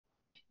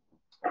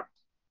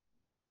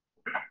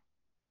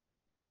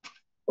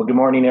Well, good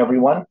morning,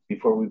 everyone.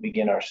 Before we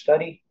begin our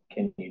study,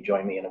 can you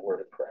join me in a word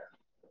of prayer?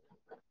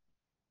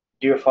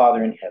 Dear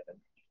Father in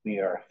heaven, we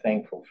are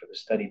thankful for the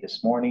study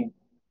this morning,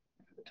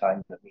 for the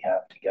time that we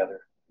have together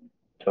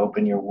to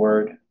open your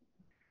word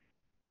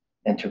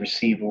and to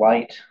receive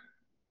light.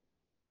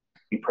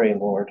 We pray,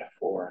 Lord,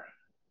 for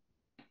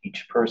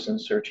each person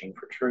searching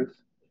for truth.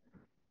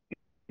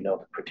 You know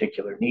the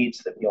particular needs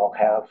that we all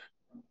have.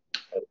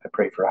 I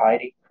pray for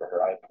Heidi, for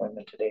her eye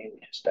appointment today. We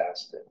just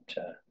ask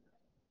that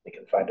they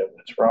can find out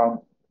what's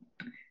wrong.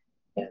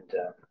 And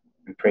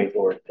we pray,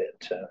 Lord,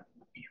 that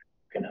you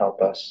can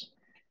help us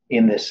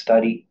in this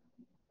study,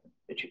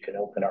 that you can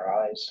open our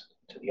eyes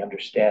to the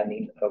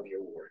understanding of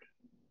your word.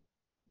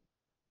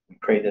 We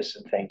pray this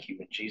and thank you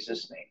in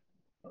Jesus' name.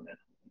 Amen.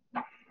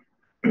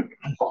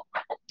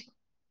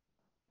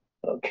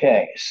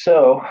 Okay,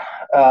 so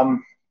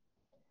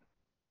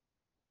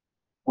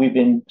we've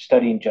been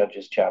studying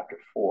Judges chapter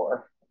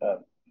 4,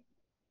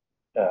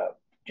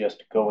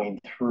 just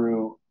going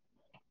through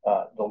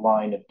the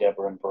line of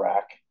Deborah and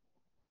Barak.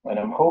 And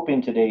I'm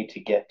hoping today to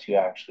get to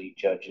actually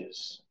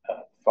Judges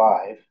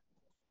 5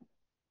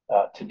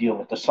 to deal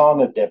with the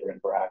song of Deborah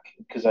and Barak,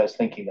 because I was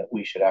thinking that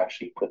we should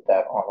actually put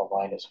that on a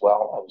line as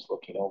well. I was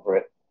looking over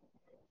it.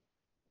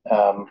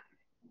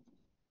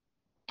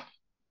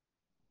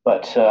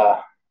 But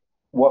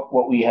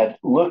what we had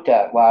looked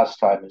at last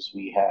time is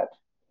we had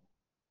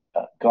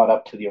got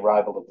up to the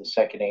arrival of the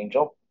second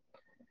angel.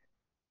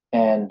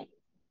 And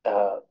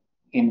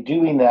in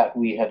doing that,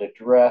 we had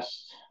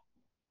addressed,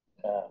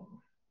 so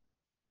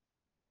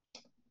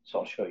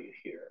I'll show you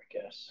here, I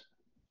guess.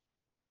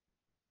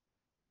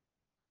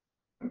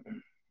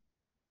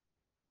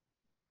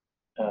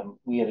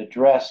 We had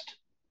addressed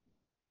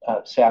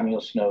Samuel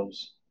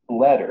Snow's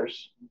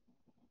letters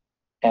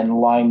and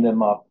lined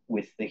them up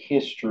with the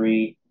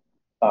history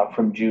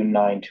from June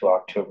 9 to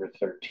October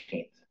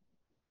 13th.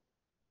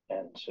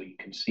 And so you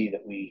can see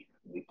that we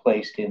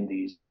placed in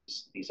these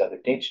other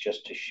dates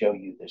just to show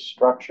you this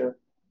structure,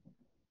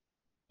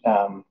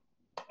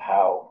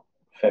 how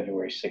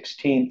February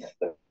 16th,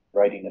 the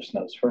writing of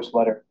Snow's first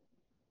letter,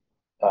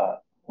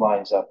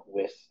 lines up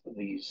with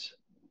these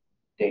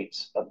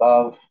dates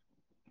above.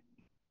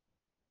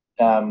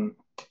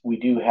 We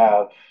do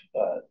have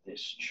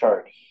this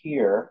chart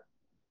here.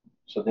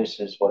 So this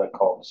is what I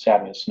call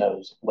Samuel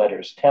Snow's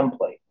letters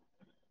template.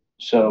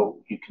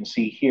 So you can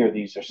see here,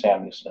 these are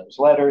Samuel Snow's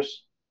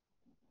letters.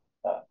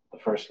 The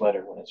first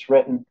letter when it's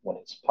written, when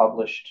it's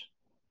published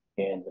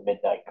in the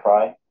Midnight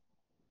Cry,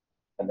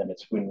 and then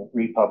it's been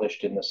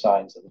republished in the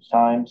Signs of the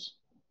Times.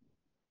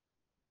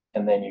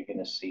 And then you're going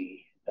to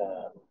see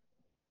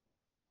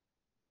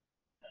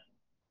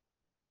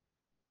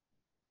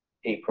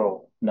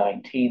April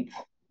 19th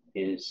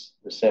is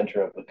the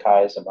center of the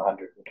chiasm,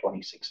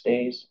 126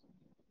 days.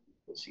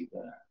 You'll see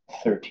the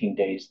 13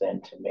 days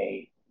then to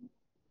May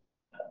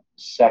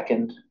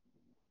 2nd.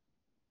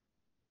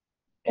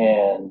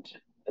 And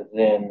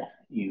then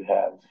you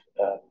have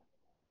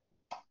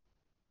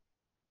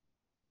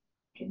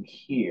in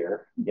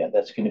here,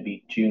 that's going to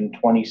be June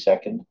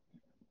 22nd.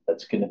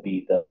 That's going to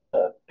be the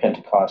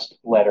Pentecost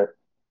letter.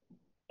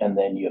 And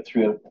then you have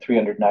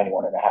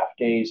 391 and a half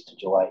days to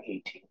July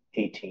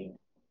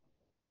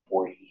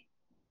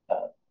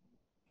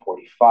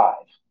 1845,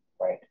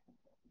 right?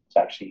 It's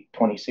actually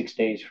 26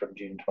 days from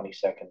June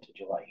 22nd to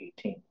July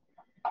 18th.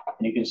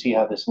 And you can see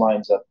how this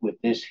lines up with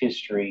this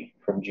history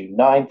from June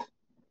 9th.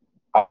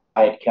 I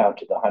had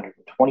counted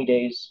 120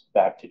 days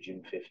back to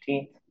June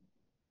 15th.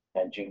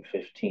 And June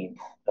 15th,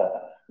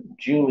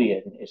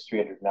 Julian is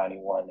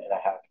 391 and a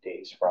half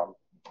days from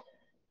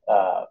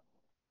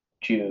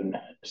June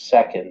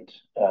 2nd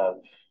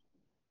of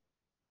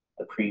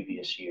the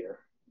previous year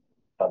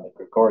on the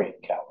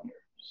Gregorian calendar.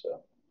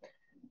 So,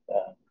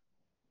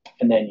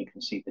 and then you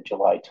can see the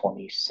July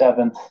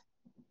 27th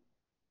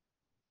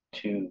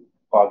to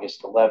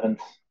August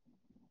 11th.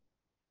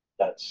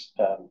 That's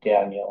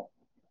Daniel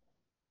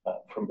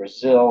from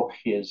Brazil,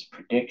 his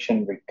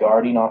prediction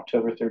regarding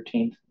October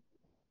 13th.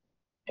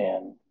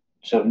 And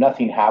so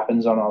nothing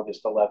happens on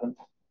August 11th.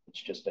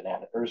 It's just an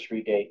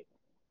anniversary date.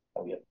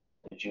 And we have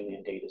the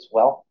Julian date as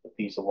well, but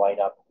these line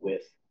up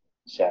with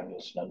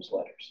Samuel Snow's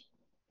letters.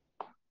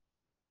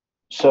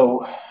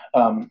 So,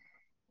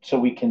 so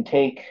we can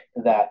take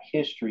that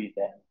history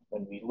then.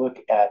 When we look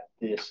at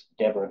this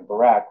Deborah and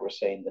Barak, we're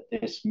saying that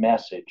this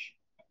message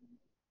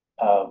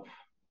of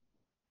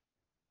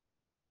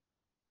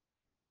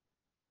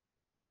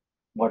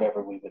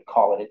whatever we would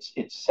call it,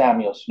 it's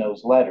Samuel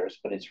Snow's letters,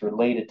 but it's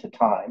related to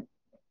time.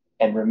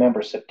 And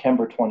remember,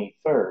 September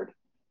 23rd,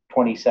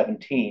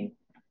 2017,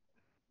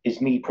 is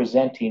me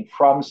presenting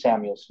from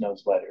Samuel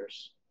Snow's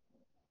letters,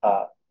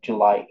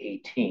 July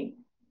 18,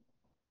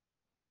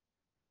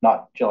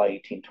 not July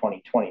 18,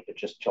 2020, but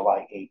just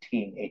July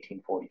 18,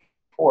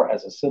 1844,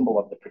 as a symbol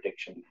of the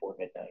prediction before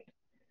midnight.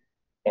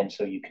 And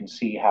so you can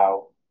see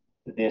how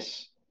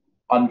this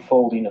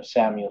unfolding of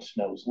Samuel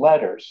Snow's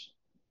letters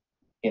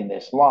in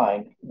this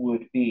line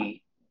would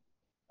be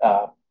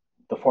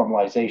the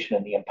formalization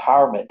and the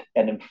empowerment,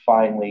 and then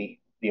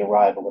finally the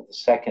arrival of the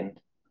second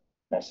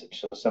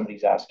message. So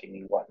somebody's asking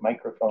me what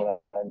microphone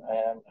I'm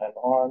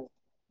on.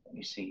 Let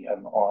me see.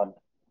 I'm on.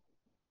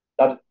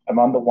 I'm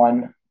on the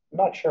one. I'm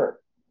not sure.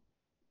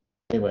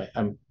 Anyway,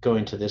 I'm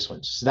going to this one.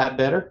 Is that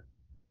better?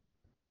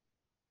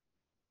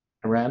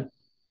 Iran?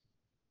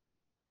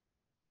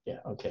 Yeah,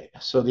 okay.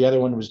 So the other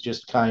one was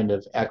just kind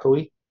of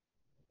echoey,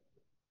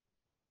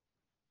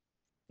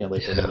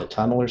 like I'm in a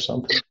tunnel or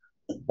something.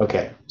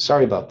 Okay,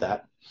 sorry about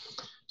that.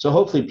 So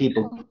hopefully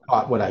people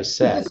caught what I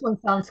said. This one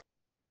sounds.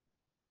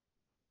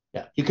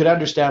 Yeah, you could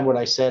understand what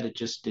I said. It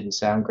just didn't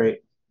sound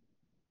great.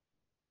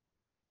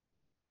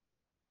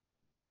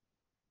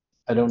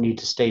 I don't need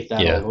to state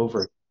that Yeah. all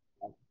over.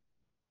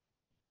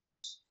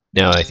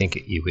 No, I think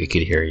we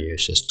could hear you.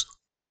 It's just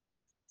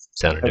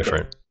sounded Okay.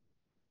 different.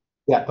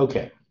 Yeah,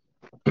 okay.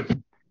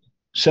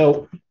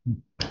 So,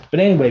 but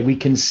anyway, we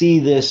can see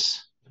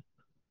this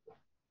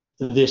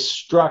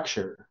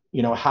structure,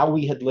 how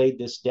we had laid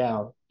this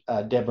down,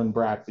 Deborah and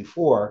Brack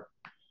before.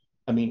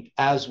 I mean,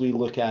 as we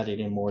look at it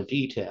in more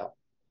detail,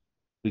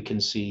 we can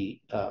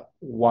see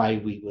why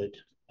we would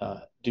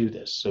do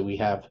this. So we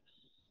have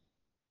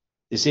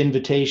this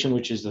invitation,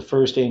 which is the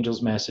first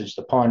angel's message,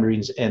 the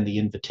ponderings, and the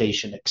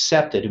invitation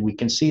accepted. And we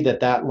can see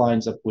that that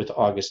lines up with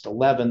August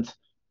 11th,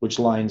 which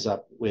lines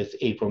up with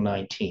April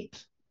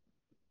 19th.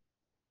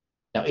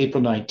 Now,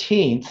 April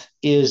 19th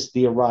is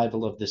the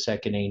arrival of the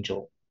second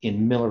angel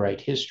in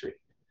Millerite history.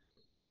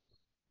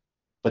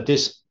 But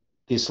this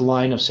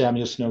line of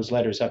Samuel Snow's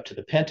letters up to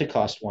the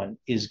Pentecost one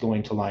is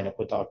going to line up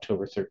with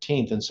October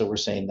 13th. And so we're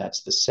saying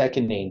that's the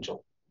second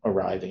angel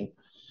arriving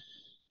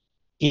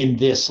in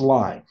this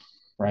line,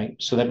 right?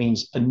 So that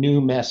means a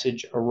new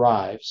message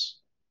arrives,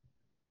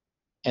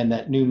 and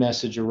that new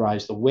message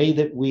arrives the way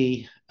that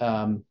we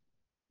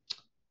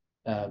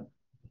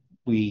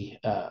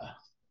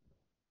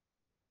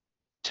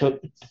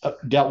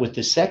dealt with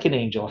the second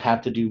angel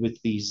had to do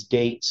with these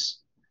dates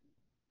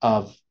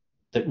of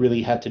that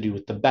really had to do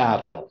with the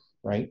battle,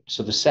 right?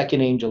 So the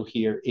second angel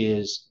here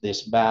is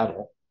this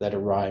battle that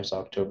arrives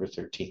October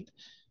 13th.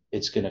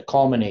 It's going to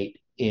culminate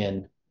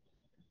in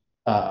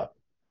the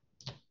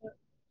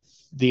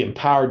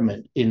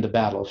empowerment in the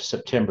battle of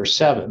September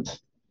 7th.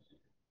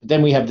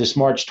 Then we have this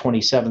March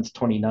 27th,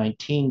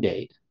 2019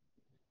 date.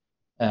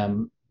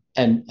 And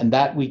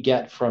that we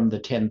get from the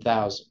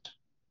 10,000,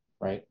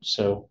 right?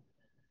 So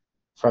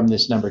from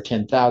this number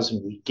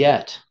 10,000, we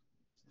get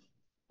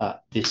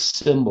this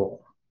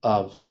symbol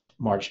of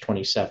March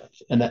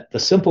 27th. And that the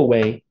simple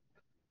way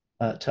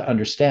to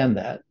understand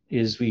that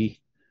is we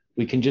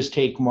can just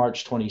take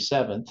March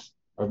 27th,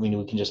 or we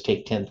can just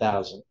take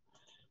 10,000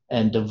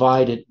 and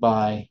divide it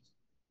by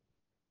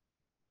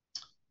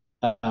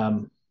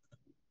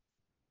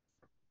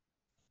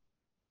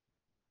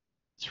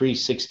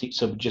 360.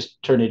 So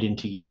just turn it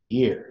into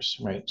years,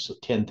 right? So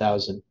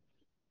 10,000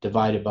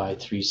 divided by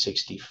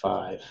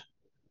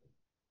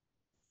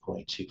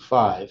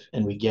 365.25,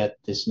 and we get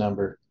this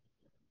number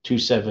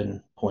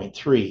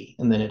 27.3,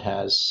 and then it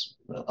has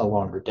a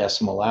longer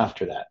decimal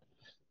after that.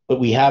 But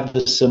we have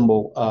the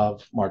symbol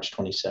of March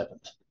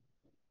 27th.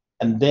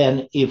 And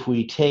then if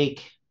we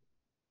take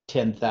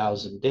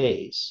 10,000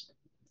 days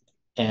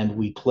and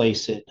we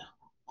place it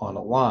on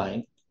a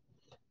line,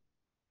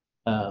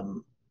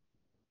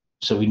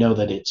 so we know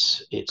that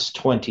it's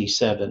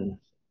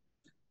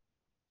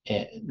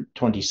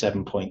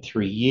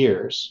 27.3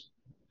 years.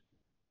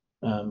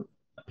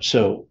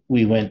 So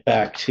we went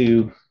back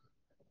to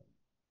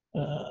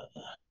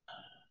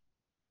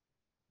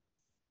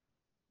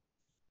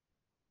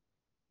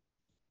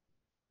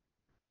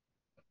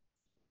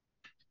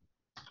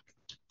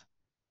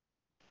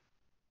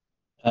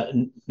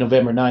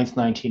November 9th,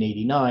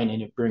 1989,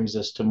 and it brings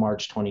us to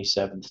March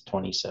 27th,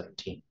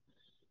 2017.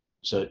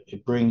 So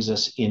it brings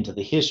us into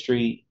the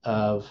history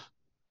of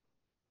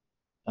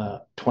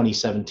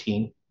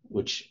 2017,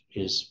 which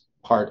is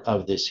part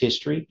of this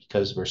history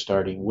because we're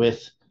starting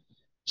with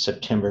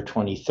September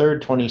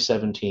 23rd,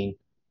 2017,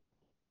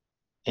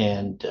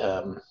 and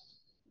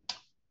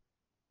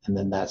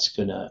then that's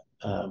going to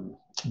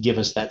give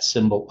us that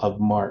symbol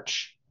of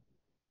March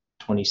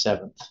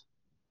 27th.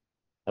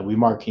 And we're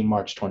marking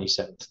March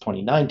 27th,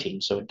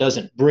 2019. So it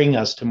doesn't bring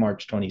us to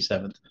March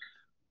 27th,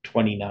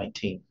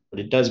 2019,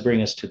 but it does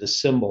bring us to the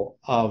symbol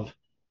of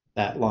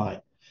that line.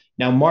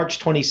 Now, March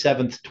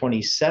 27th,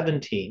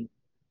 2017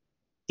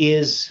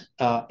 is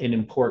an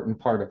important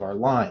part of our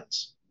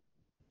lines.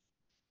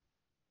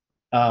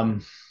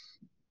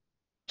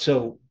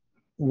 So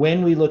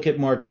when we look at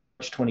March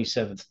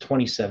 27th,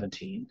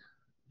 2017,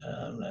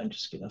 I'm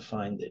just going to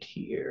find it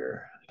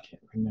here. I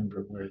can't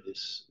remember where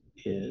this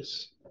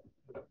is.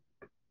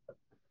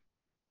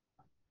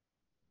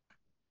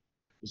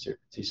 This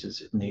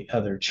is in the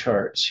other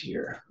charts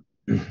here.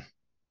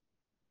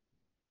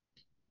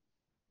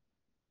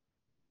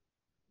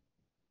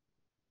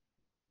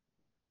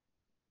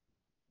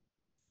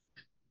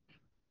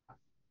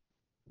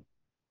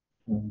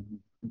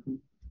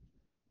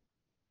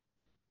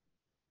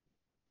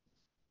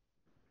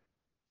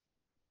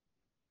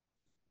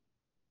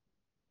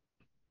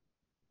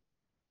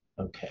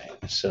 Okay,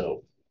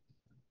 so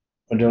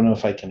I don't know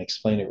if I can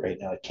explain it right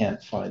now. I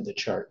can't find the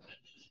chart.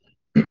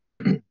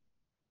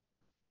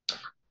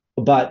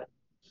 But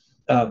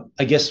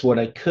I guess what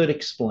I could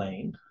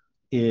explain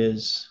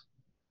is,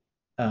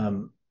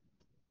 I'm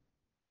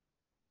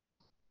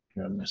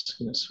just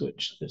going to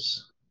switch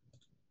this.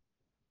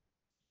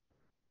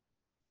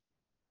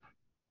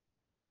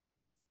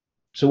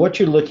 So what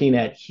you're looking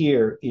at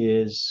here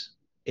is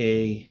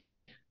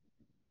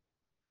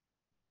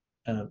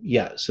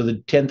so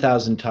the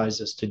 10,000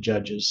 ties us to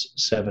Judges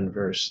 7,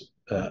 verse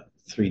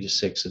 3 to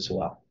 6 as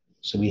well.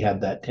 So we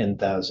have that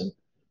 10,000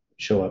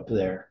 show up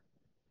there.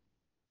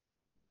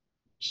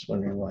 Just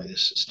wondering why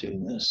this is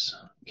doing this.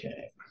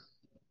 Okay,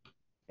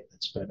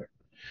 that's better.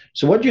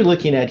 So what you're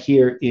looking at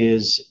here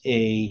is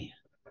a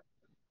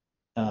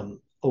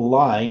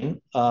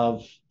line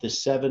of the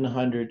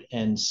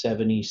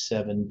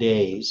 777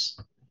 days,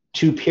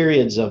 two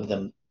periods of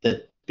them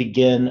that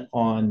begin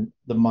on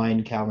the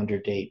Mayan calendar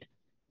date,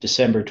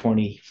 December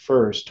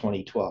 21st,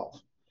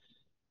 2012.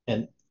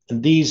 And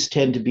these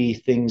tend to be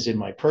things in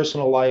my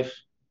personal life.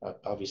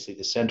 Obviously,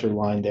 the center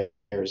line there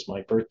is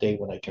my birthday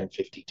when I turned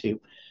 52.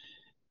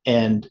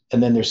 And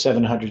then there's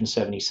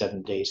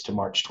 777 days to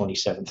March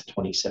 27th,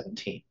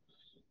 2017.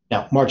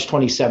 Now, March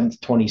 27th,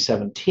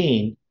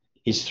 2017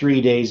 is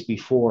 3 days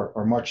before,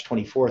 or March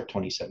 24th,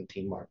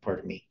 2017,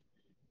 pardon me,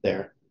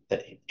 there,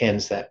 that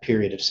ends that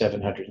period of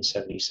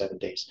 777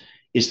 days,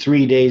 is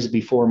 3 days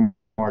before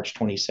March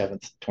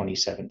 27th,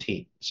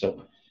 2017.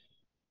 So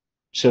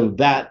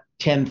that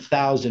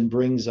 10,000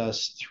 brings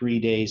us 3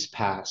 days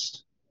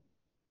past.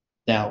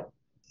 Now,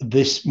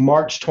 this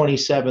March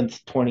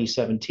 27th,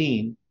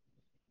 2017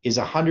 is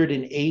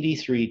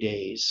 183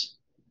 days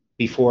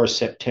before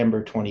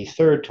September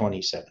 23rd,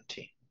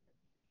 2017.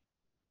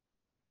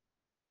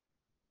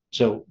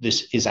 So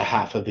this is a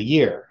half of a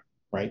year,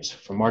 right? So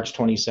from March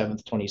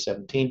 27th,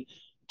 2017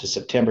 to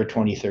September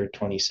 23rd,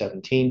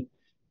 2017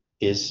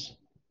 is,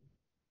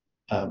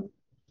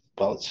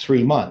 it's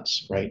 3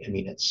 months, right? I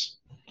mean, it's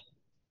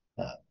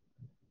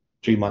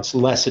 3 months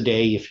less a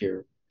day if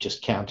you're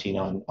just counting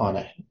on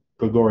a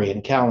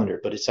Gregorian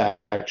calendar, but it's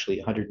actually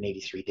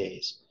 183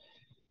 days.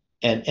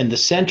 And the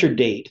center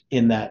date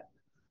in that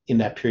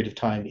period of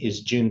time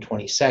is June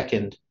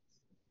 22nd,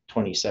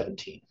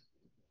 2017.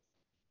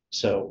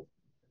 So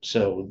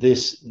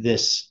this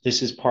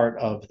is part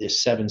of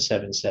this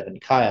 777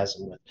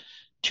 chiasm with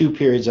two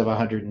periods of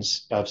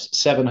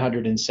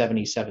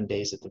 777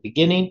 days at the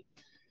beginning,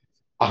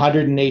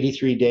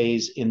 183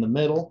 days in the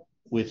middle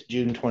with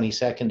June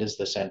 22nd as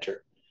the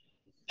center,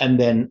 and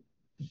then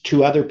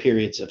two other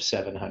periods of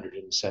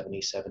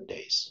 777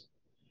 days,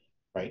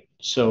 right?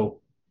 So,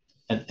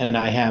 and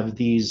I have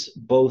these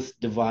both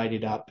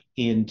divided up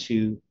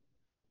into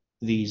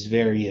these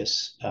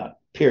various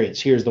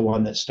periods. Here's the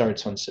one that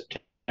starts on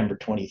September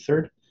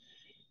 23rd.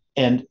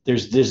 And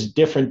there's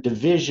different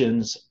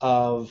divisions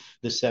of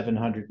the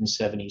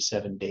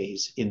 777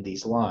 days in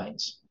these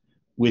lines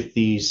with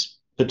these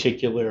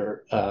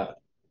particular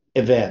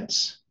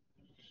events.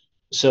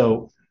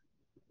 So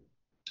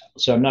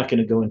I'm not going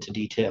to go into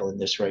detail in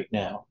this right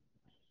now.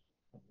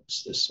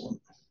 What's this one?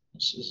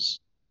 This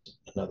is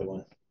another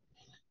one.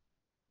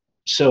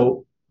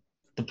 So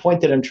the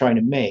point that I'm trying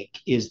to make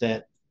is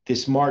that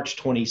this March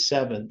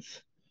 27th,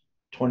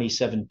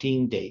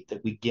 2017 date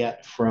that we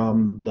get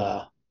from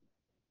it's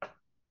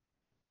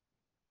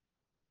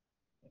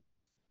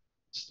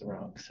the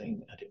wrong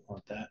thing. I didn't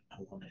want that. I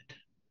wanted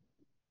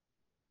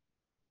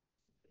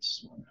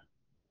this one.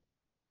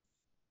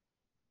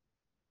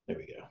 There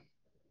we go.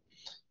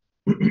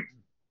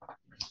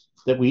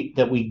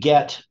 that we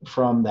get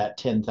from that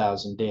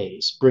 10,000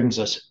 days brings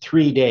us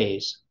 3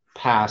 days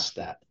past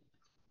that.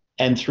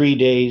 And 3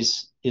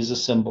 days is a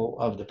symbol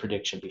of the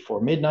prediction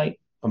before midnight,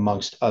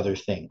 amongst other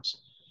things.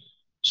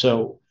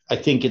 So I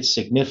think it's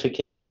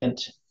significant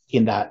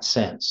in that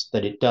sense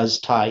that it does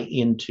tie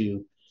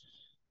into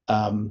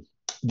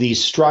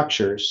these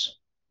structures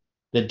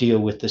that deal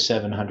with the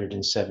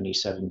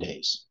 777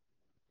 days.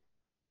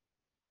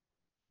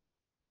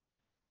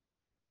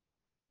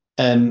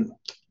 And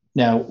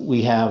now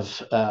we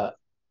have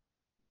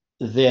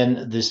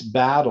then this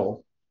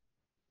battle,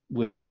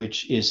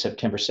 which is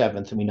September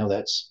 7th, and we know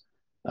that's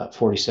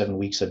 47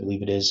 weeks, I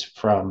believe it is,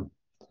 from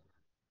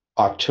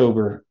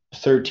October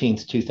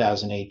 13th,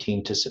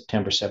 2018 to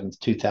September 7th,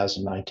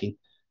 2019,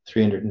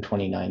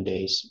 329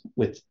 days,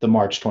 with the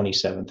March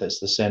 27th as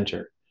the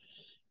center.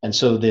 And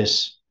so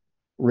this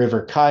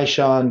River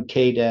Kishon,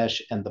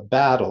 Kadesh, and the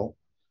battle,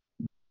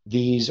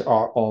 these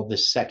are all the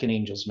second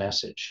angel's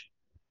message.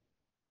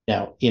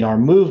 Now, in our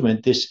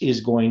movement, this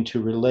is going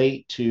to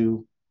relate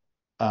to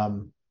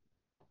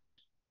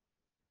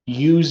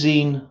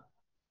using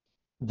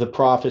the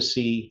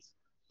prophecy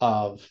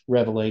of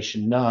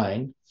Revelation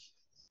 9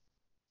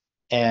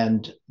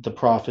 and the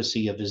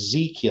prophecy of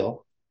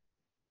Ezekiel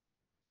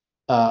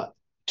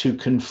to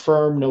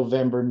confirm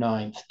November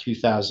 9th,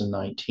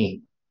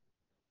 2019.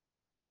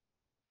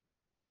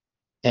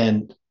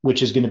 And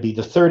which is going to be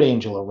the third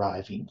angel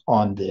arriving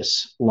on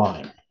this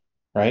line,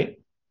 right?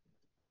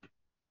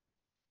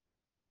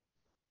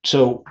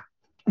 So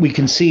we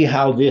can see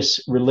how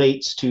this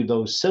relates to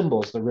those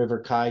symbols, the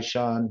river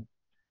Kishon,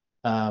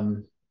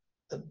 um,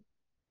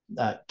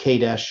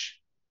 Kadesh,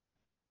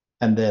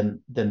 and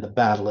then the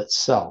battle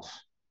itself.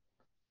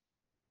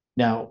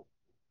 Now,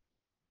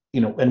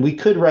 and we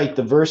could write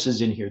the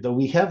verses in here, though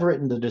we have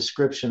written the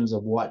descriptions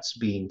of what's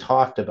being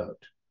talked about.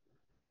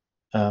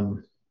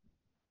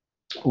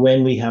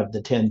 When we have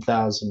the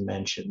 10,000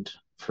 mentioned,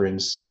 for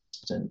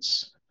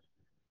instance,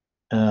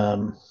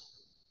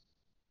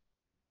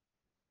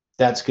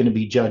 that's going to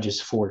be Judges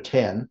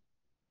 4:10,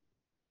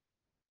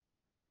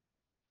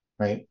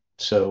 right?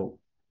 So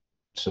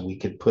we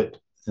could put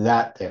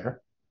that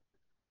there.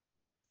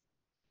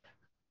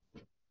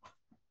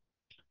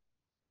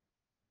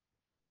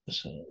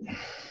 So,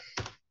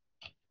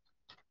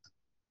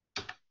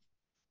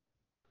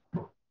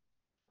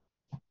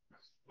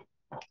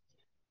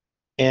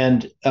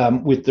 and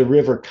with the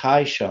river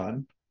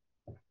Kishon,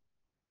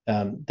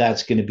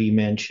 that's going to be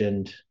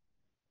mentioned.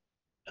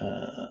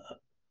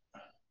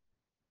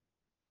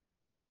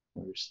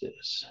 Where's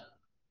this?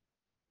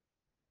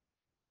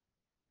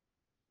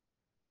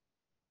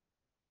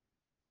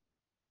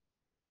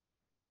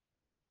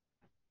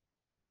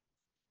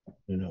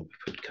 No, we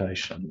put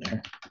Kishon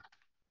there.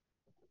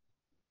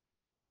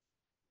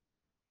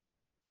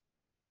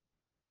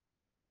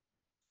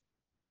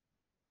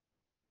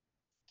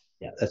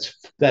 Yeah,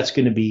 that's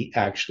going to be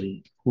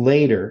actually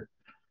later,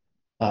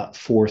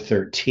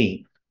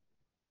 4:13,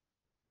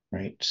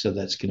 right? So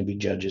that's going to be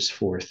Judges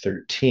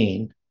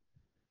 4:13.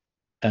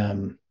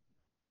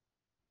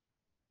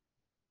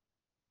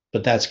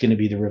 But that's going to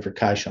be the river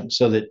Kishon,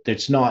 so that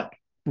it's not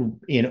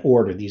in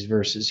order. These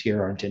verses here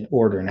aren't in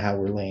order in how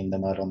we're laying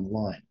them out on the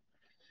line.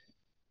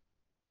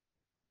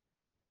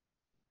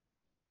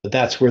 But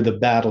that's where the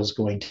battle's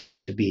going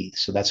to be.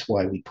 So that's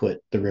why we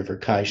put the river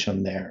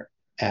Kishon there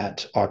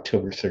at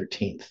October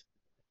 13th.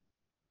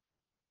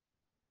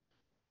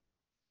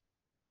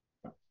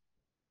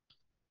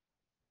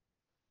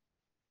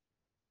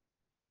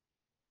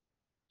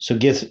 So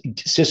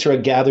Sisera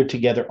gathered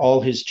together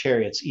all his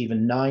chariots,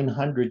 even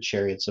 900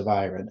 chariots of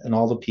iron, and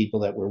all the people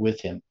that were with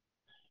him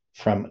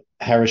from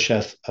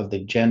Harosheth of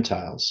the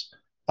Gentiles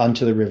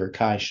unto the river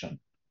Kishon.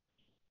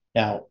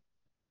 Now,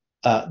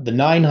 the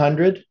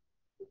 900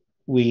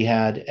 we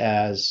had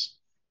as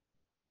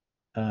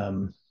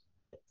a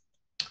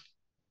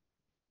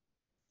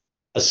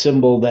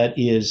symbol that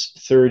is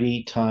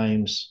 30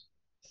 times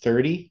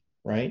 30,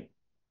 right?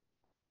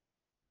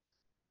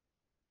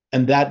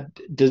 And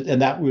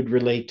that would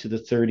relate to the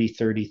 30,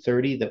 30,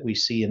 30 that we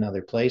see in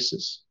other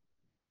places,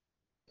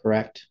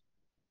 correct?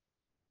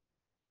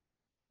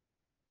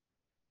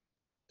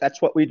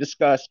 That's what we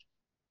discussed.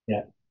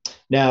 Yeah.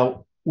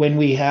 Now, when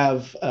we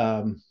have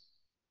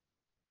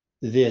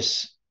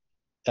this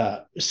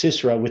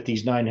Sisera with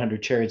these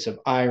 900 chariots of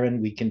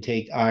iron, we can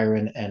take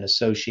iron and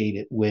associate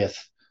it with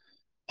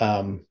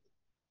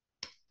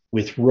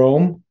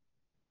Rome,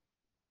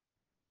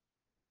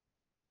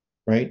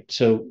 right?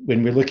 So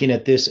when we're looking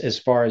at this as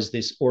far as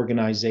this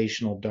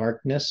organizational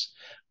darkness,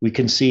 we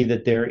can see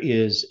that there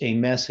is a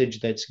message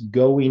that's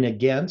going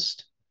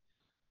against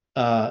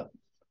the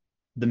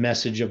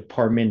message of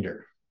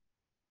Parminder.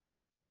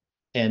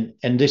 And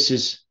this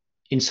is,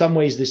 in some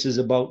ways, this is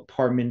about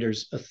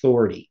Parminder's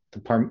authority,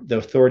 the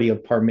authority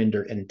of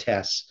Parminder and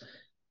Tess,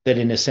 that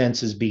in a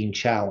sense is being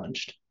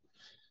challenged.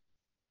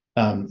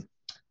 And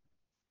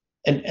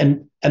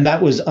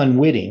that was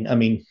unwitting. I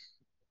mean,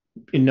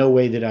 in no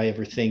way did I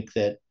ever think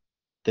that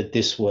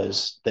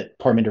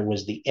Parminder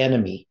was the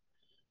enemy,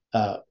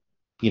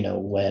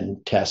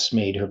 when Tess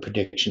made her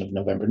prediction of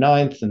November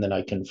 9th, and then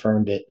I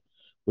confirmed it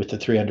with the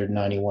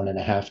 391 and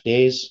a half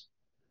days.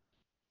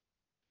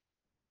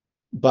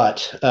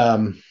 But,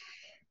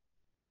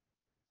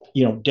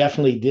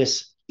 definitely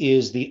this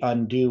is the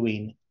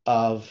undoing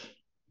of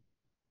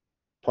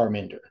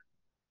Parminder,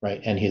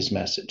 right, and his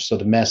message. So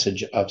the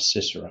message of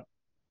Sisera.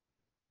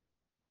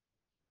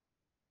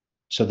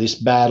 So this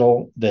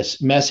battle,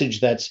 this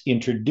message that's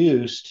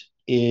introduced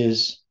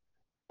is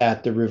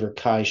at the river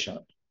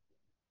Kishon.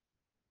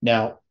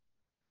 Now,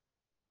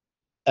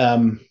 I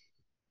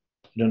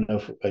don't know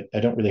if I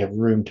don't really have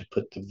room to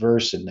put the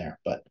verse in there,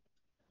 but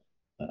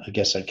I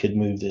guess I could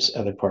move this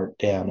other part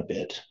down a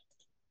bit.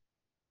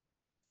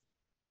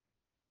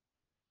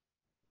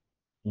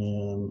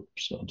 So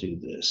I'll do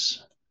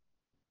this.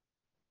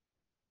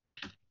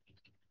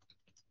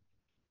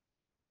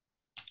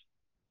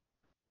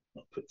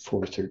 I'll put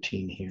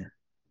 4:13 here.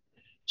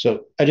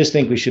 So I just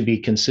think we should be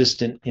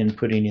consistent in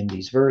putting in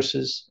these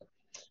verses.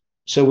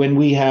 So when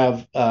we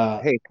have...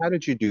 hey, how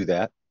did you do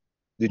that?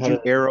 Did you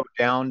arrow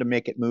down to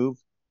make it move?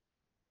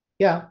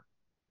 Yeah.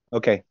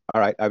 Okay.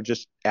 All right. I was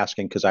just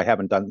asking because I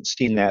haven't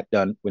seen that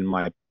done in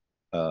my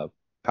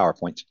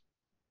PowerPoints.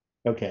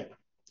 Okay.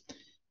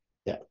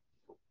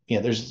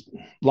 Yeah. There's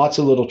lots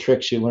of little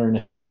tricks you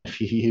learn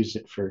if you use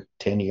it for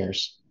 10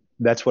 years.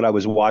 That's what I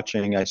was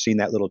watching. I seen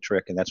that little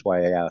trick, and that's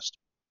why I asked.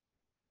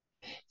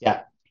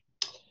 Yeah.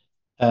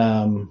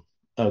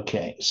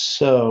 Okay.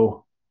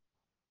 So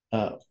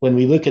when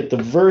we look at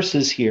the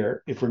verses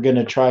here, if we're going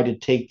to try to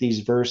take these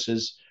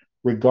verses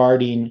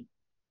regarding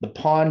the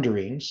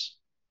ponderings,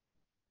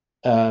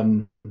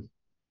 so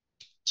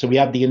we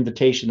have the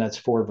invitation, that's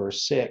 4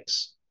 verse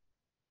 6.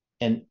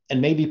 And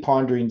maybe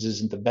ponderings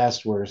isn't the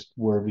best word,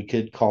 we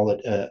could call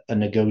it a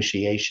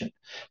negotiation.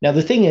 Now,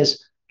 the thing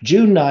is,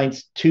 June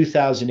 9th,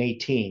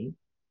 2018,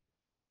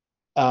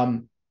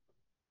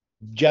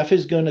 Jeff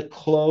is going to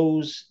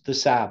close the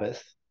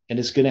Sabbath, and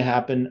it's going to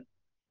happen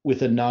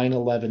with a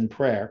 9/11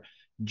 prayer,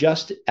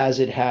 just as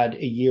it had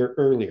a year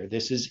earlier.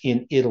 This is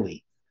in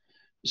Italy.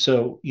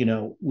 So,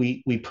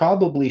 we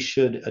probably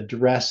should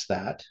address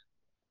that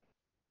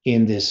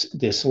in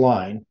this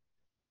line.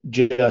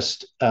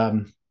 Just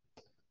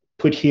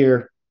put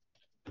here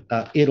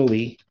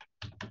Italy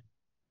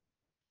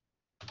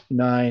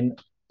 9/11.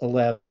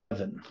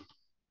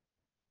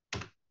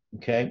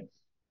 Okay.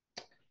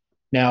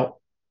 Now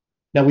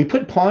we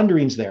put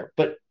ponderings there,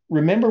 but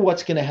remember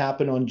what's going to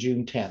happen on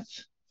June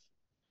 10th.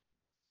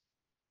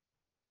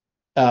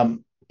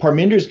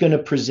 Parminder is going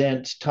to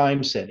present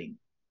time setting.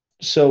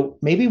 So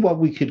maybe what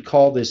we could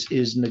call this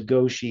is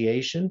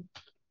negotiation.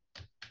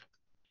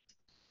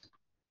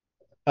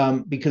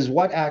 Because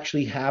what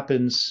actually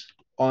happens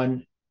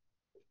on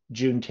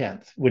June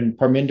 10th when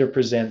Parminder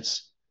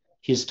presents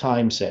his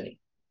time setting?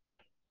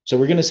 So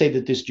we're going to say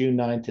that this June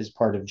 9th is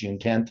part of June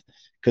 10th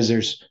because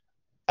there's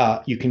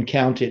you can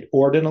count it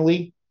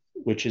ordinally,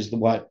 which is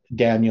what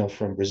Daniel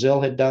from Brazil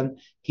had done.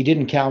 He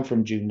didn't count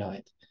from June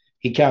 9th.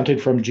 He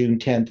counted from June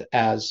 10th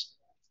as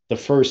the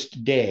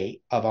first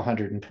day of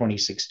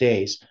 126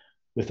 days,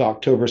 with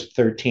October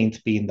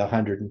 13th being the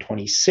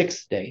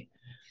 126th day.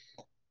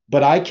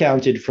 But I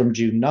counted from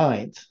June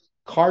 9th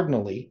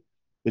cardinally,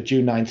 with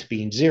June 9th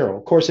being 0.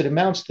 Of course, it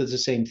amounts to the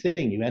same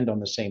thing. You end on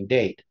the same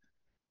date,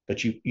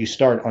 but you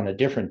start on a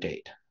different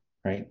date,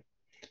 right?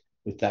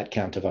 With that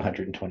count of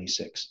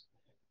 126.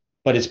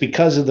 But it's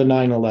because of the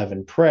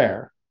 9/11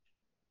 prayer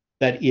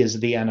that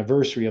is the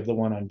anniversary of the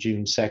one on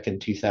June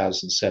 2nd,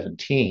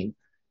 2017,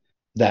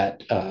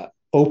 that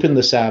opened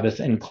the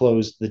Sabbath and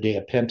closed the day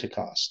of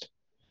Pentecost.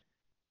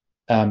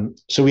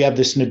 So we have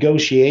this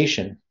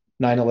negotiation,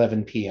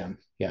 9:11 p.m.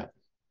 Yeah.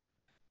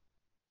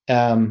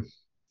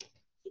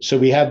 So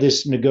we have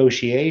this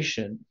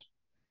negotiation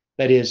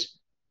that is,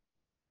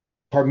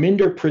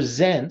 Parminder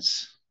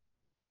presents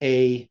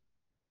a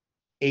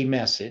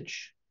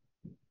message,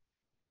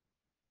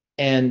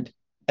 and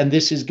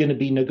this is going to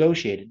be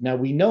negotiated. Now,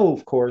 we know,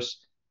 of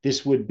course,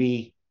 this would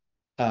be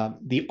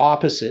the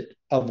opposite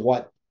of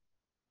what,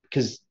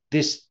 because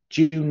this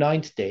June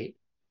 9th date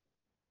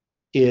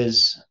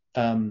is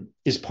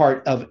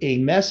part of a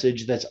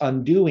message that's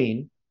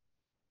undoing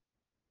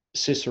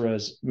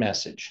Sisera's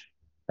message,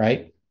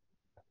 right?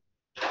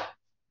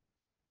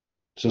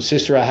 So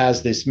Sisera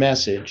has this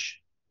message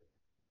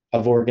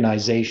of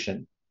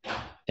organization.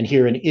 And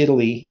here in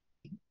Italy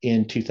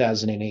in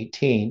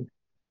 2018,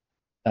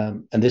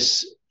 and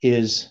this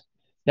is,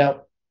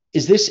 now,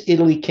 is this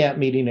Italy camp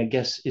meeting, I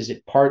guess, is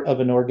it part of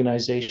an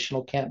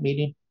organizational camp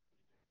meeting?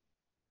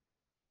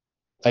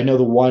 I know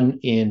the one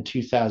in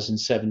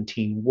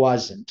 2017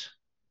 wasn't.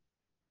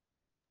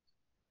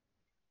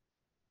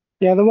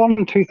 Yeah, the one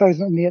in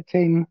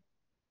 2018,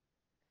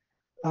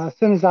 as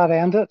soon as that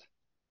ended,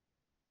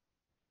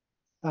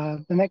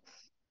 the next,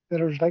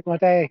 there was like a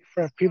day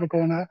for people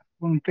going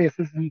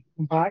places and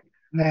back,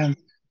 and then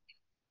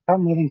that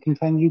meeting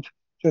continued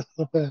just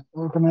with the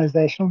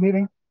organizational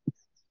meeting.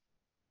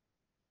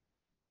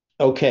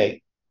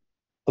 Okay,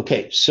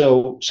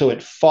 so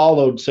it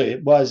followed. So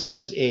it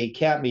was a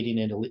camp meeting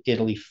in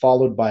Italy,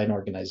 followed by an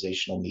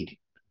organizational meeting.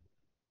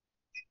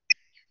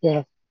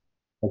 Yeah.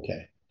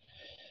 Okay.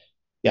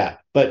 Yeah,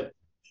 but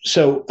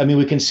so I mean,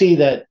 we can see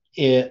that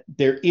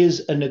there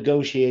is a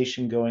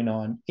negotiation going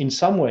on. In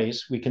some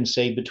ways, we can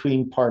say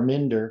between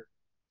Parminder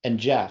and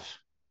Jeff.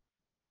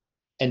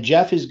 And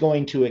Jeff is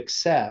going to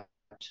accept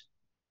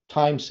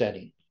time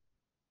setting,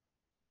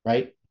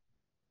 right?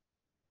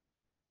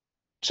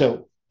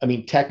 So, I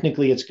mean,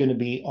 technically it's going to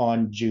be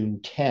on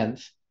June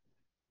 10th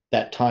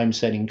that time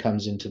setting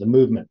comes into the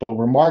movement, but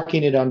we're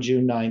marking it on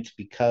June 9th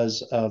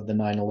because of the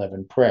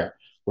 9/11 prayer.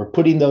 We're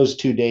putting those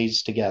 2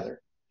 days together.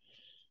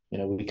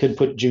 We could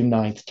put June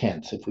 9th,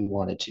 10th if we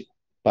wanted to,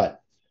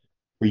 but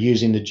we're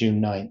using the June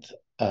 9th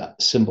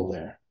symbol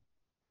there.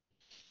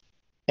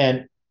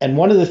 And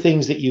one of the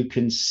things that you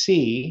can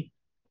see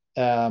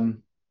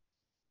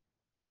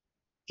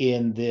in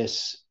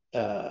this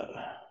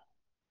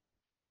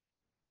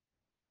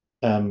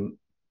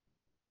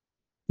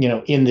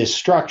in this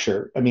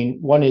structure, I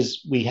mean, one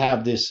is we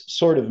have this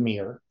sort of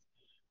mirror.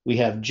 We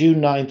have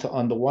June 9th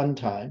on the one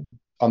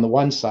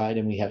side,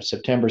 and we have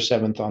September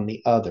 7th on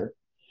the other,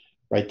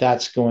 right?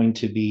 That's going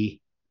to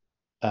be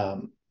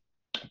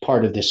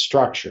part of this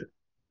structure.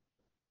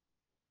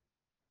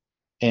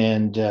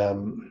 And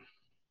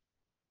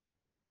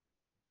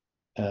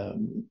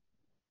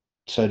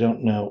so I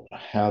don't know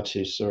how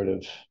to sort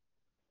of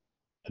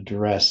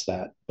address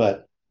that,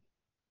 but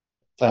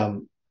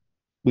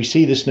we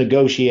see this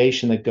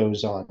negotiation that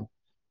goes on,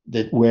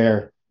 that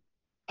where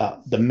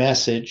the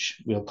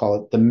message, we'll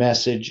call it the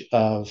message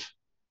of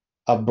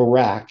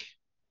Barak,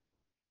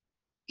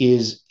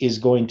 is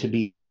going to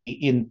be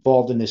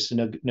involved in this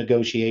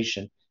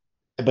negotiation,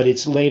 but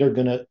it's later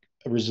going to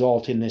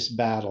result in this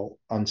battle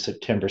on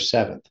September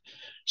 7th.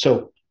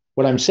 So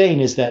what I'm saying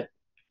is that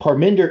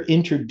Parminder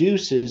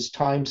introduces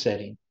time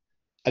setting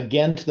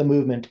again to the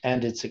movement,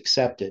 and it's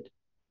accepted,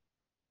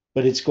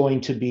 but it's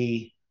going to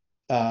be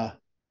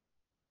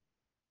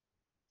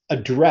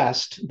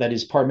addressed, that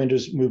is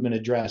Parminder's movement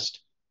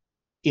addressed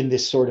in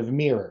this sort of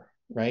mirror,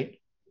 right?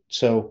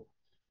 So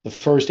the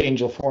first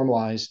angel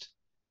formalized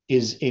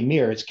is a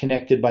mirror. It's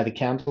connected by the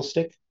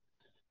candlestick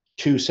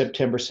to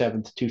September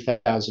 7th,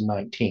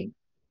 2019,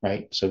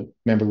 right? So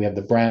remember, we have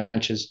the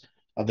branches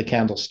of the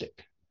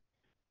candlestick.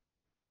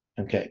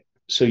 Okay,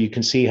 so you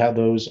can see how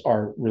those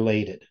are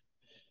related.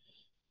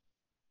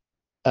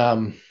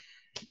 And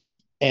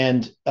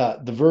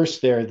the verse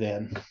there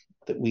then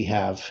that we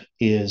have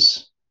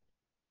is,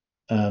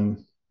 well,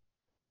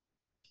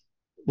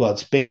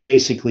 it's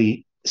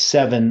basically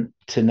 7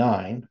 to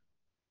 9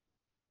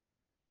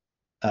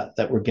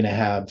 that we're going to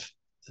have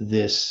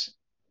this,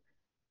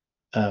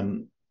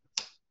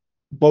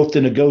 both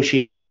the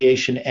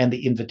negotiation and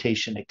the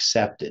invitation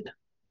accepted,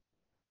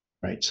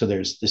 right? So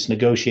there's this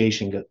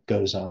negotiation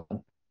goes on.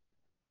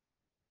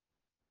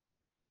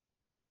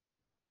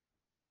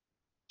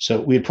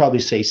 So we'd probably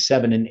say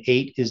 7 and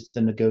 8 is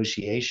the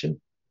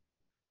negotiation,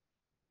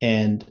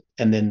 and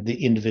then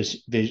the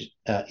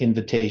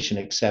invitation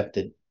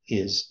accepted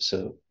is,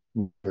 so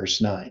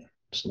verse 9.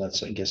 So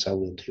that's, I guess, how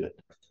we'll do it.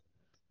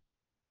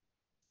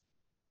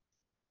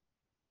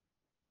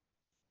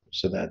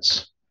 So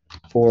that's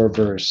 4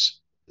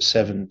 verse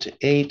 7 to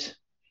 8,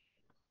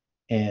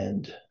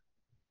 and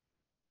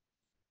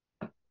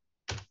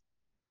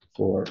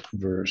 4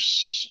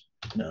 verse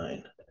 9.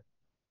 I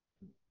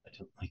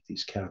don't like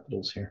these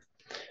capitals here.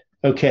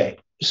 Okay,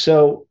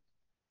 so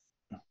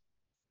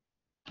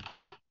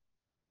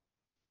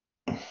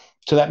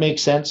that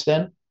makes sense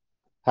then,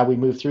 how we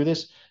move through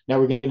this. Now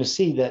we're going to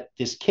see that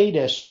this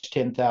Kadesh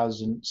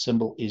 10,000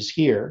 symbol is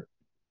here.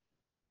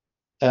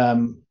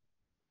 Should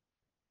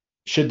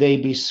they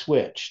be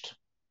switched?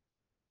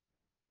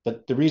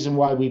 But the reason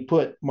why we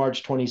put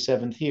March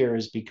 27th here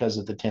is because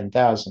of the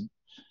 10,000.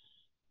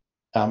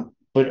 But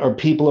are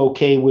people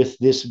okay with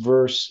this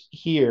verse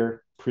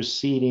here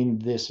preceding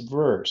this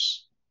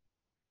verse?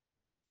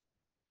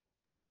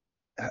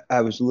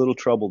 I was a little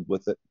troubled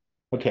with it.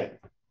 Okay.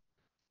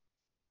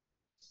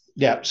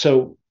 Yeah,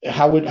 so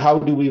how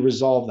do we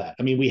resolve that?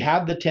 I mean, we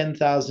have the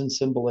 10,000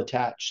 symbol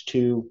attached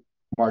to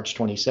March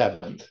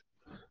 27th.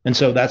 And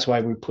so that's why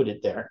we put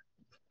it there.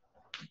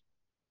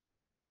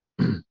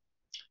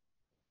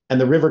 And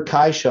the River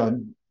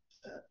Kishon,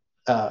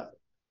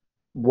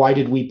 why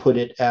did we put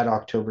it at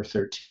October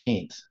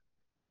 13th?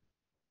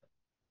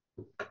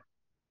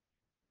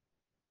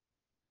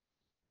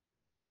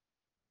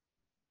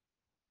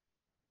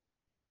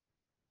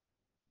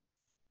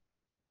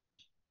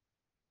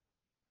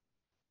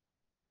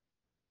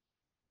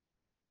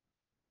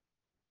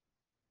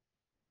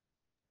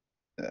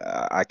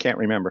 I can't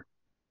remember.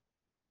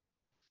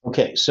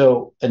 Okay,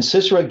 so, and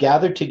Sisera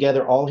gathered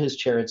together all his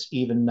chariots,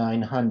 even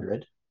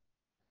 900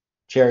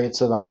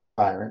 chariots of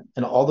iron,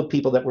 and all the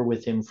people that were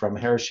with him from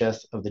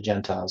Harosheth of the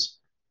Gentiles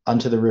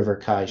unto the River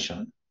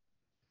Kishon.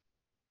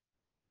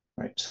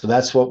 Right, so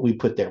that's what we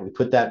put there. We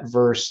put that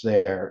verse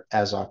there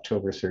as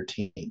October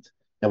 13th.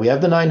 Now we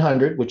have the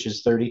 900, which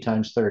is 30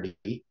 times 30.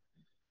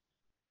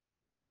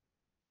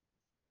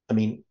 I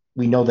mean,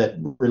 we know that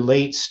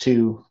relates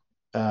to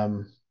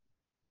the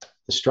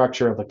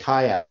structure of a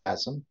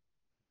chiasm,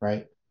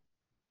 right?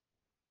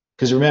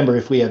 Because remember,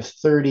 if we have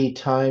 30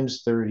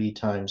 times 30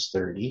 times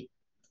 30,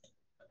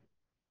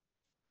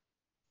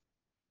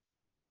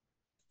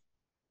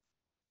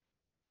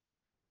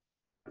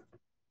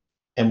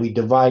 and we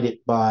divide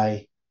it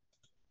by,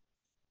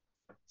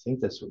 I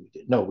think that's what we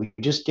did. No, we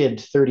just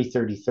did 30,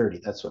 30, 30.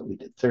 That's what we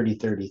did, 30,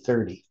 30,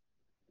 30.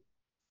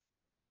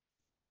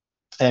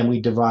 And we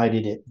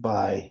divided it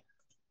by,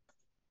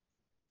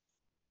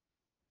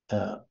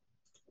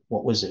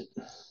 what was it?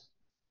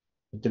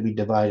 What did we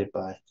divide it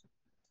by?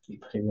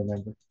 Anybody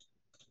remember?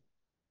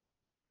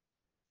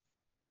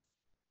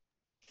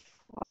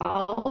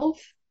 12.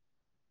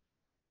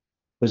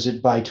 Was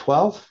it by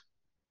 12?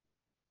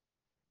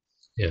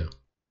 Yeah.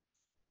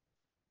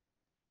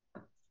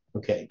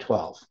 Okay,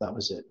 12. That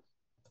was it.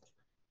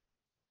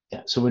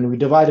 Yeah. So when we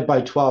divide it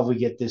by 12, we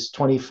get this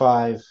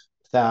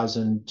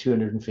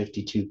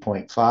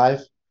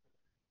 25,252.5,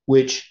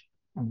 which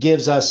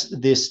gives us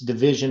this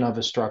division of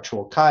a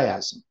structural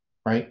chiasm,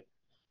 right?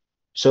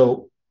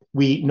 So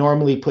we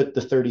normally put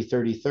the 30,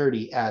 30,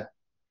 30 at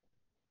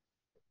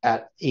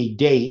a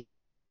date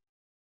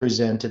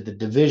presented the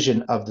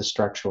division of the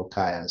structural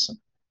chiasm.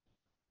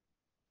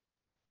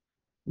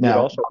 Now,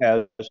 it also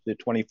has the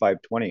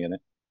 2520 in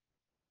it.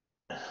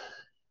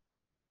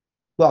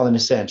 Well, in a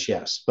sense,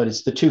 yes, but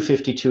it's the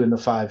 252 and the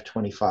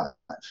 525,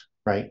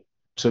 right?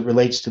 So it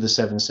relates to the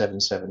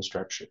 777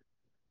 structure.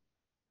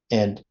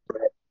 And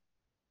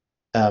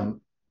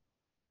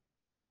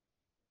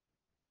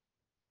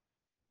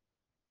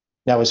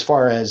Now, as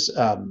far as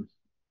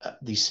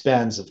the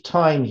spans of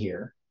time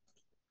here,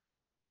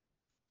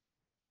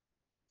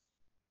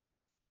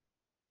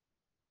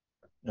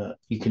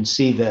 you can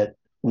see that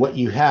what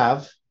you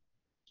have,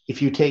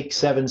 if you take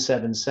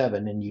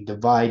 777 and you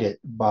divide it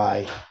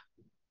by,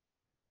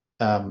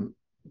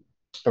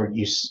 or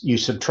you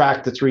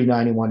subtract the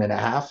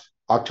 391.5,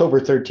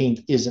 October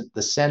 13th isn't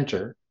the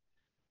center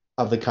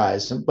of the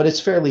chiasm, but it's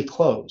fairly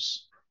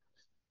close,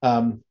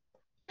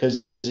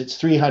 because it's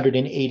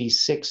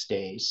 386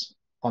 days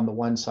on the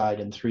one side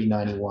and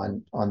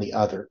 391 on the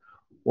other,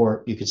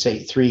 or you could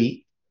say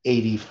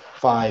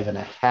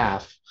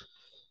 385.5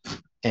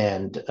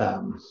 and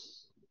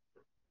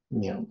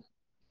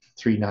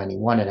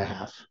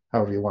 391.5,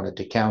 however you wanted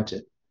to count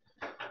it.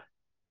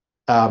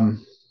 But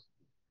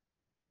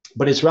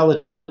it's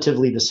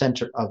relatively the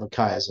center of a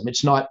chiasm.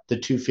 It's not the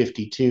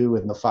 252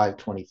 and the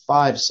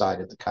 525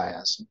 side of the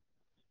chiasm,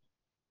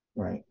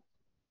 right?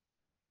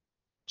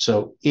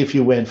 So if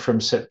you went from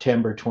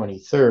September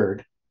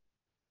 23rd,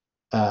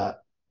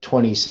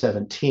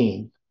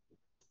 2017,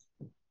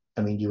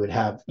 I mean, you would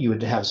have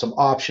some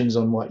options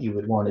on what you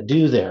would want to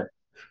do there.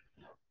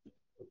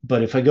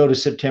 But if I go to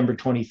September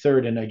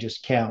 23rd and I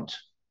just count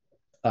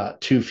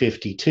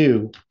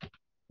 252,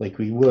 like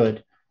we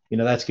would,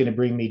 that's going to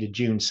bring me to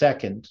June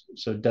 2nd.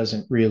 So it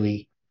doesn't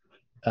really,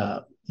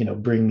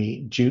 bring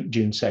me June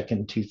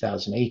 2nd,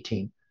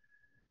 2018.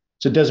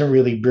 So it doesn't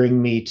really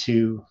bring me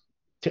to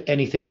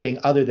anything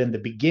other than the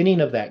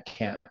beginning of that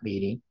camp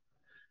meeting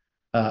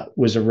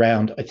was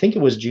around, I think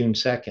it was June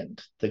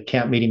 2nd. The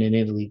camp meeting in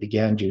Italy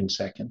began June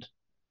 2nd.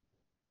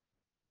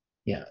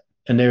 Yeah.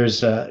 And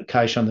there's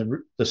Kaish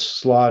on the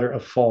slaughter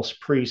of false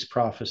priests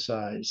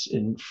prophesies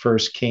in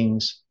First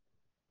Kings,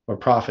 or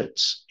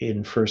prophets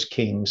in First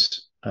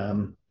Kings.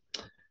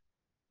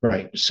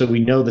 Right. So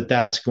we know that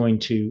that's going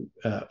to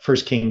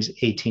First Kings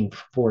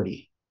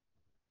 1840.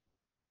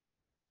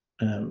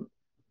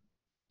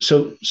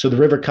 So the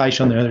river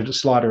Kishon, the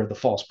slaughter of the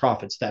false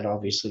prophets, that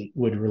obviously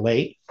would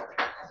relate.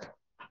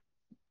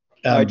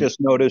 I just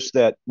noticed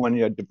that when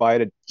you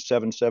divided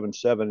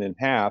 777 in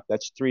half,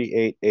 that's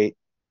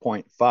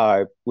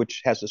 388.5,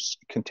 which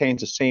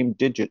contains the same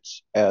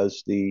digits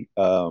as the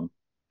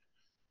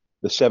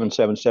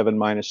 777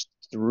 minus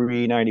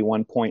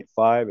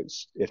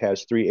 391.5. It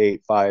has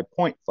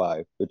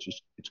 385.5, which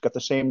is, it's got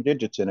the same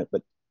digits in it,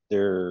 but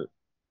they're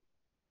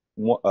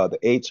the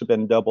 8s have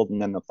been doubled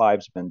and then the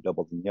 5s have been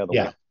doubled in the other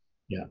one.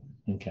 Yeah.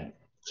 Okay.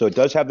 So it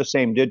does have the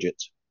same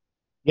digits.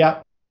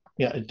 Yeah,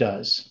 it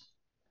does.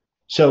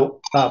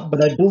 So,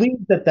 but I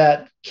believe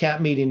that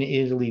camp meeting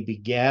in Italy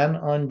began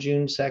on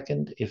June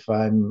 2nd, if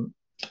I'm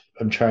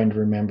trying to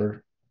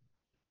remember.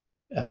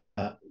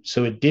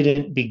 So it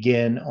didn't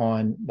begin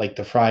on like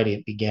the Friday,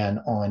 it began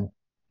on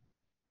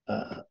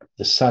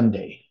the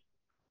Sunday.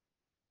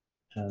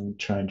 I'm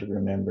trying to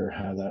remember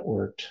how that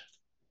worked.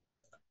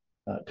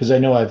 Because I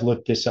know I've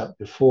looked this up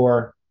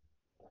before.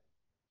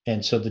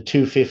 And so the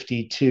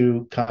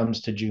 252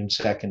 comes to June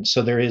 2nd.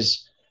 So there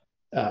is,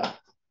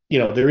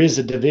 there is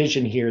a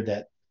division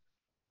here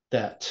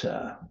that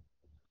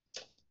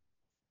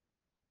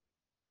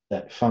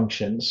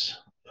functions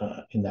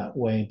in that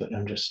way. But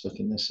I'm just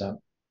looking this up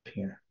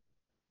here.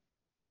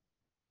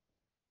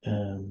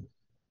 So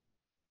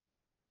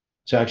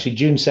actually,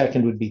 June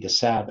 2nd would be the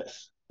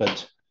Sabbath.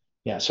 But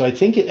yeah, so I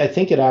think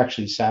it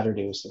actually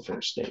Saturday was the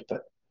first day,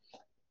 but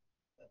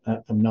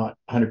I'm not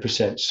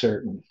 100%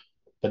 certain.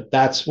 But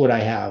that's what I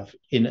have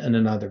in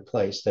another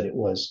place, that it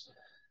was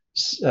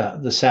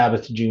the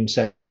Sabbath, June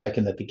 2nd,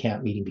 that the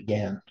camp meeting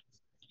began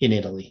in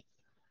Italy.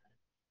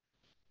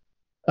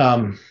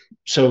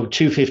 So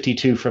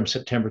 252 from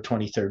September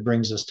 23rd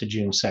brings us to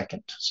June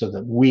 2nd. So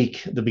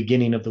the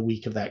beginning of the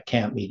week of that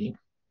camp meeting.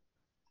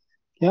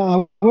 Yeah,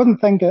 I wouldn't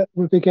think it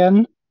would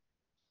begin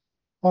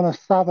on a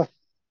Sabbath.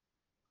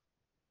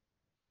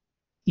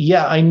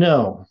 Yeah, I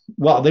know.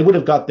 Well, they would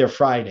have got there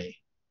Friday.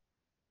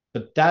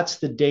 But that's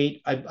the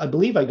date. I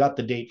believe I got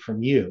the date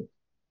from you.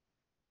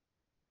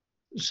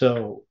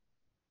 So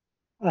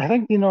I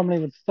think you normally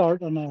would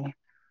start on a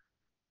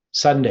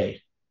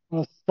Sunday. On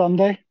a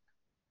Sunday.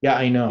 Yeah,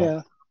 I know.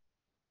 Yeah.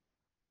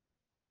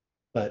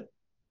 But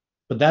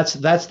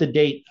that's the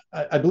date.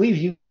 I believe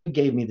you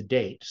gave me the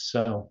date.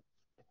 So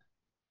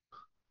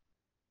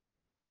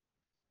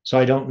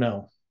I don't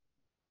know.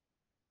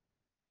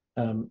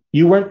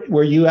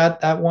 Were you at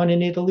that one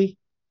in Italy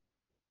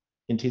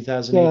in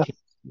 2018? Yeah.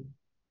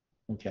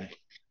 Okay.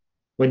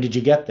 When did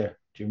you get there?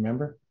 Do you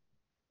remember?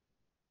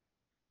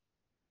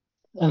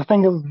 I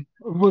think it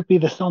would be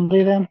the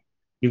Sunday then.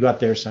 You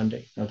got there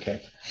Sunday.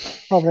 Okay.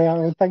 Probably, I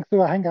would think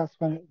so. I think that's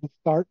when it would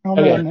start.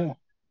 Normally, okay. It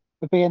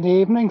would be in the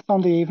evening.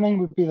 Sunday evening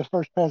would be the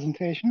first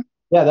presentation.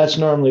 Yeah, that's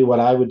normally what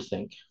I would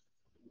think.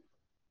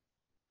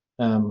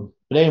 But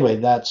anyway,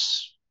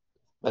 that's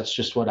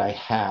just what I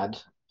had.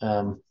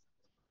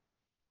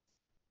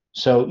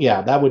 So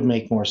yeah, that would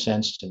make more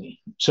sense to me.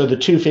 So the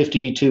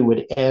 252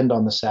 would end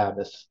on the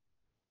Sabbath.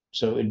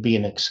 So it'd be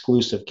an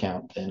exclusive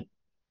count then.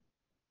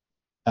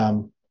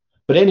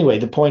 But anyway,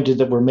 the point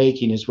that we're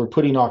making is we're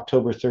putting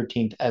October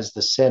 13th as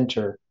the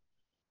center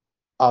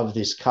of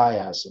this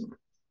chiasm.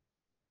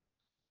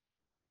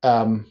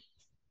 Now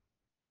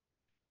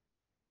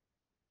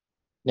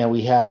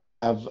we have,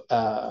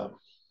 so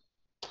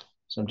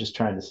I'm just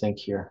trying to think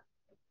here.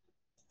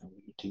 We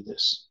do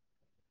this.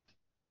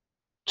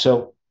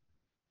 So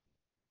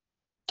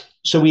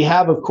we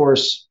have, of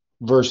course,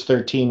 verse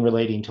 13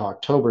 relating to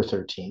October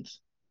 13th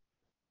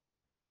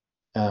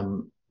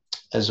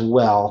as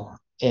well.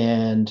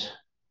 And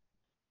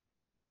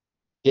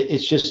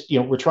it's just,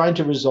 we're trying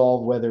to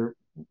resolve whether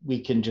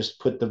we can just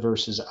put the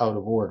verses out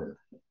of order.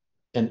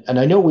 And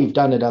I know we've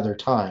done it other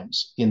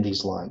times in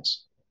these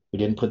lines. We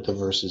didn't put the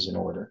verses in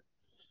order.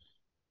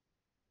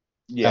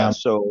 Yeah,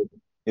 so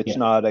it's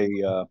not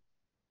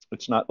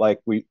it's not like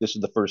this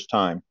is the first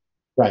time.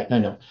 Right, I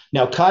know.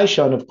 Now,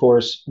 Kaishon, of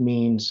course,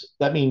 means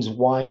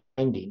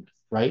winding,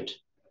 right?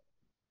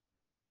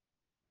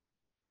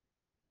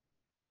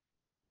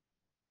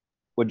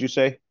 What'd you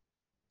say?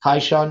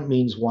 Kaishon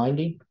means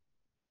winding.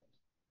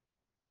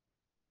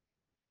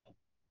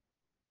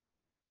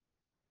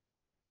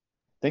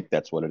 I think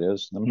that's what it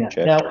is. Let me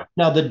check.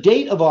 Now, the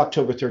date of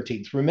October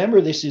 13th,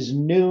 remember, this is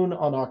noon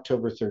on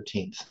October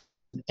 13th.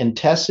 And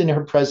Tess, in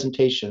her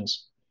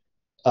presentations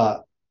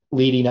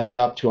leading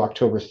up to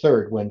October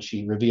 3rd, when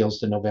she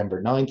reveals the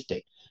November 9th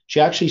date, she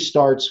actually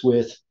starts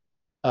with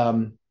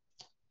the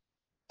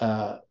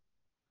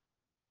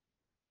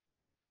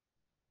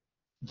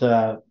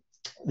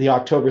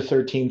October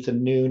 13th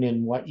and noon.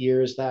 In what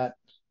year is that?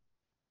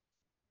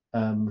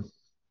 So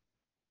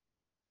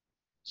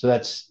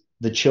that's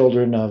the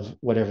children of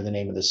whatever the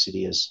name of the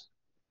city is.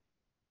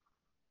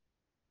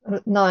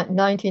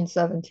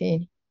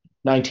 1917.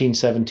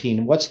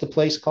 1917. What's the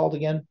place called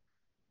again?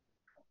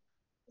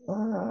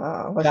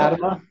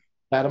 Fatima?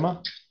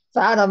 Fatima?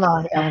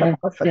 Fatima, yeah,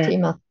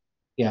 Fatima.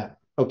 Yeah.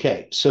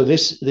 Okay. So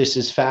this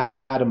is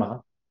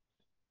Fatima,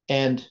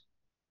 and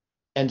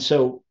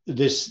so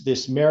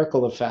this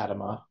miracle of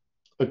Fatima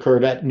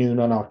occurred at noon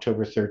on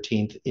October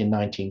 13th in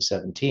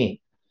 1917,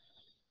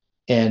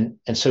 and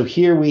so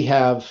here we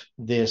have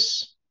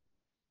this.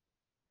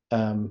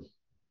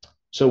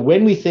 So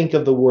when we think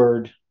of the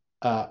word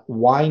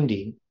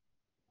winding,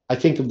 I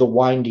think of the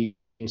winding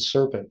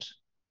serpent,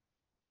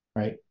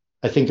 right?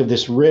 I think of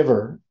this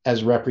river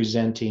as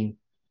representing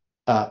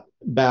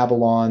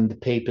Babylon, the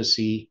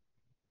papacy.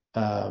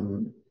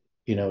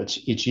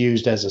 It's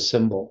used as a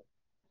symbol.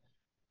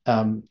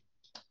 And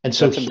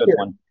so that's a good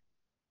one.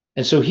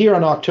 And so here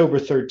on October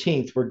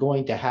 13th, we're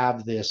going to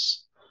have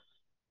this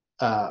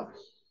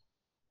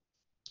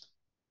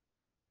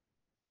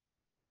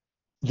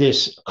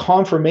this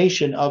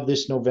confirmation of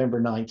this November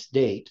 9th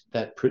date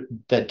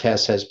that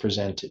Tess has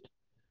presented.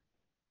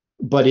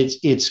 But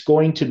it's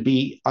going to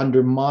be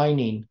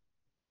undermining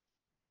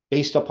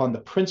based upon the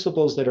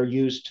principles that are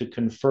used to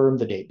confirm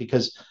the date,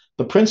 because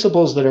the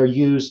principles that are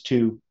used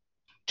to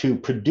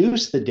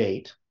produce the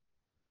date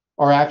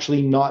are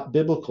actually not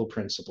biblical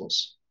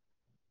principles.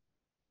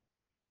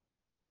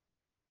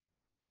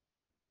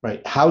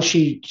 Right? How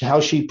she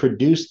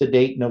produced the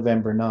date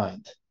November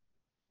 9th,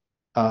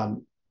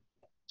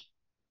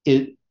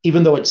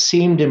 even though it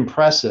seemed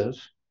impressive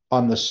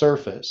on the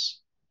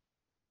surface,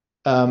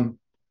 it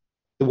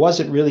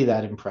wasn't really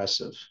that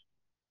impressive.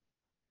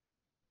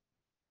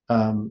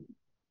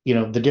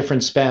 The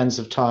different spans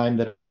of time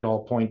that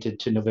all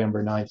pointed to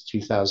November 9th,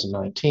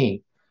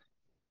 2019.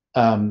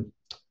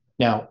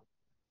 Now,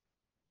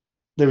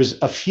 there was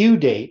a few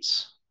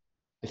dates,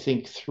 I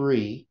think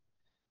 3,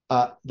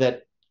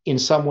 that in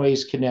some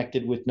ways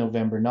connected with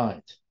November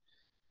 9th.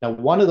 Now,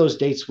 one of those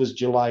dates was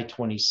July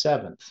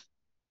 27th,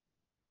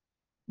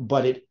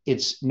 but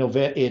it's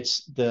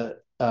the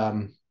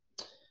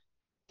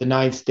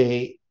 9th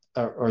day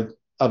or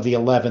of the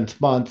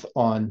 11th month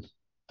on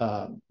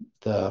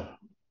the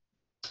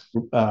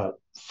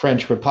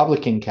French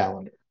Republican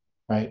calendar,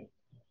 right?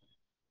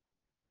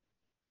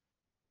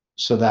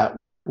 So that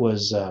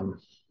was, I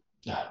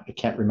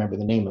can't remember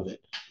the name of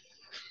it,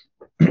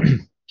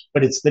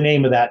 but it's the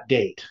name of that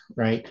date,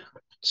 right?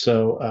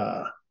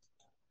 So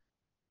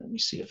let me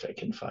see if I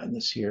can find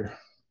this here.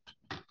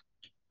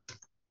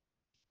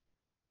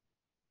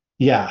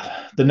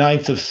 Yeah, the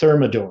 9th of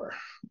Thermidor,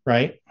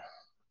 right?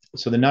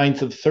 So the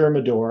 9th of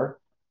Thermidor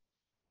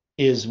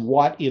is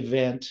what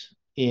event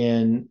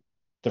in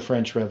the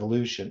French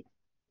Revolution?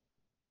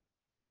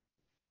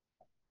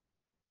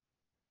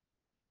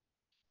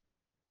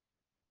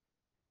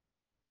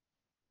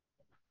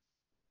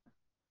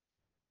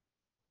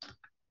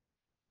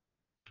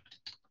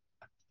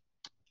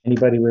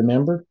 Anybody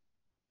remember?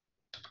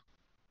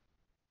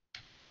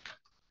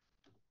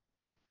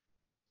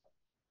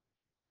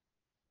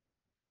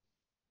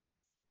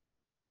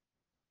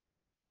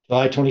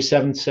 July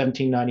 27th,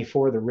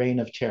 1794, the Reign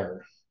of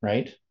Terror,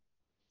 right?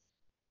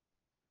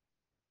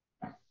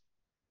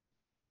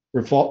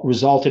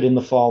 Resulted in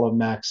the fall of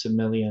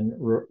Maximilien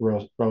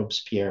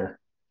Robespierre.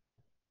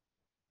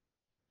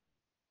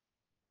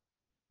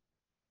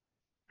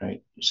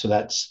 Right, so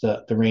that's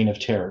the Reign of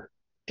Terror.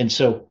 And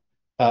so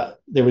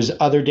there was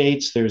other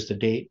dates. There's the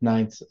date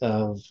 9th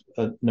of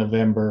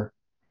November,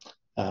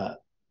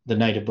 the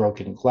Night of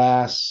Broken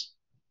Glass,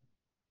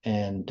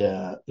 and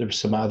there were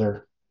some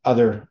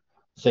other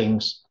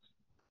things.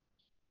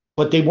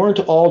 But they weren't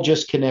all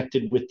just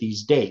connected with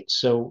these dates.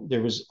 So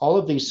there was all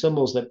of these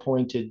symbols that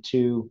pointed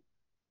to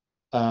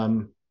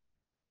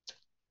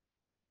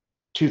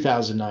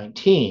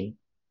 2019.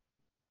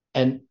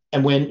 And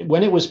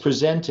when it was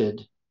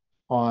presented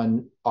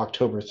on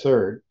October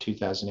 3rd,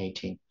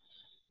 2018,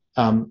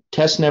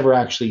 Tess never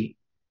actually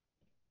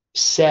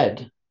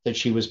said that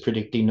she was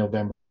predicting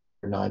November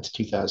 9th,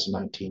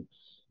 2019,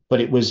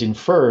 but it was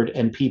inferred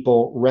and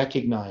people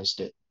recognized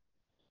it.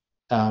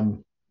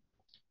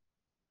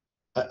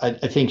 I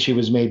think she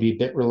was maybe a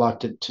bit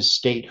reluctant to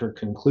state her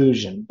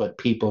conclusion, but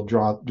people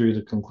drew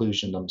the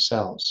conclusion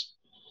themselves.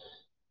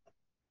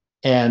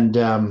 And,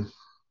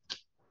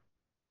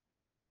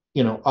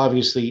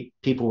 obviously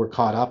people were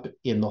caught up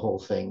in the whole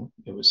thing.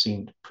 It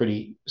seemed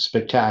pretty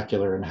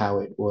spectacular in how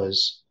it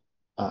was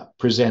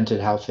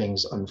presented, how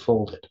things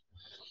unfolded.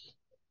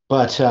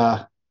 But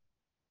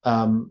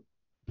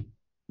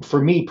for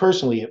me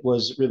personally, it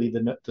was really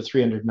the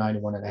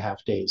 391 and a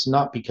half days,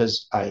 not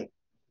because I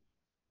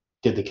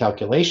did the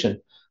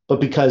calculation,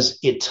 but because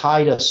it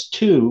tied us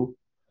to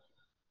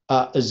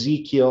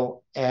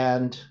Ezekiel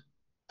and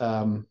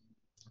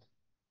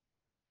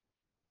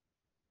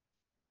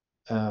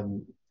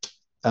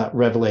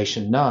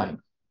Revelation 9,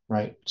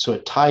 right? So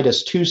it tied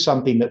us to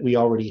something that we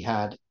already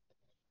had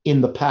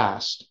in the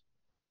past.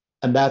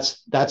 And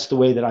that's the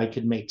way that I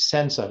could make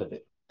sense out of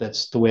it.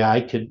 That's the way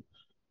I could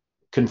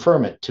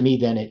confirm it. To me,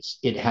 then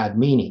it had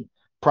meaning.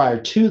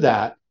 Prior to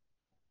that,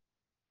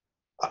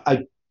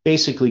 I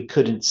basically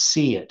couldn't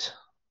see it.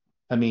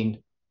 I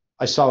mean,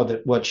 I saw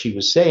that what she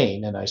was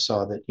saying, and I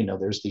saw that,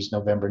 there's these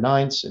November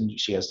 9ths, and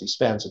she has these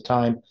spans of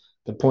time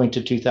that point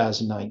to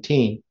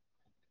 2019,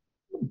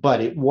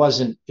 but it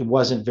wasn't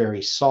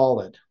very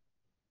solid.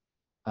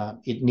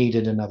 It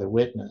needed another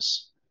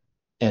witness.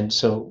 And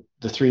so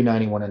the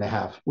 391 and a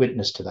half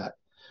witness to that.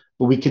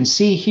 But we can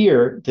see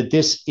here that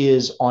this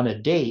is on a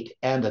date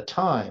and a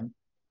time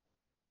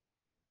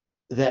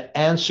that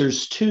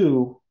answers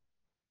to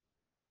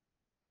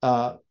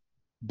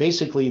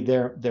basically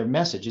their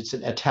message. It's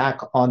an attack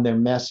on their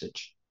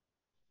message.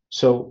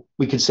 So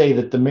we could say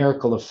that the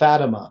miracle of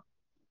Fatima,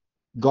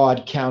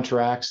 God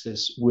counteracts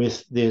this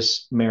with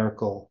this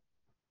miracle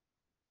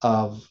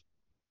on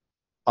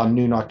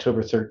noon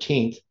October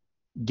 13th,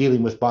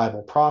 dealing with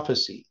Bible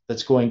prophecy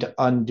that's going to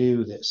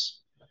undo this.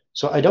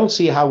 So I don't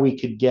see how we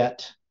could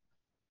get,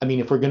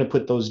 if we're going to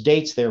put those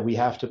dates there, we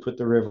have to put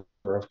the river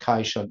of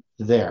Kishon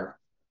there.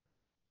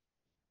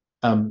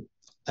 And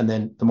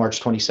then the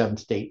March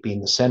 27th date being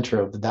the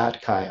center of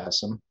that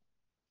chiasm,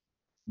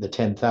 the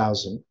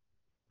 10,000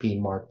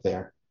 being marked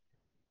there.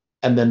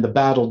 And then the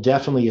battle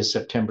definitely is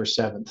September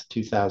 7th,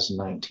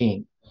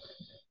 2019.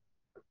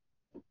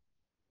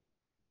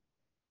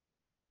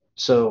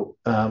 So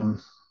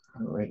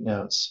right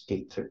now it's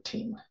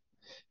 8:13.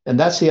 And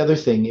that's the other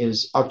thing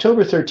is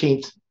October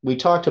 13th, we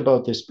talked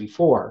about this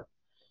before.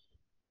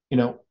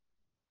 An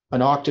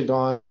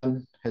octagon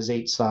has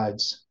 8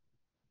 sides.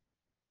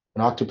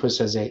 An octopus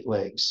has 8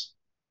 legs.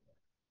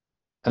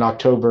 And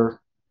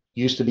October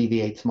used to be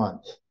the 8th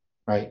month,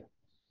 right?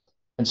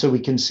 And so we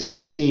can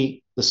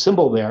see the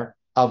symbol there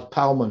of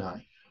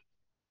Palmoni.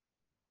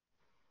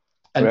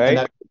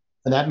 And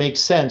that makes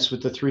sense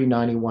with the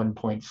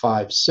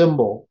 391.5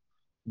 symbol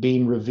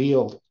being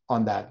revealed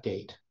on that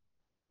date.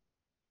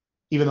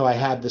 Even though I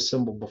had the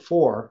symbol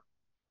before,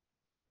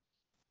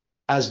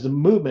 as the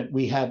movement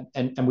we had,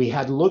 and we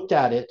had looked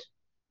at it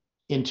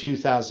in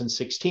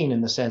 2016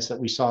 in the sense that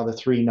we saw the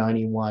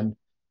 391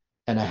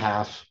 and a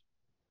half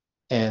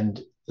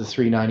and the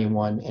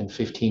 391 and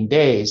 15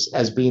 days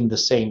as being the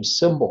same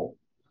symbol.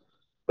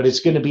 But it's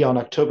going to be on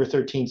October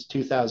 13th,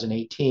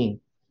 2018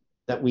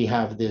 that we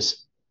have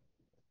this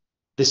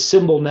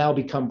symbol now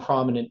become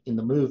prominent in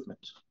the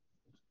movement.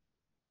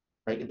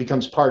 Right? It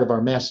becomes part of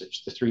our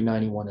message, the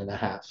 391 and a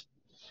half.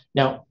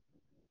 Now,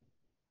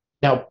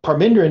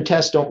 Parminder and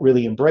Tess don't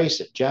really embrace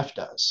it. Jeff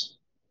does,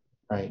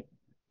 right?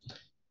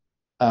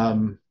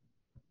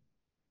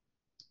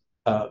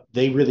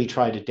 They really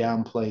try to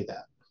downplay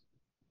that.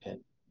 And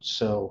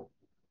so,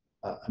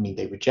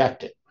 they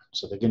reject it.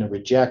 So they're going to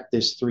reject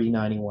this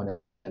 391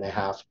 and a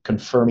half,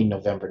 confirming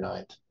November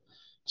 9th.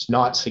 It's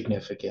not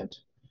significant.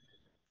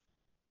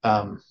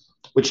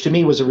 Which to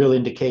me was a real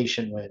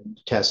indication when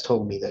Tess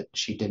told me that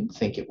she didn't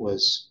think it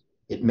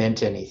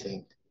meant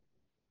anything.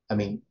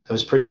 It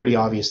was pretty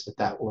obvious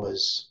that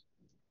was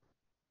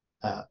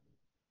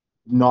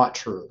not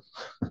true.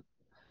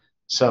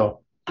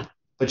 So,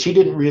 but she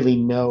didn't really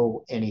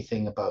know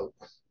anything about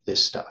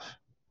this stuff.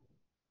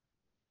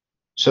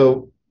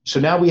 So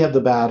now we have the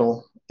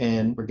battle,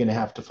 and we're going to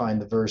have to find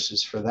the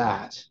verses for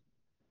that.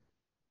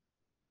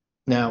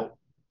 Now,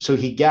 so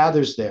he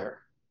gathers there.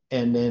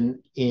 And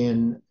then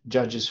in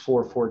Judges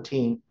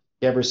 4:14,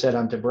 Deborah said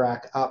unto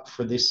Barak, up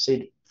for this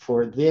city,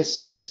 for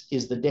this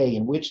is the day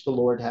in which the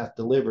Lord hath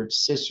delivered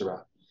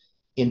Sisera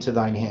into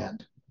thine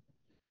hand.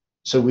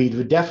 So we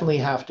would definitely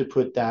have to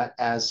put that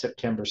as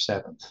September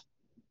 7th.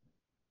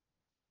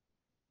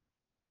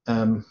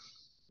 So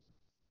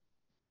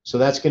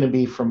that's going to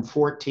be from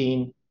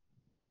 14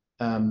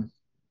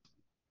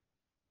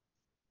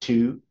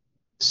 to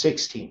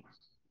 16,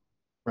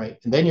 right?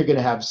 And then you're going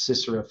to have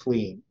Sisera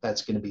fleeing.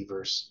 That's going to be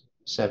verse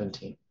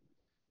 17.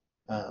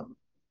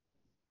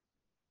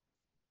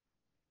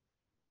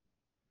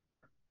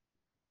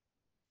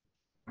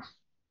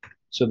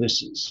 So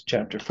this is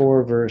chapter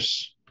 4,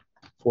 verse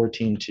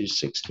 14 to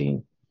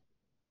 16.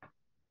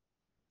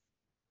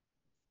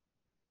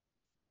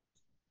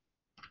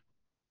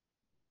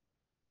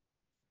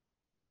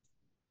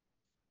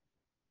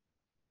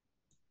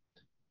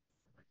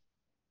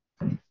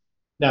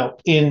 Now,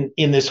 in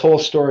this whole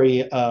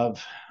story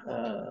of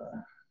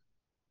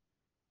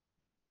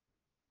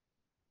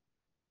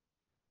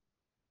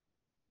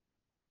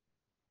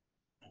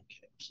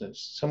so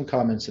some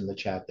comments in the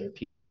chat there,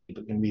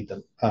 people can read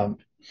them.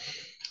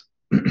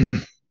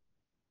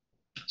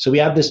 So we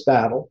have this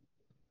battle,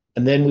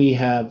 and then we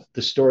have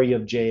the story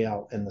of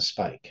Jael and the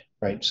spike,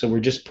 right? So we're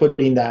just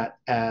putting that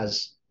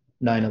as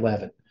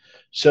 9/11.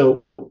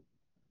 So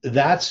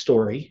that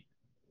story,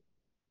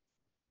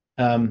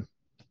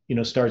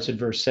 starts at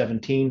verse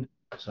 17.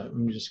 So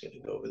I'm just going to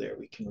go over there.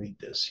 We can read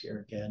this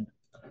here again.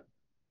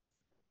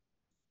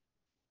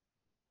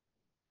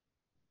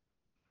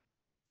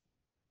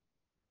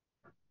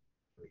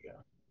 Here we go.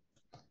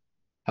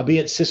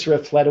 Howbeit Sisera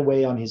fled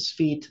away on his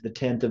feet to the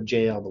tent of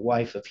Jael, the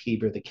wife of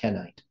Heber the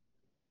Kenite.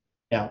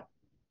 Now,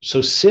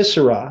 so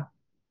Sisera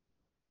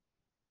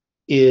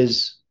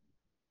is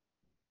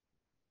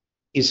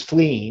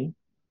fleeing,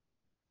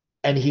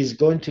 and he's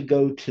going to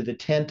go to the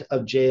tent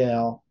of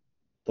Jael,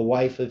 the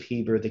wife of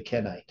Heber the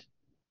Kenite.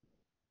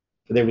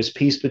 For there was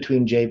peace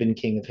between Jabin,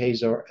 king of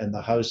Hazor, and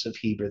the house of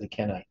Heber the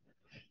Kenite.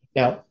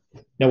 Now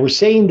we're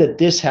saying that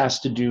this has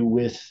to do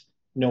with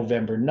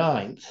November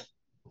 9th,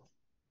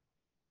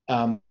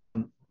 and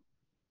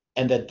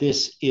that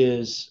this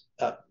is,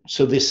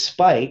 so this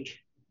spike,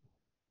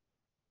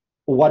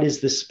 what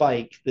is the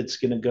spike that's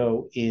going to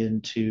go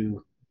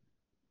into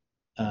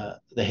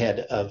the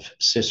head of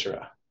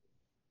Sisera?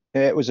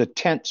 It was a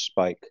tent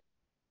spike.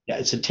 Yeah,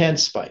 it's a tent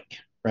spike,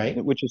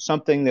 right? Which is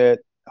something that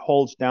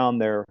holds down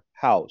their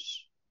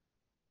house.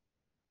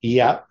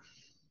 Yeah.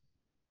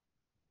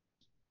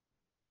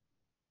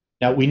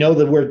 Now we know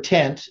the word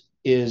tent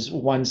is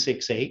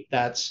 168.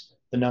 That's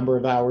the number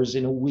of hours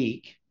in a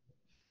week,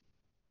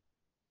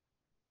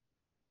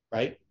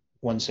 right?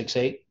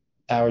 168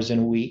 hours in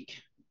a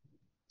week.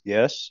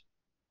 Yes.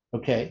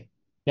 Okay.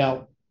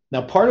 Now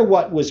part of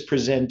what was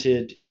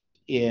presented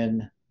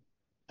in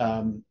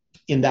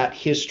that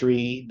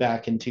history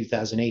back in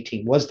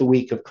 2018 was the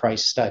week of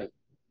Christ study.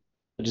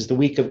 It is the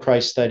week of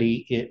Christ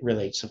study. It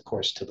relates, of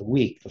course, to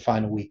the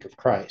final week of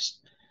Christ.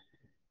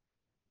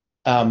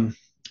 Now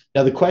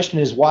the question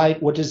is, why?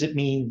 What does it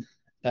mean?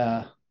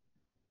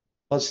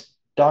 It's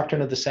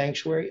doctrine of the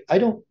sanctuary. I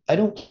don't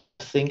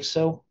think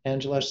so,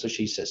 Angela. So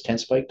she says, tent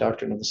spike,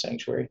 doctrine of the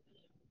sanctuary.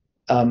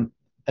 I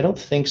don't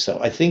think so.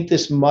 I think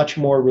this much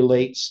more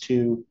relates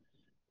to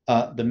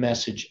the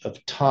message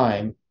of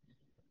time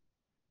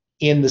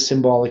in the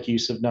symbolic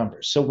use of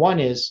numbers. So one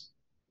is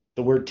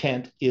the word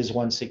tent is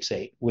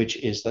 168, which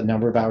is the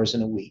number of hours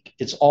in a week.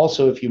 It's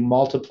also, if you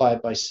multiply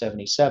it by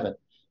 77,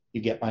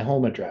 you get my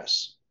home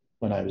address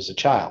when I was a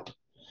child,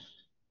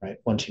 right?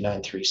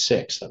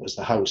 12936. That was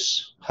the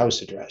house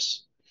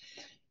address.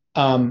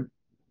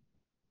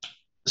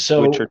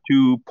 So which are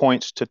 2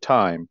 points to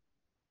time.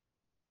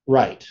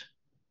 Right.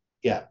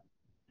 Yeah.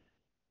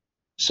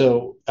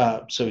 So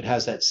it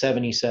has that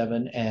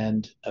 77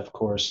 and, of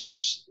course,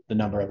 the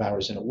number of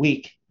hours in a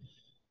week.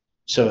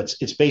 So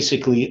it's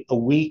basically a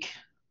week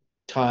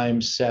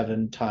times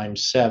 7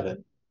 times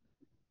 7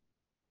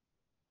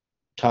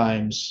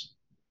 times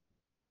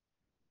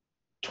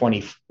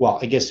 20. Well,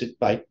 I guess it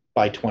by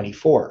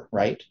 24,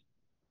 right?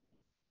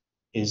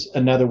 Is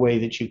another way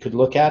that you could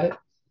look at it.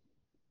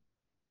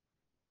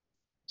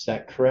 Is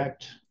that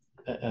correct?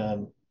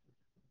 Because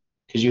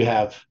you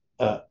have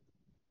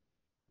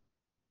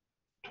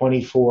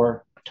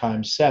 24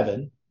 times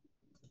 7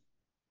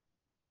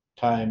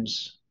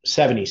 times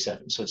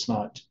 77. So it's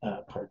not,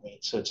 pardon me.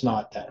 So it's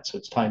not that. So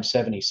it's times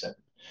 77.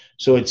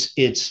 So it's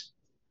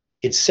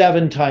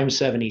 7 times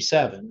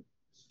 77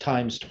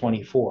 times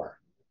 24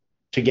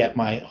 to get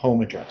my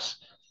home address.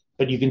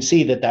 But you can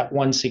see that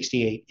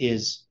 168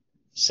 is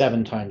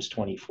 7 times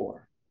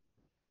 24.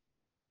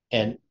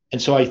 And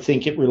so I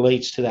think it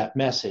relates to that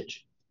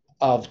message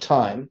of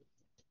time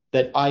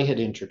that I had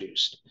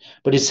introduced.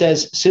 But it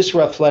says,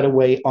 Sisera fled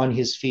away on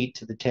his feet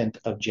to the tent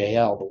of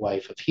Jael, the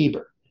wife of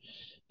Heber.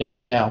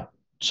 Now,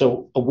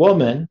 so a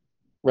woman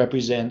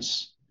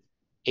represents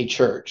a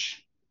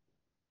church.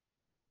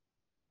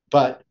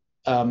 But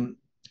now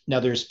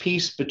there's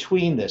peace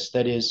between this,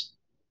 that is,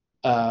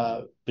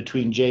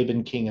 between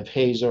Jabin, king of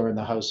Hazor, and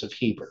the house of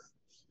Heber.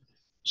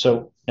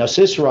 So now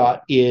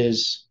Sisera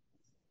is,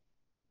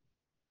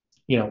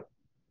 the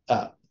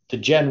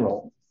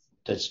general.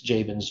 That's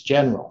Jabin's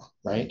general,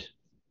 right?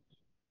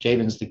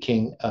 Jabin's the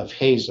king of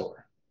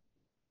Hazor.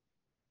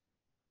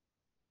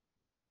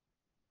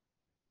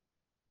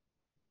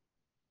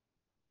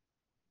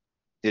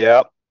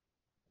 Yep.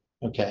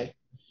 Okay.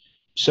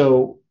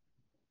 So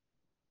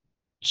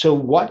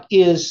what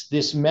is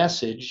this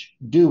message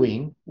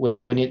doing when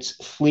it's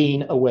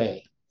fleeing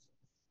away?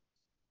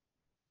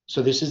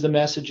 So this is the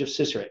message of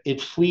Sisera.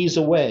 It flees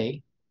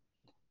away,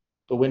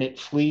 but when it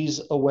flees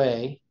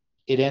away,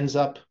 it ends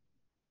up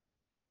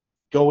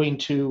going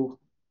to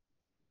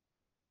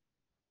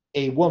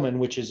a woman,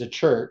 which is a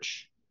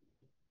church,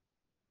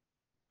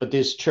 but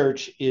this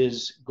church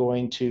is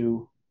going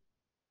to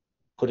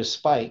put a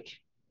spike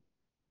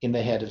in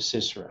the head of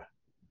Sisera.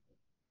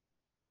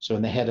 So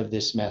in the head of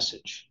this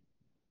message,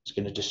 it's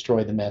going to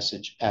destroy the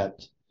message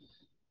at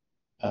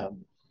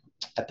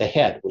the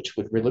head, which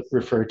would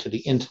refer to the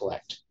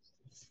intellect.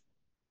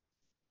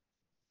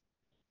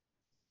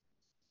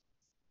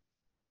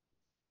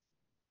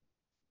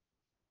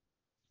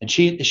 And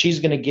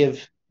she's going to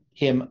give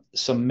him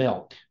some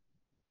milk.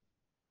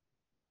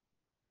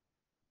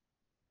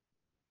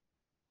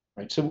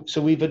 Right.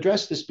 So we've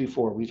addressed this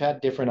before. We've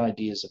had different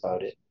ideas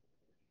about it.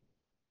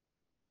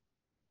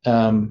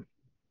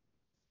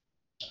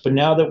 But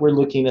now that we're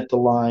looking at the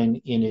line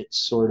in its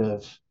sort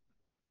of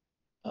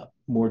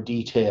more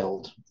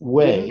detailed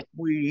way. Didn't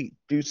we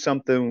do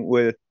something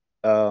with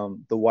the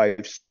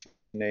wife's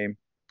name?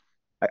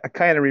 I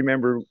kind of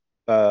remember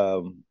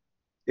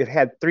it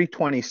had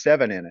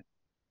 327 in it.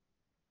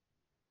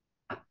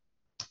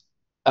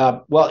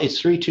 Well,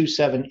 it's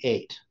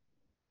 3278.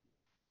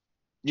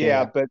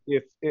 Yeah, but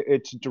if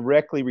it's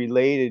directly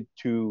related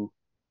to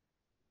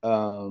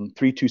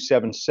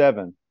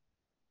 3277,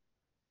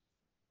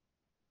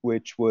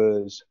 which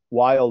was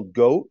wild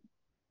goat.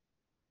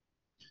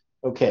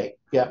 Okay,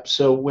 yeah.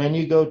 So when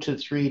you go to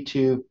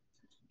 32,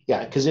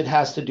 yeah, because it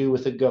has to do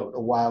with a goat,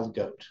 a wild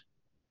goat.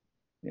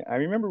 Yeah, I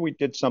remember we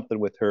did something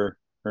with her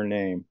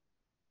name.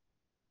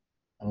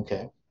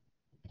 Okay.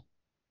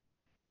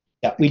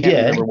 Yeah, we I can't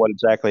did. remember what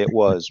exactly it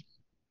was.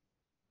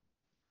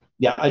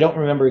 Yeah, I don't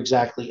remember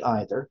exactly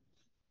either.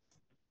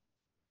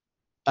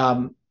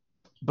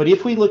 But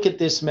if we look at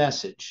this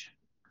message,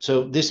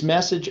 so this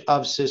message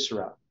of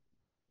Sisera,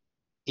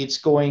 it's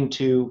going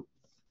to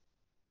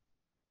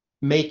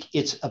make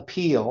its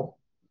appeal.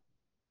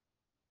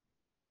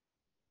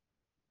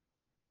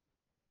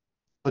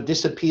 But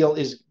this appeal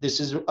this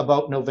is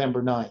about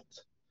November 9th.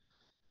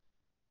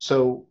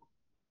 So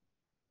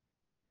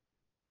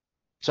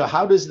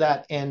how does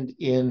that end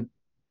in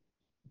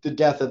the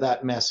death of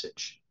that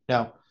message?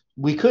 Now,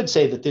 we could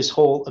say that this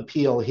whole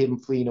appeal, him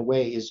fleeing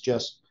away, is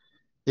just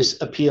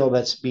this appeal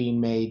that's being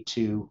made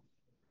to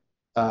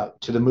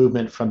the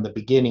movement from the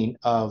beginning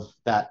of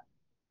that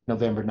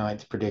November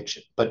 9th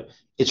prediction. But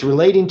it's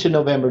relating to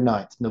November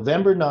 9th.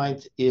 November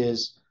 9th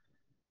is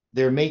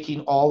they're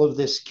making all of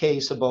this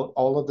case about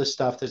all of the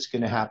stuff that's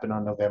going to happen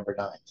on November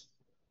 9th.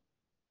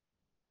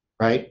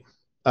 Right?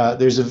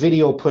 There's a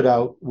video put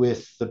out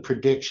with the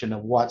prediction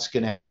of what's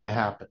going to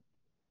happen.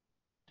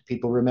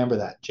 People remember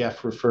that.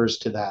 Jeff refers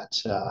to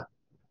that.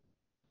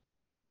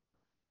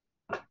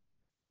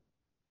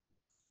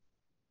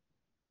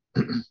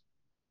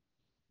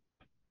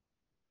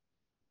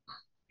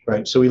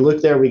 Right. So we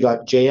look there, we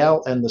got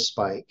Jael and the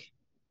spike.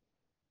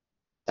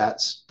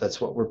 That's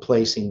what we're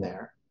placing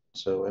there.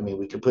 So, I mean,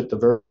 we could put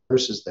the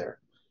verses there.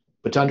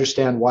 But to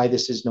understand why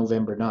this is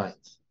November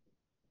 9th.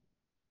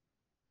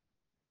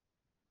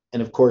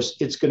 And of course,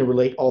 it's going to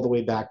relate all the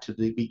way back to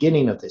the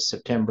beginning of this,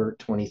 September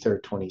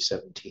 23rd,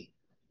 2017.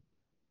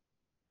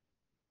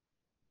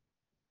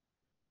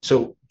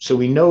 So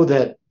we know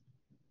that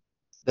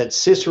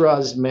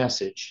Sisera's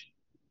message,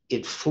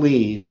 it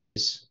flees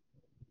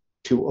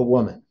to a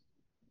woman,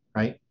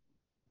 right?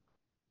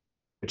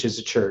 Which is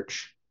a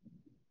church.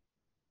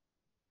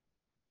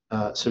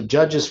 So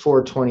Judges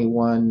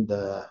 4:21,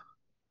 the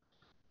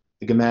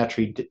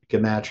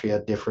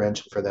gematria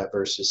differential for that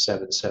verse is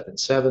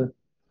 777.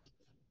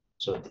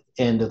 So at the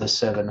end of the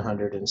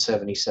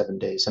 777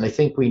 days. And I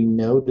think we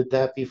noted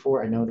that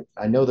before.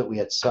 I know that we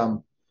had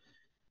some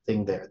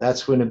thing there.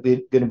 That's going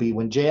to be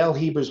when Jael,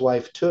 Heber's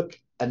wife, took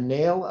a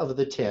nail of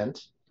the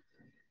tent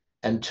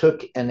and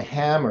took an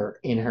hammer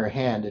in her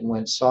hand and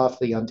went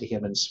softly unto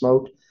him and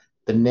smote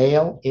the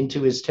nail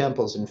into his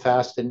temples and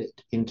fastened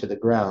it into the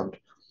ground,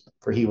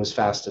 for he was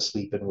fast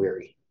asleep and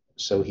weary.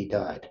 So he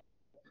died.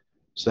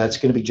 So that's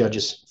going to be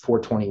Judges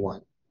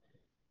 4:21.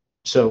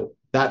 So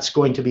that's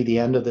going to be the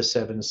end of the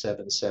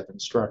 777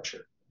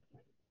 structure.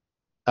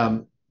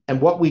 And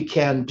what we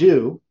can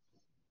do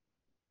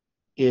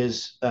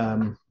is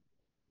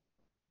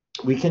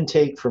we can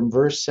take from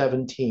verse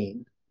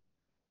 17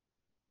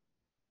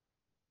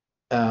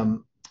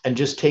 and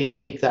just take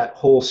that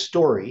whole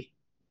story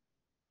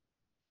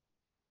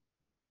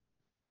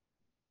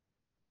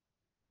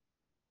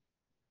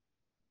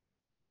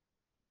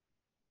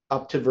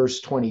up to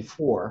verse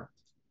 24.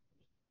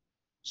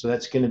 So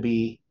that's going to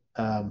be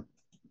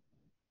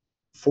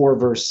 4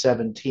 verse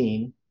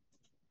 17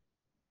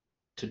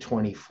 to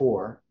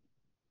 24.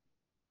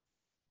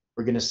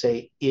 We're going to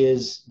say,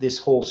 is this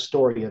whole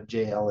story of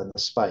Jael and the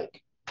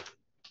spike.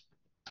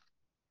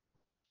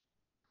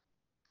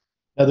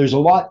 Now, there's a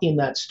lot in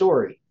that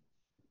story.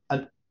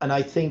 And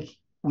I think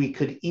we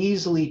could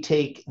easily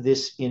take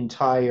this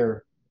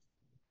entire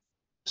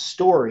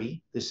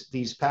story,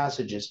 these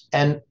passages,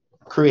 and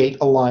create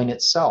a line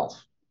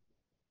itself.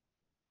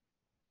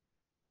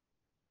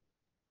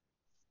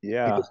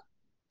 Yeah.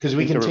 Because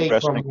we can take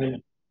from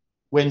Interesting.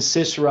 when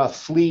Sisera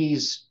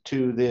flees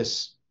to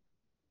this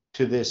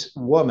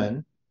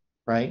woman,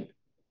 right,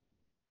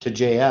 to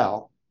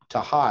Jael, to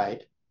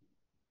hide.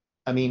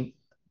 I mean,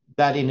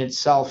 that in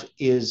itself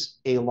is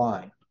a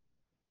line,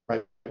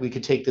 right? We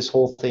could take this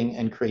whole thing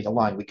and create a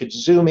line. We could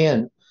zoom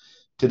in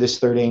to this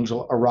third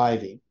angel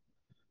arriving,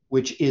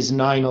 which is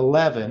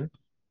 9/11,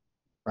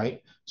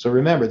 right? So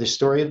remember, the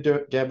story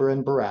of Deborah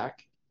and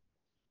Barak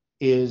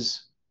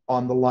is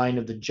on the line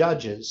of the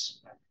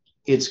judges.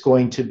 It's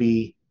going to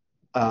be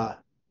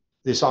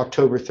this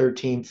October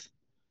 13th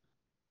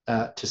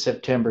to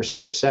September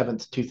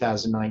 7th,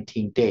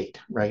 2019 date,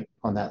 right,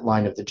 on that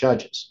line of the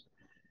judges.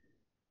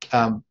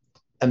 And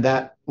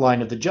that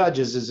line of the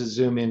judges is a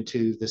zoom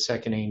into the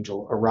second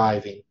angel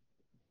arriving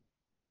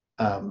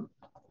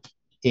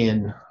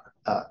in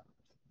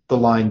the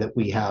line that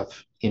we have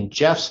in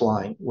Jeff's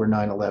line, where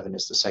 9/11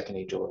 is the second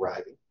angel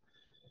arriving.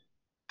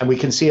 And we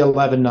can see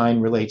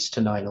 11:9 relates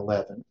to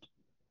 9/11,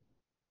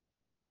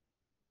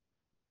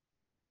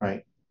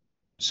 right?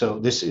 So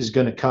this is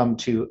going to come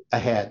to a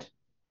head,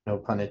 no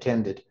pun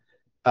intended,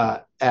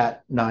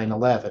 at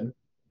 9/11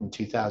 in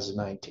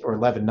 2019, or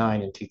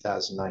 11:9 in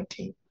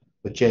 2019,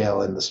 with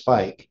Jael and the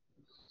spike.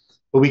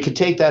 But we could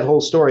take that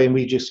whole story and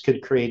we just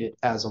could create it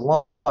as a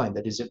line.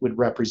 That is, it would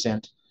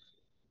represent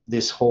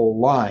this whole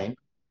line,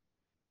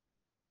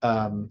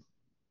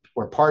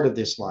 or part of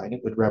this line.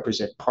 It would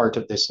represent part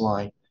of this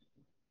line.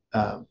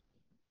 I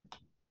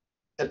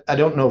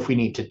don't know if we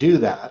need to do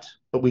that,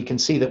 but we can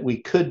see that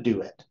we could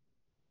do it,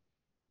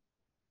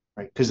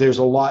 right? Because there's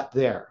a lot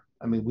there.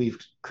 I mean, we've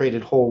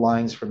created whole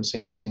lines from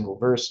single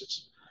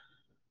verses.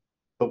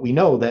 But we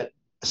know that,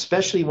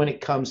 especially when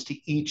it comes to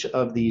each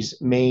of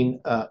these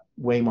main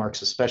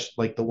waymarks, especially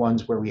like the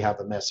ones where we have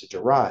a message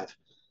arrive,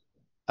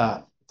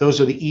 those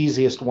are the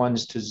easiest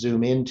ones to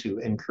zoom into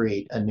and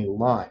create a new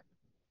line.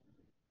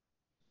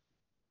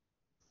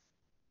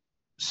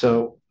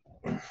 So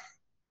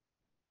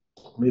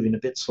moving a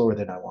bit slower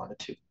than I wanted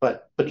to,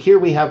 but here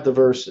we have the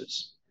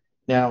verses.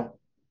 Now,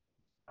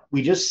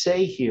 we just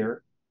say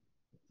here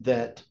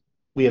that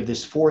we have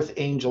this fourth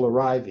angel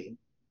arriving,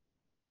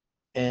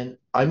 and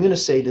I'm going to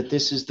say that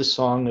this is the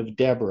Song of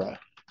Deborah.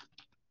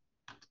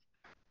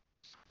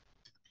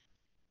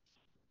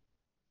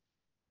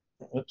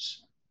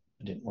 Whoops,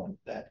 I didn't want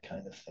that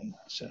kind of thing,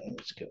 so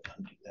let's go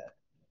undo that.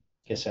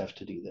 Guess I have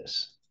to do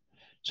this.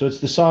 So it's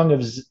the Song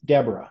of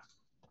Deborah.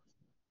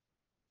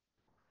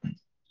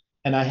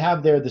 And I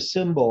have there the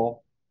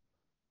symbol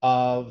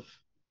of,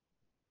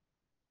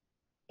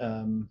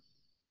 so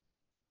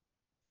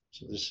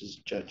this is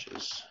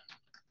Judges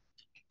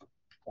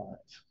 5.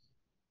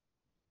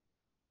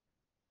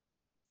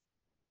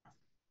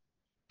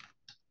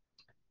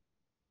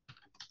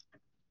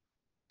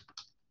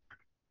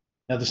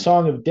 Now the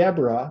Song of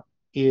Deborah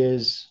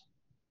is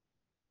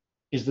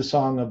the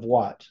song of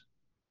what?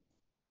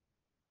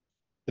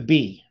 The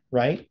bee,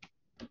 right?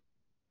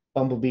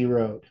 Bumblebee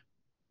Road.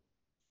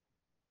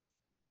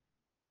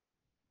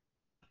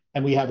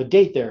 And we have a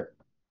date there,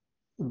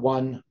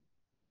 1/11,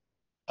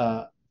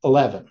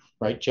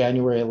 right?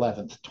 January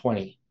 11th,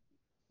 20.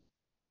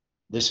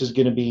 This is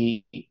going to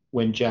be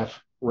when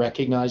Jeff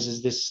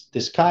recognizes this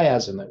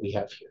chiasm that we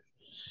have here.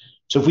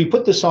 So if we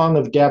put the Song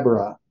of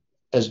Deborah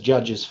as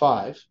Judges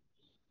 5,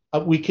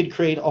 we could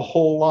create a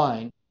whole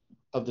line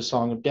of the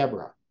Song of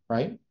Deborah,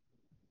 right?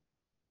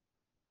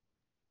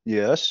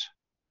 Yes.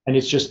 And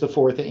it's just the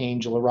fourth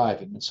angel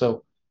arriving. And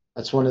so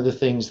that's one of the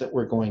things that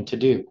we're going to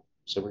do.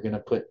 So we're going to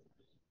put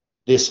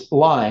this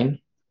line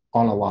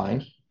on a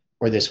line,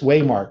 or this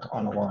waymark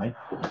on a line.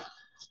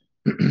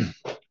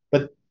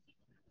 But,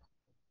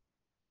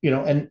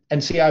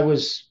 and see, I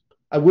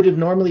would have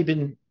normally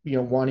been,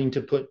 wanting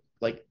to put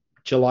like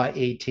July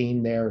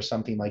 18 there or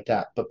something like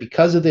that. But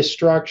because of this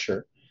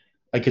structure,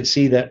 I could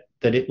see that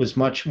it was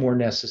much more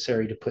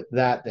necessary to put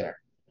that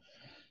there.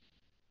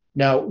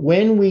 Now,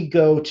 when we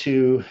go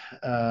to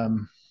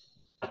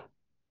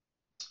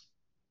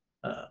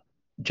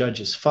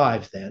Judges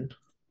 5, then,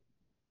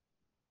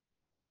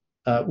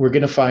 we're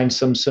going to find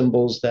some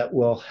symbols that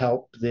will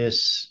help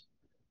us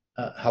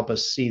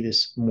see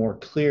this more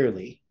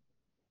clearly.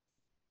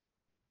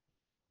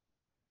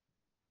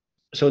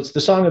 So it's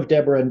the Song of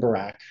Deborah and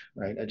Barak,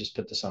 right? I just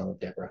put the Song of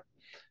Deborah.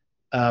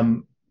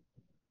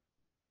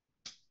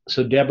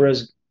 So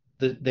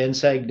then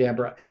sang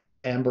Deborah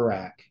and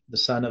Barak, the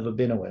son of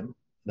Abinoam,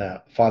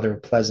 the father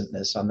of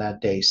pleasantness, on that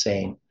day,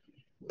 saying,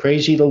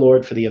 "Praise ye the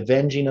Lord for the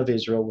avenging of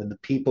Israel, when the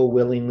people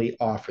willingly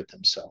offered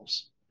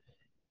themselves.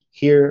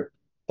 Hear,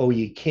 O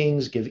ye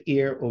kings, give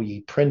ear, O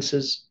ye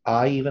princes.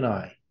 I, even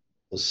I,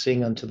 will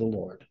sing unto the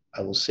Lord.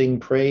 I will sing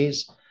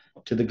praise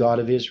to the God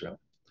of Israel.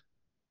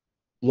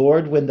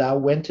 Lord, when thou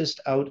wentest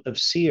out of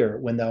Seir,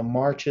 when thou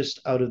marchest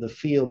out of the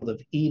field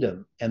of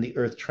Edom, and the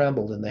earth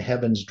trembled, and the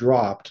heavens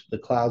dropped, the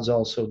clouds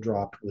also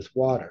dropped with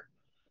water.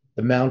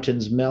 The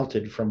mountains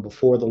melted from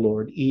before the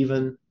Lord,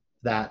 even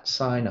that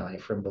Sinai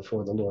from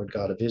before the Lord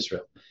God of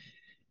Israel.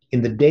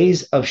 In the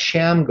days of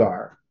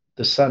Shamgar,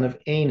 the son of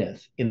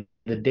Anath, in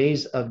the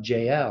days of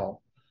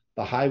Jael,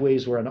 the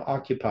highways were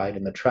unoccupied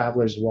and the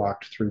travelers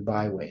walked through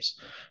byways.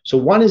 So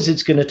one is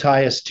it's going to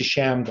tie us to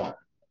Shamgar,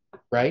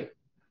 right?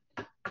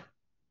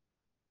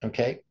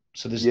 Okay.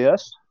 So this.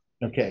 Yes.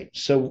 Okay.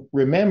 So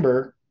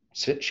remember,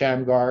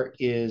 Shamgar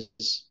is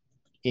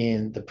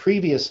in the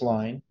previous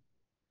line.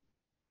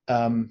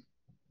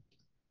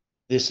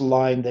 This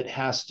line that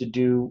has to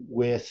do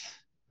with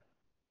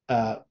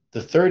the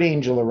third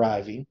angel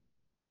arriving.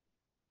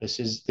 This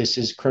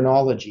is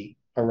chronology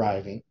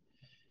arriving.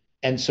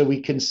 And so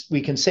we can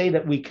say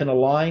that we can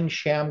align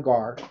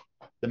Shamgar,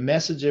 the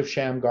message of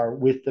Shamgar,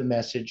 with the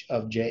message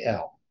of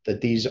Jael,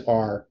 that these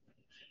are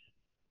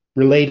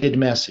related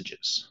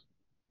messages,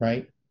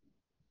 right?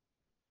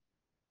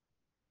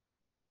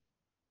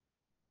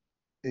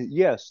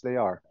 Yes, they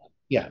are.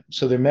 Yeah,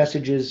 so they're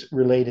messages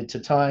related to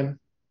time.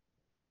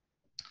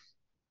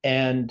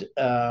 And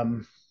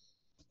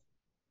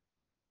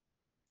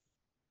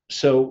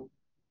so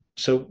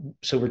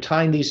we're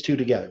tying these two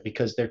together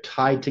because they're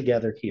tied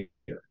together here.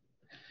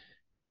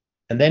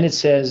 And then it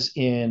says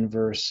in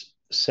verse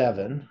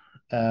 7,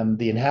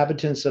 the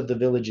inhabitants of the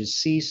villages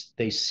ceased.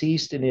 They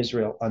ceased in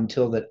Israel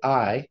until that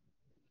I,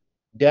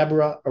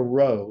 Deborah,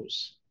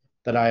 arose,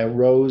 that I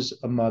arose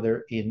a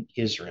mother in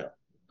Israel.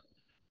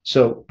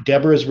 So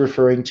Deborah is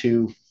referring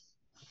to,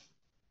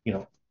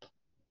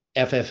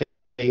 FFA,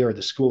 or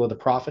the School of the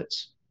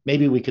Prophets.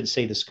 Maybe we could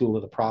say the School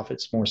of the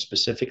Prophets more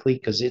specifically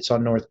because it's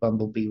on North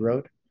Bumblebee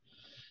Road.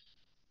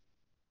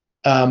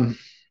 And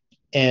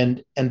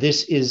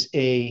this is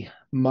a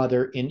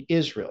mother in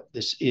Israel.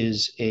 This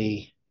is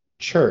a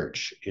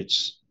church.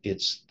 It's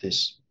this.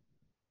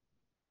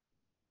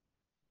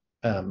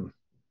 It's a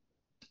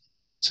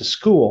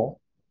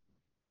school,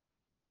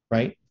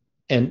 right?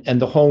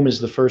 And the home is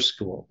the first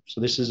school.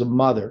 So this is a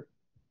mother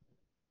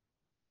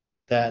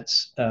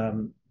that's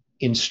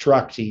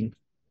instructing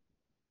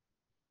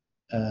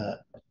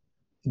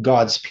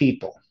God's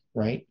people,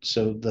 right?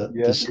 So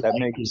yes, that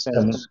makes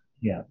sense.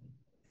 Yeah.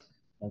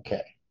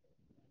 Okay.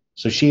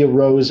 So she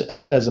arose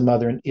as a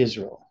mother in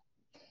Israel.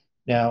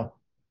 Now,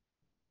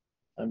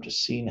 I'm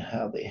just seeing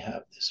how they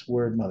have this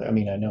word mother. I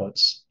mean, I know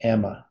it's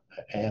Emma,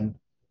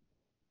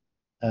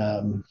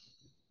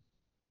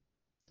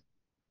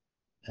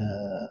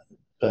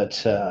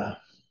 but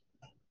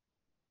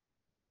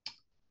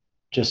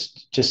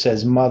just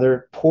says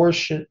mother,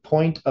 portion,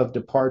 point of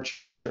departure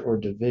or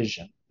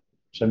division.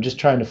 So I'm just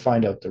trying to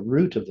find out the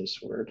root of this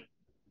word.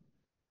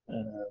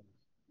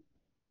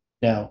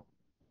 Now,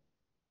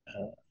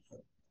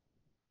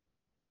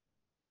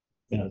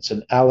 it's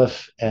an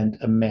aleph and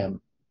a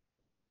mem.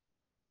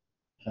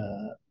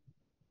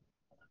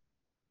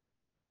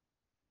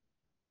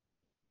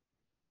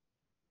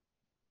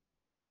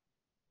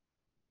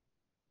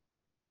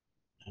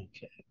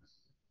 Okay.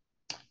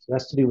 So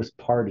that's to do with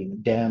parting.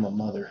 Damn a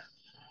mother.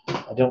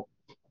 I don't.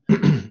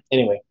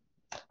 Anyway,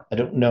 I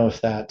don't know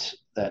if that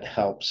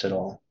helps at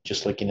all.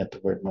 Just looking at the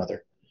word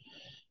mother.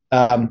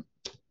 But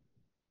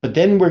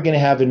then we're going to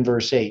have in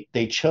verse 8,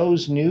 they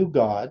chose new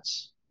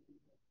gods.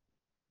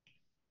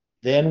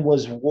 Then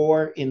was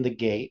war in the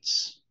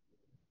gates.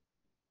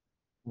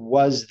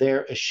 Was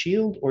there a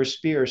shield or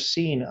spear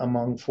seen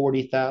among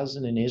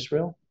 40,000 in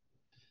Israel?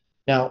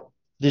 Now,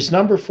 this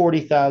number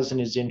 40,000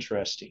 is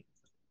interesting.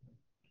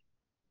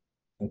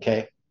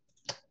 Okay.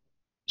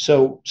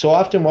 So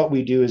often what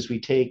we do is we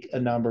take a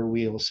number,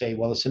 we'll say,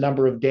 well, it's a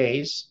number of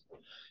days,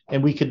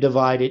 and we could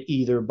divide it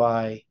either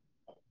by,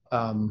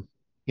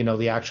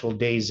 the actual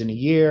days in a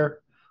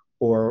year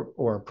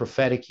or a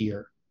prophetic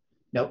year.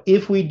 Now,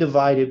 if we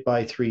divide it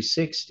by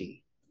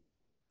 360,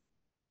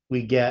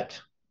 we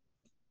get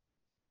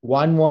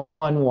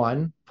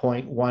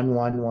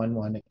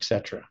 111.1111,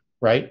 etc.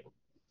 Right?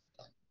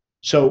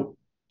 So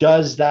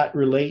does that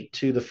relate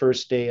to the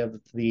first day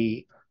of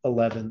the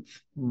 11th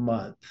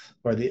month,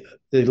 or the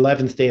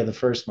 11th day of the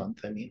first month?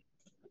 I mean,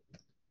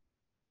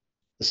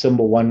 the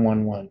symbol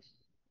 111,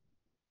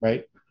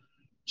 right?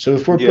 So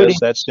if we're putting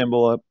that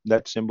symbol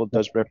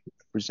does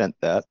represent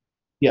that.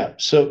 Yeah,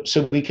 so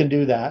we can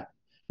do that.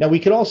 Now we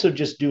could also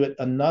just do it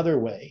another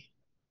way.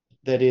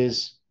 That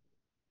is,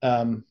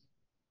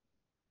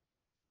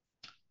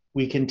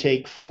 we can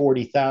take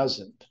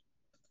 40,000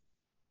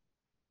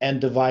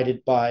 and divide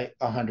it by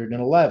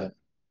 111,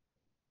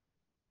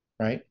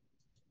 right?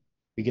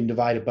 We can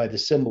divide it by the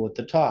symbol at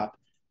the top,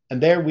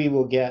 and there we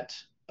will get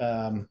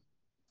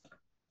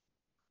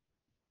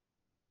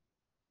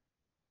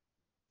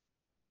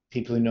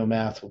people who know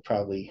math will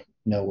probably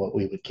know what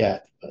we would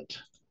get, but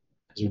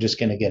because we're just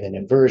going to get an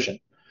inversion.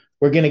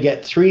 We're going to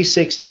get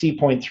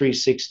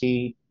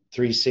 360.360,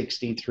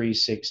 360,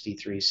 360,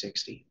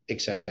 360,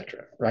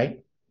 etc., right?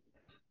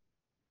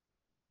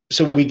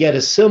 So we get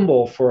a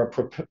symbol for a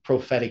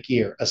prophetic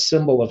year, a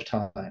symbol of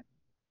time.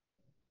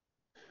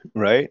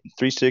 Right?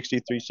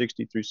 360,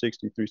 360,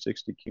 360,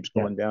 360 keeps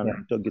going down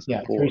until it gets to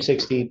 4.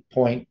 360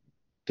 point,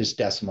 this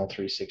decimal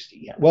 360.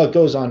 Yeah. Well, it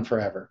goes on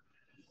forever.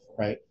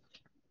 right?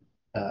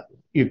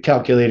 Your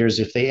calculators,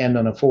 if they end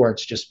on a 4,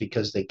 it's just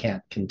because they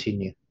can't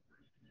continue.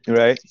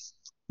 Right.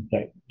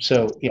 Okay.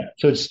 So yeah,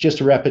 so it's just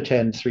a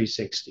repettend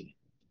 360.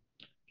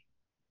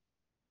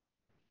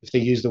 If they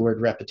use the word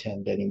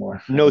repettend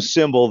anymore. No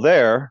symbol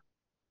there.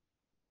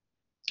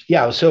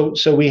 Yeah, so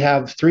we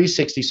have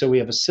 360, so we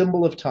have a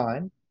symbol of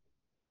time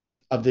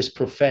of this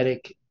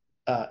prophetic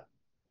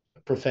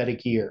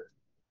year,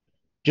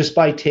 just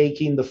by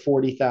taking the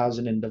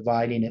 40,000 and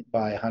dividing it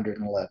by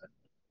 111.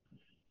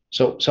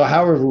 So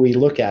however we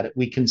look at it,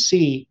 we can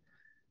see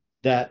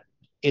that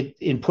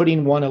in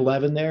putting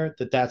 111 there,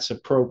 that's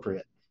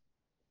appropriate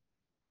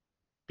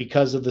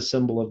because of the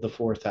symbol of the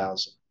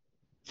 4,000,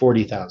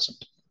 40,000.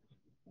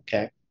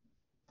 Okay.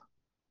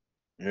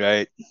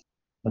 Right.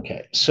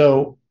 Okay.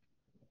 So,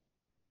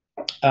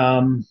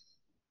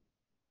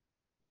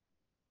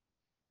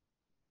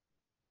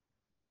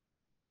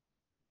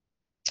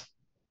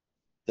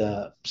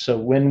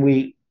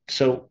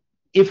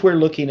 if we're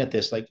looking at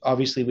this, like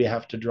obviously we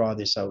have to draw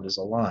this out as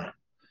a line.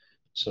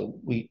 So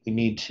we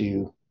need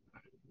to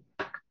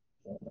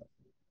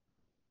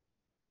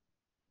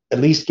at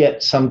least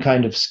get some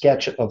kind of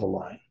sketch of a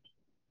line.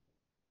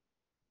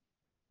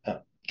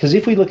 Because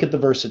if we look at the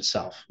verse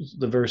itself,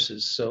 the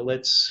verses, so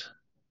let's.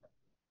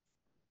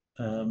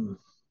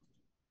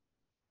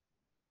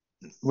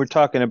 We're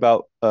talking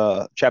about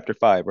chapter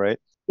 5, right?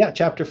 Yeah,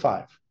 chapter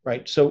 5,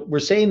 right? So we're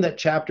saying that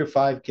chapter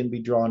 5 can be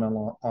drawn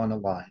on a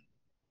line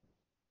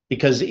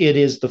because it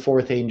is the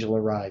fourth angel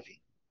arriving.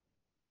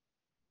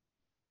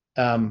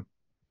 Now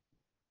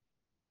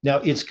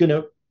it's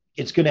gonna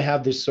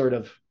have this sort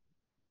of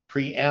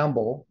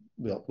preamble,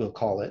 we'll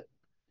call it,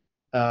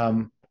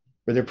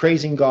 where they're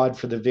praising God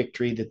for the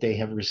victory that they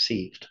have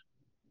received.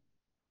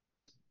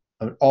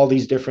 All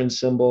these different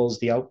symbols,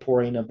 the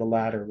outpouring of the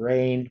latter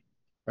rain,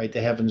 right?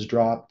 The heavens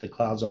dropped, the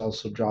clouds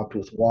also dropped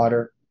with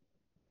water.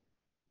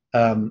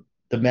 The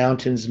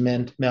mountains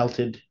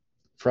melted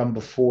from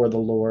before the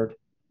Lord,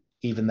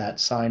 even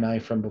that Sinai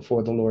from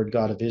before the Lord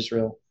God of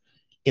Israel.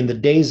 In the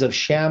days of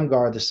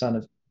Shamgar, the son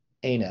of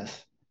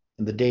Anath,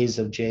 in the days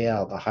of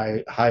Jael, the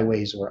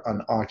highways were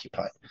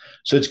unoccupied.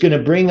 So it's going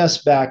to bring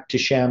us back to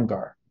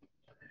Shamgar,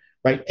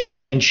 right?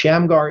 And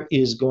Shamgar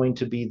is going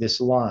to be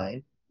this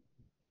line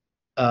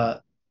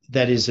that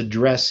is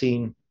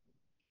addressing,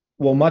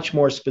 well, much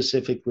more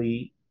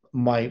specifically,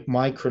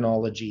 my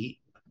chronology,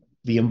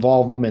 the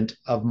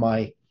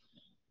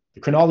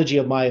chronology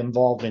of my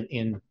involvement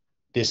in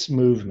this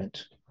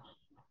movement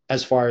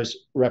as far as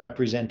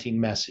representing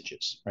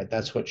messages, right?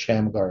 That's what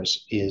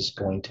Shamgar's is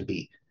going to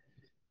be.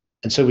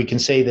 And so we can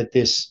say that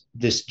this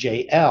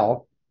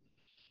JL,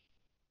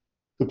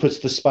 who puts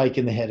the spike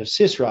in the head of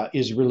Sisera,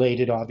 is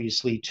related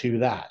obviously to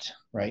that,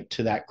 right?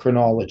 To that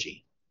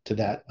chronology, to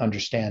that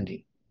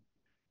understanding.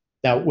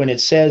 Now, when it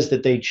says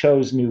that they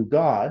chose new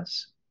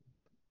gods,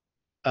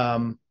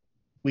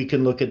 we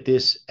can look at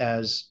this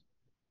as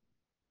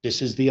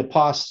this is the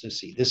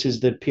apostasy. This is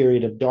the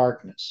period of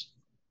darkness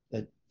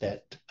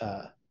that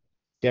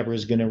Deborah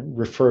is going to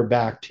refer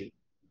back to.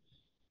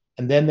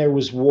 And then there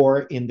was war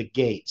in the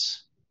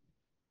gates.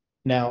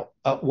 Now,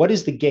 what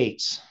is the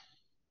gates?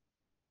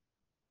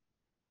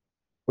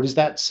 What does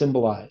that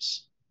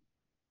symbolize?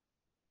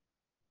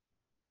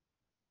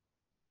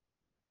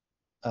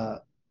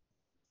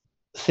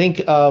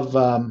 Think of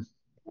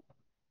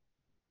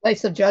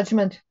Place of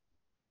judgment.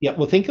 Yeah,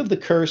 well, think of the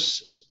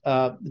curse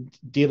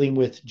dealing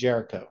with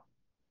Jericho.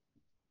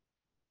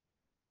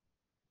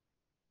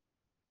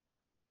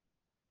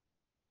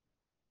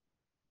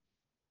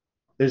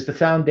 There's the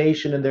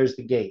foundation and there's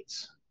the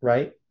gates,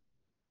 right?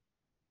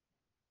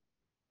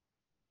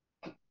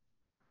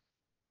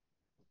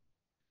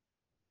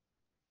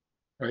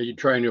 Are you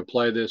trying to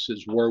apply this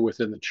as war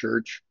within the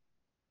church?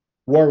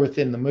 War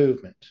within the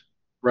movement.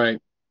 Right.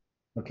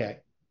 Okay.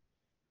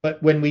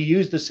 But when we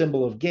use the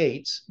symbol of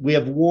gates, we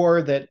have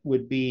war that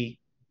would be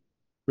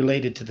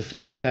related to the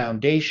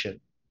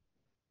foundation.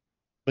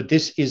 But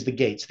this is the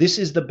gates. This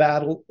is the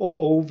battle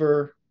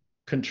over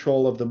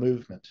control of the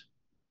movement,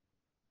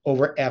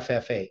 over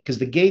FFA, because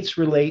the gates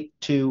relate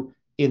to,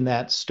 in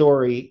that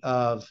story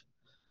of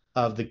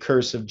the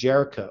curse of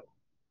Jericho.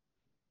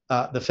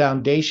 The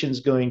foundation is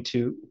going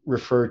to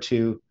refer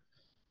to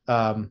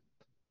the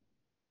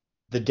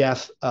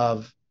death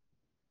of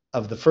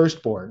the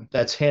firstborn.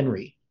 That's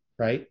Henry,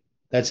 right?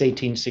 That's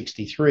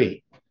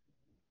 1863.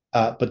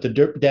 But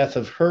the death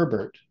of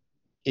Herbert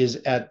is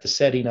at the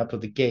setting up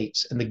of the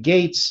gates. And the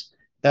gates,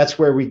 that's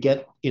where we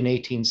get, in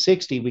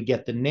 1860, we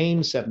get the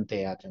name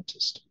Seventh-day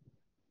Adventist,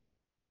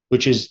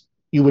 which is,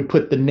 you would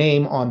put the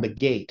name on the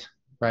gate,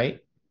 right?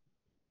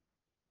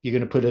 You're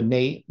going to put a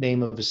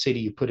name of a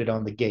city, you put it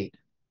on the gate.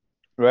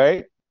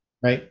 Right.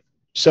 Right.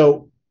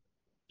 So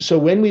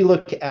when we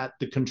look at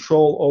the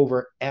control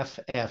over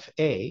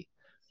FFA,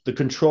 the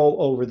control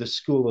over the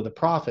school of the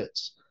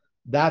prophets,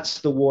 that's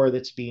the war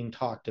that's being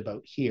talked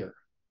about here.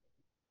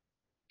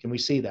 Can we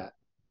see that?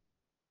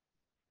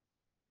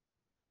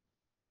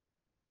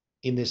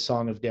 In this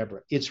Song of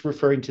Deborah, it's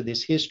referring to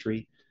this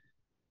history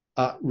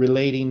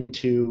relating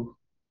to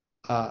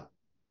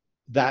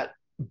that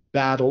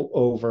battle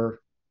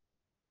over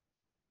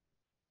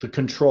the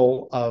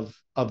control of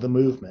the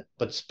movement.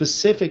 But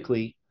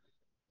specifically,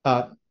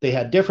 they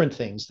had different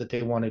things that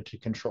they wanted to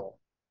control.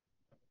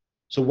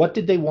 So what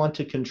did they want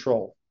to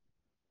control?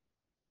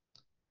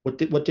 What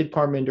did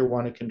Parminder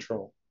want to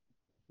control?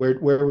 Where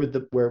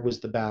was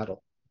the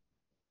battle?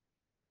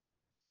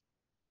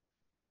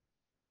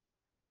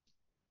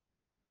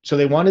 So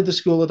they wanted the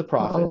school of the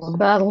prophets. Well,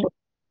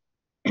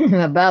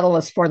 the battle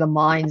is for the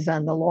minds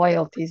and the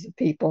loyalties of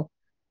people.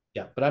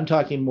 Yeah, but I'm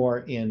talking more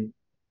in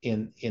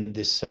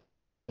this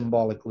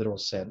symbolic literal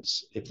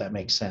sense, if that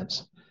makes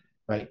sense,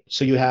 right?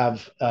 So you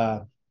have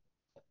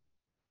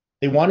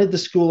they wanted the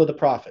school of the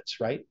prophets,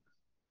 right?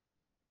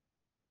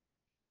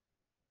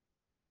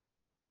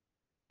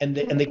 And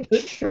they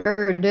could,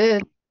 sure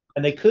did.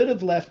 And they could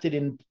have left it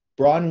in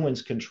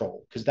Bronwyn's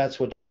control, because that's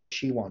what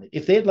she wanted.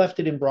 If they had left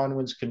it in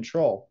Bronwyn's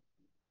control,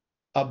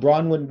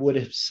 Bronwyn would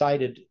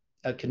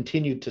have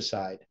continued to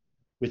side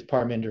with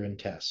Parminder and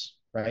Tess,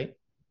 right?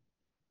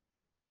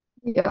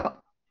 Yeah.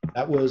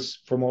 That was,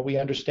 from what we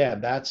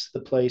understand, that's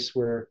the place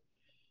where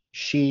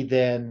she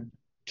then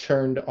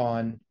turned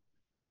on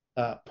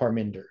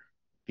Parminder,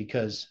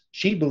 because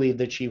she believed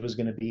that she was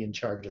going to be in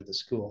charge of the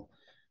school.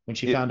 When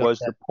she found out, it was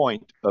the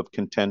point of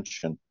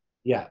contention.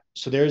 Yeah,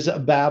 so there's a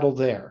battle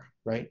there,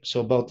 right? So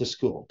about the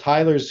school,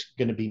 Tyler's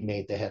going to be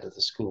made the head of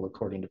the school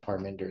according to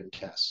Parminder and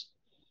Tess,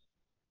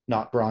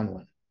 not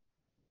Bronwyn,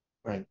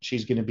 right?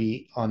 She's going to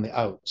be on the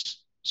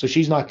outs, so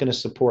she's not going to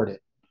support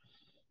it.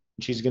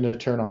 She's going to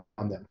turn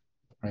on them,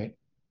 right?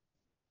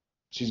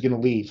 She's going to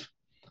leave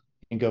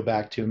and go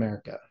back to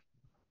America.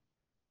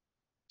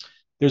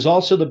 There's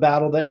also the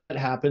battle that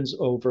happens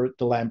over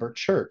the Lambert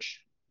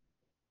Church,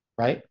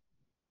 right?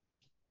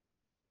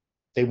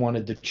 They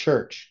wanted the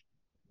church.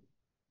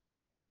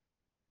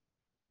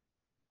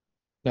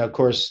 Now, of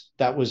course,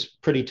 that was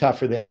pretty tough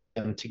for them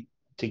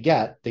to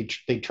get. They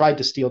tried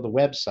to steal the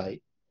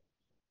website,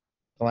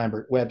 the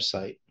Lambert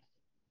website,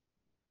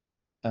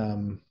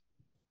 but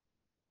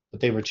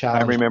they were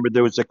challenged. I remember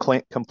there was a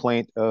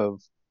complaint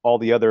of all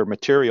the other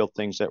material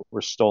things that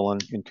were stolen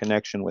in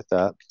connection with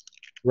that.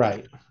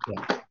 Right.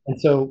 Yeah. And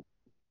so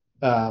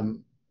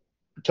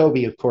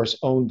Toby, of course,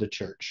 owned the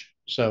church,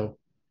 so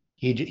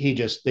they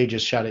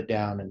just shut it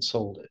down and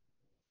sold it.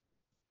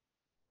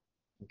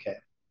 Okay.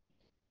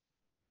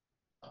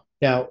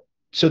 Now,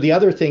 so the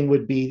other thing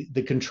would be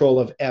the control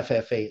of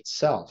FFA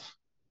itself,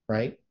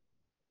 right?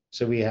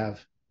 So we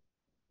have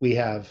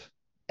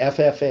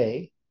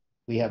FFA,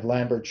 we have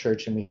Lambert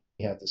Church, and we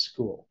have the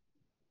school.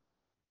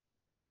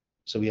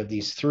 So we have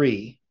these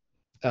three.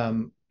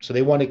 So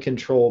they want to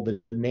control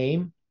the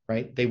name,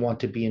 right? They want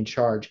to be in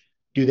charge.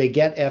 Do they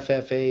get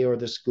FFA or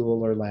the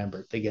school or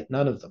Lambert? They get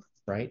none of them,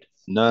 right?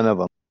 None of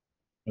them.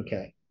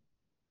 Okay.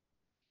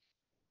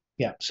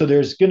 Yeah, so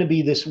there's going to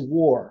be this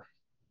war.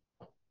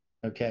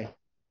 Okay.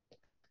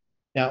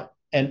 Now,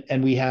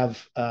 and we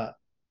have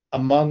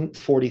among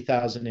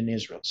 40,000 in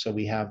Israel. So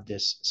we have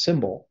this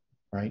symbol,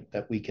 right,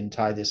 that we can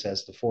tie this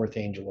as the fourth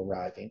angel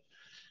arriving,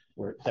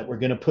 that we're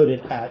going to put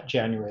it at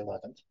January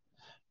 11th.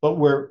 But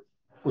we're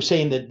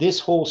saying that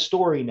this whole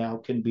story now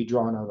can be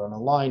drawn out on a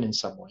line in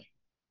some way.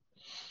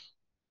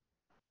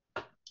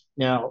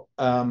 Now,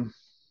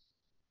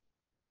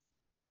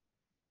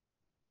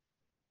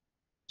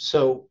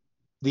 so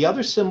the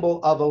other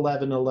symbol of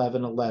 11,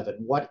 11, 11,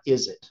 what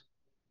is it?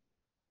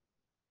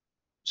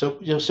 So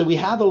we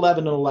have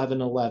 11, 11,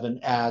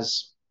 11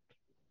 as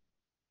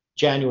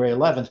January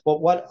 11th,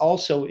 but what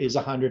also is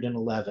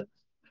 111?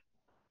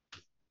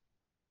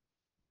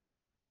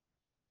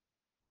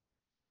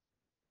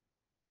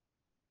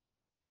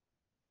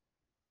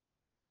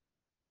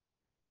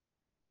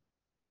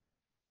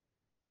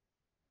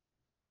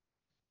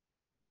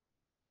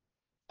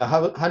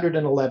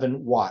 $111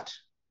 what?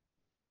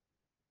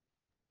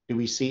 Do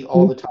we see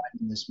all the time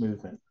in this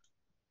movement?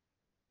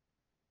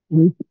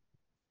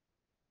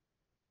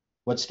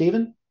 What,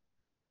 Stephen?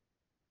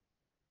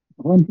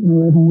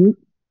 111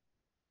 weeks.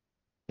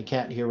 I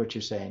can't hear what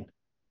you're saying.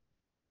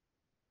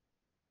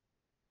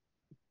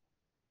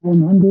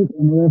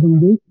 111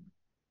 weeks.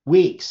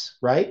 Weeks,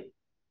 right?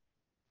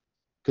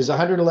 Because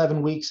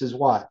 111 weeks is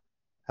what?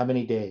 How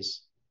many days?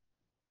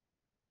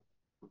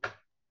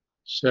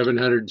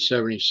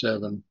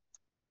 777.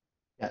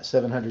 Yeah,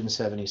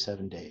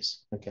 777 days.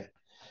 Okay.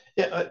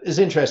 It's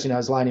interesting. I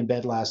was lying in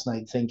bed last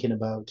night thinking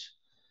about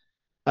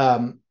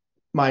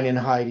mine and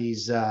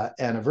Heidi's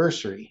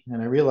anniversary,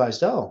 and I realized,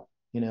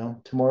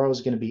 tomorrow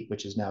is going to be,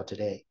 which is now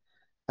today,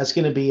 that's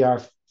going to be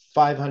our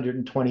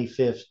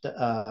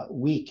 525th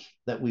week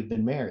that we've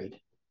been married,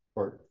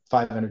 or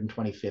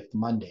 525th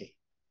Monday,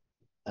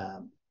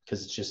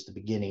 because it's just the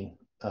beginning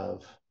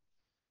of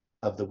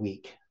the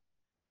week,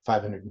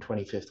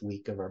 525th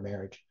week of our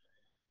marriage.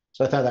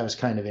 So I thought that was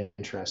kind of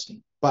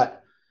interesting.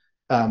 But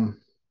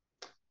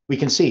we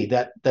can see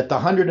that the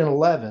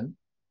 111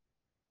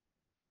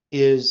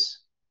 is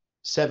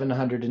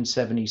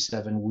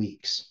 777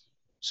 weeks.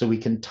 So we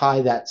can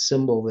tie that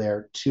symbol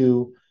there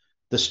to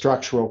the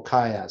structural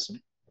chiasm.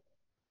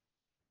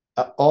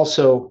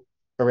 Also,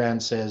 Aran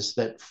says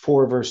that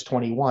 4 verse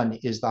 21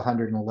 is the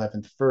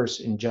 111th verse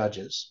in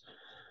Judges.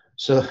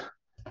 So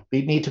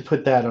we need to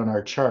put that on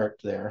our chart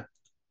there.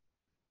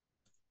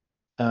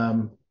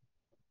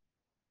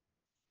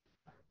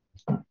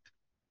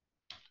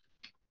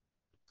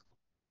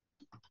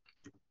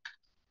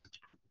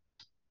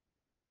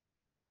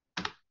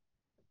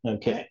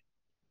 Okay.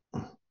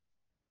 So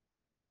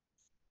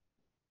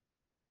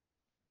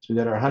we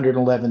got our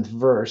 111th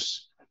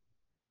verse,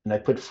 and I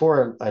put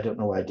 4, I don't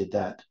know why I did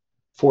that,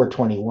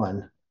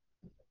 421,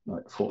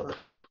 not 4.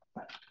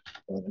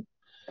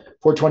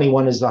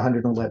 421 is the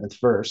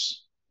 111th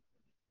verse.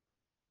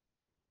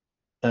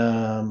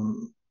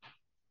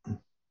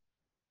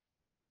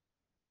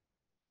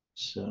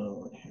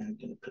 So here, I'm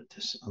going to put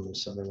this on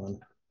this other one.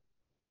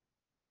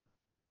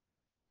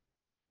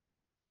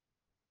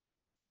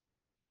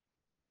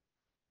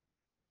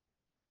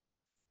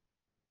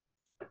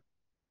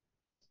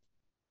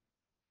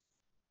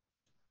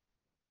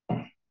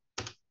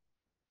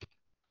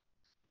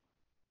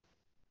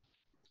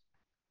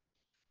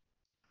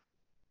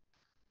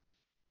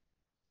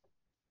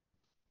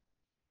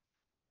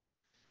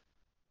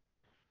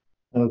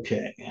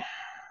 Okay.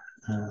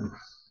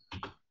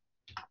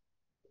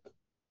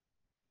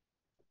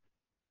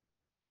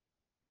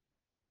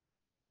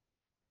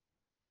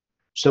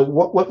 So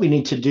what we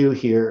need to do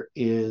here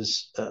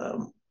is,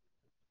 I'm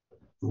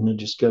going to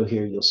just go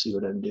here. You'll see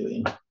what I'm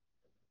doing.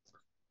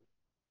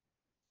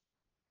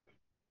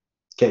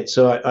 Okay,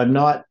 so I'm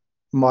not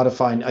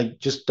modifying. I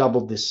just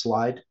doubled this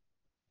slide.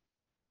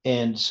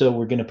 And so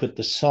we're going to put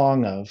the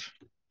song of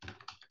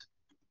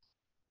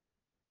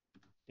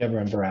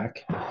Deborah and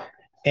Barak.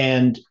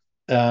 And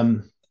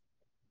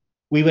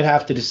we would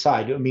have to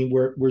decide. I mean,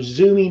 we're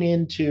zooming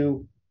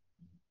into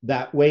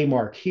that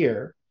waymark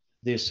here,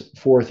 this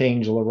fourth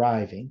angel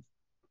arriving,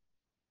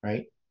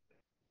 right?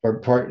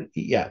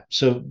 Yeah.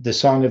 So the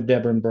song of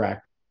Deborah and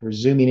Barak, we're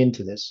zooming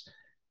into this.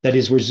 That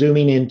is, we're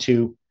zooming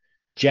into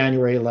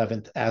January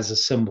 11th as a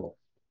symbol.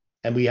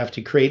 And we have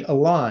to create a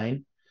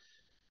line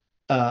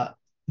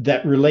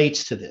that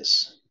relates to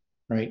this,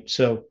 right?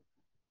 So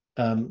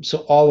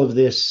all of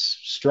this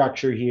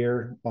structure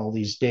here, all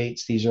these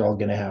dates, these are all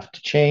going to have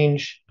to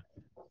change.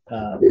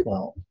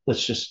 Well,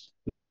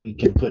 we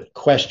can put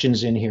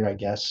questions in here, I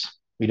guess.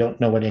 We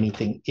don't know what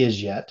anything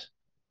is yet.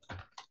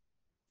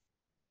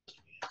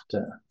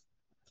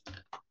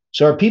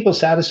 So are people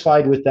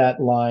satisfied with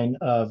that line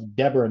of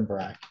Deborah and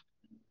Barak?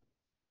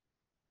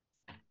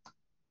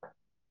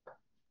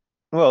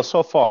 Well,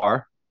 so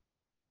far.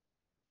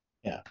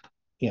 Yeah.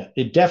 Yeah,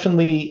 it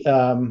definitely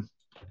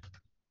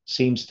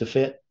seems to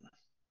fit.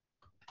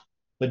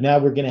 But now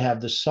we're going to have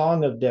the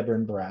song of Deborah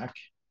and Barak.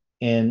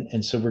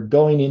 And so we're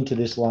going into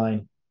this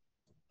line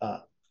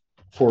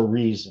for a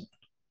reason.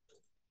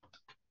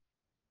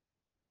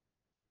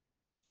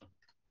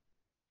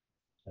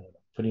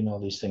 Putting all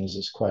these things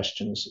as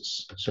questions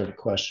is sort of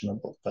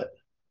questionable, but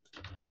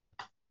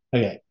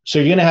okay. So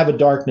you're going to have a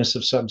darkness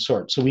of some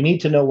sort. So we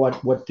need to know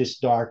what this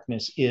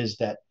darkness is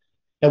that.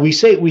 And we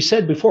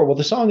said before, well,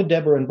 the song of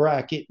Deborah and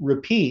Barak, it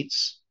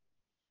repeats,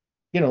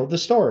 the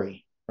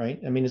story,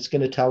 right? I mean, it's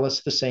going to tell us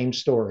the same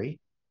story,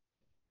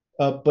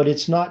 but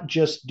it's not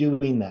just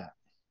doing that.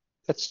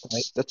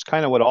 That's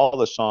kind of what all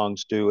the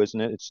songs do,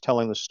 isn't it? It's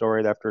telling the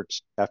story after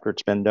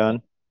it's been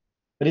done.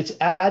 But it's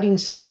adding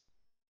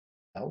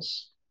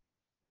else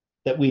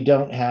that we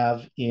don't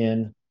have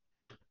in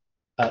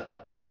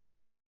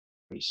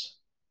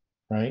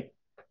right?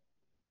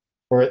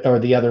 Or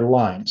the other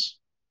lines.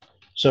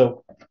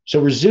 So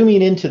we're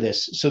zooming into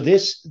this. So the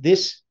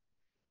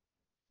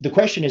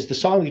question is, the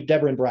song of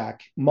Deborah and Barak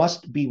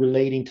must be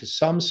relating to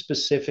some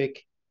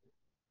specific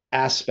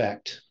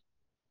aspect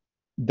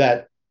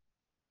that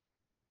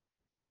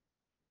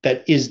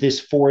is this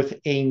fourth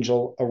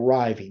angel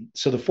arriving.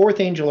 So the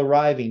fourth angel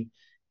arriving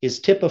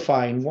is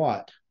typifying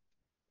what?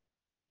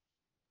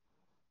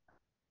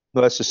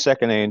 Well, that's the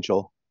second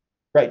angel.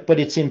 Right, but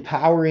it's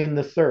empowering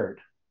the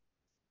third.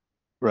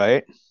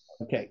 Right.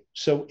 Okay,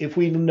 so if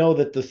we know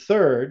that the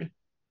third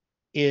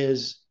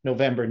is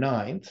November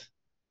 9th,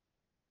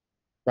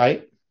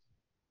 right?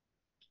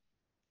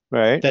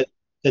 Right. That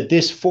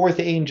this fourth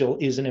angel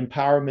is an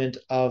empowerment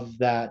of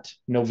that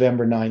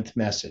November 9th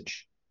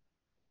message.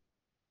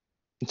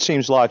 It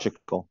seems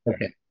logical.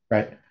 Okay,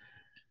 right.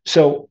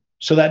 So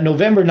that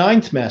November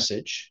 9th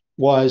message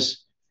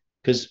was,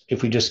 because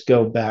if we just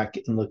go back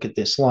and look at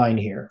this line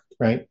here,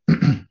 right?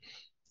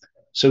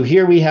 So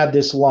here we have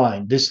this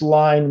line. This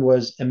line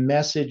was a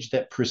message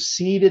that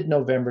preceded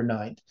November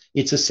 9th.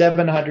 It's a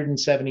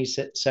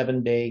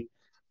 777-day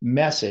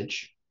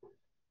message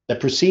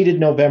that preceded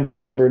November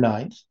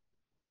 9th,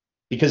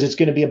 because it's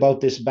going to be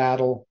about this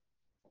battle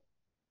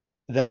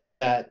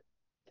that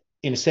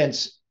in a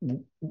sense,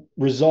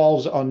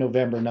 resolves on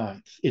November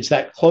 9th. It's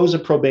that close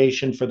of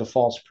probation for the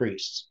false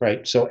priests,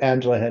 right? So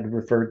Angela had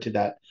referred to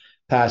that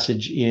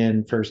passage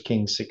in 1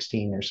 Kings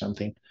 16 or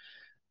something,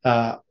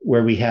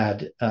 where we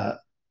had the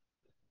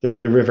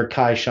river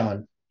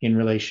Kishon in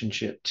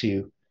relationship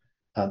to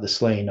the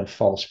slaying of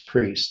false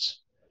priests.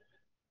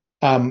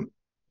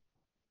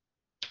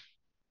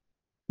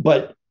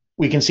 But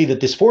we can see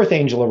that this fourth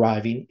angel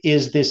arriving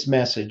is this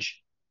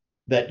message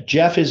that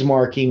Jeff is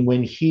marking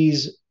when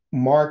he's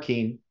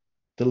marking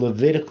the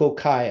Levitical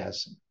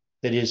chiasm.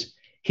 That is,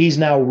 he's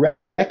now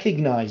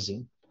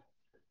recognizing,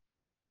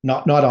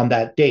 not on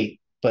that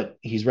date, but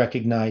he's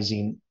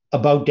recognizing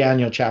about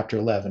Daniel chapter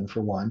 11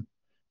 for one,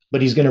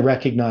 but he's going to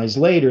recognize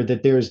later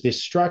that there's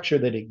this structure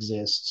that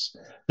exists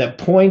that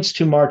points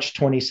to March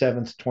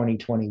 27th,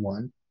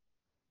 2021.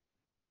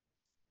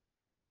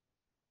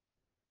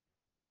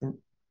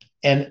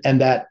 And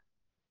that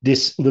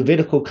this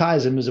Levitical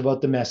chiasm is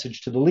about the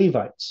message to the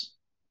Levites.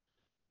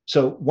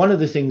 So one of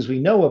the things we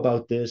know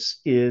about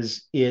this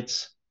is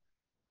it's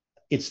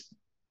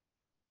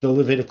the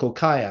Levitical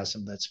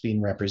chiasm that's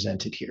being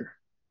represented here,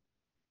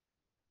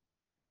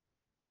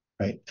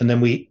 right? And then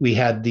we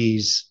had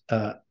these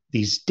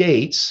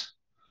dates,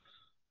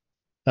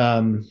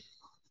 September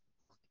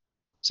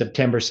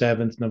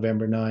 7th,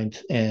 November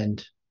 9th,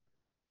 and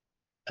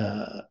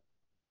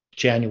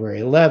January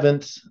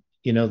 11th.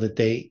 You know, that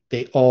they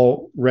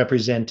all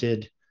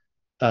represented.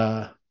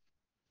 Well,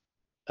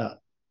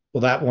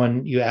 that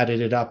one, you added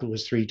it up, it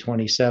was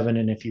 327,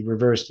 and if you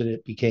reversed it,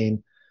 it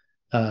became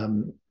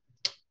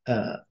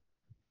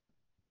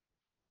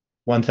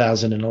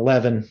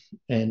 1011,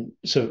 and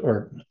so,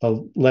 or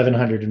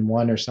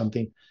 1101 or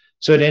something.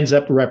 So it ends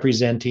up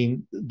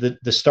representing the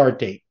start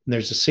date. And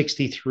there's a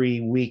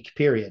 63-week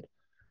period,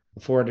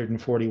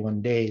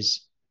 441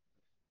 days,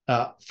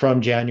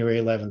 from January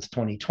 11th,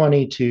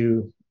 2020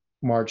 to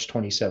March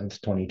 27th,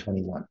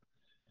 2021.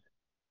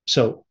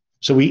 So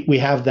we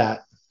have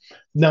that.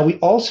 Now we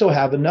also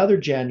have another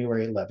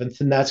January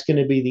 11th, and that's going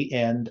to be the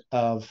end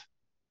of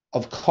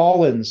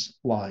Colin's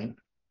line,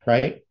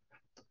 right?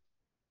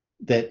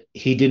 That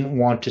he didn't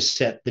want to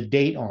set the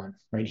date on,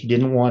 right? He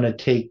didn't want to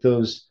take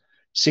those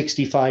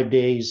 65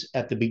 days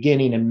at the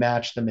beginning and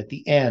match them at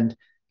the end.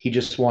 He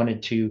just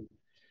wanted to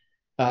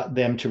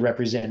them to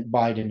represent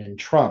Biden and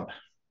Trump,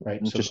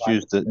 right? So just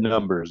use the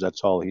numbers.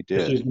 That's all he did.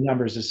 Just use the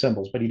numbers as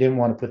symbols, but he didn't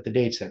want to put the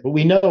dates there. But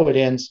we know it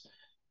ends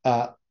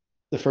the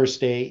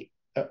first day,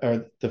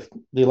 or the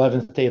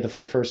 11th day of the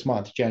first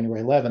month,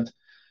 January 11th,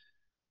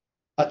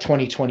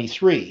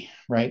 2023,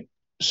 right?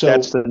 So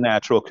that's the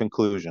natural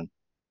conclusion.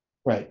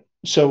 Right.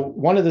 So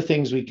one of the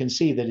things we can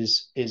see that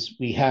is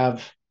we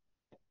have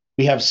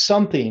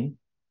something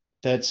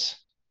that's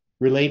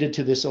related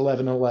to this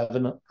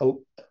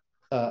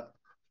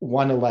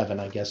 111,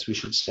 I guess we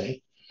should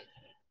say,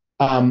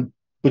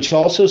 which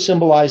also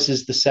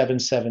symbolizes the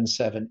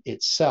 777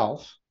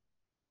 itself.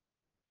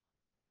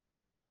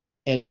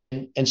 And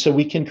so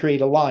we can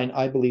create a line,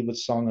 I believe, with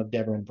Song of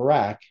Deborah and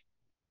Barak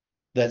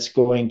that's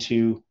going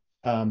to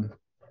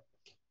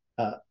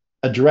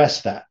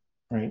address that,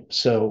 right?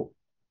 So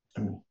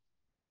get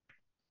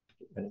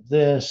rid of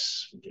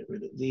this, get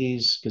rid of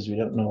these, because we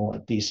don't know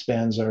what these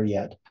spans are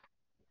yet.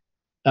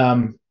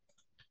 Believe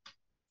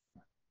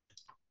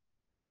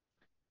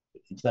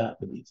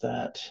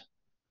that.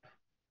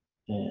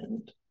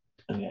 And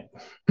okay.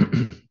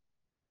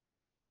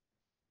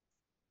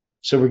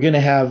 So we're gonna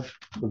have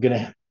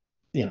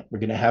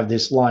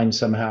this line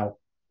somehow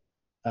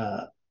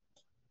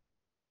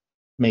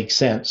make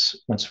sense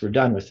once we're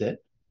done with it.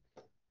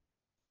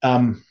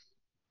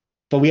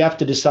 But we have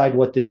to decide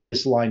what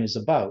this line is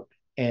about.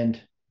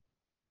 And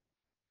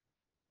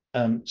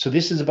so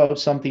this is about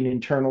something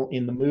internal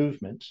in the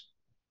movement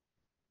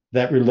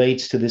that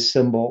relates to this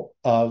symbol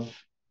of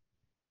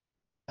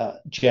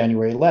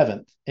January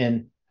 11th.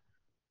 And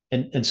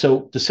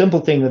so the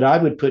simple thing that I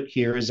would put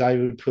here is I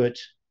would put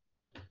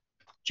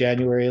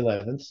January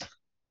 11th,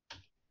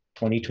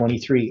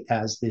 2023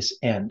 as this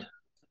end.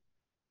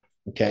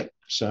 Okay,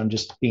 so I'm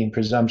just being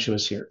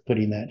presumptuous here,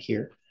 putting that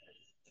here.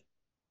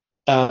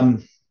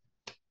 And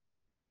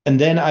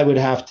then I would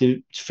have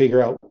to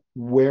figure out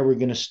where we're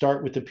going to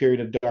start with the period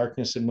of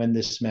darkness and when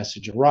this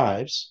message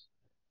arrives.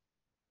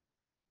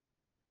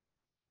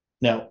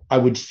 Now, I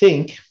would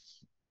think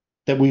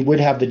that we would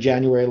have the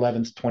January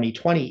 11th,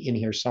 2020 in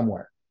here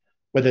somewhere.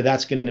 Whether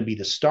that's going to be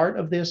the start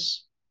of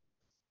this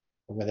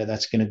or whether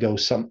that's going to go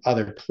some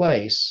other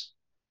place,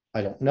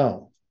 I don't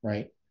know,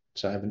 right?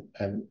 So I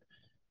haven't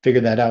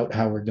figured that out,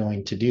 how we're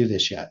going to do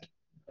this yet.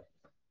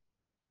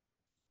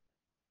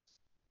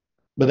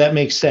 But that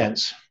makes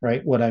sense,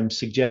 right? What I'm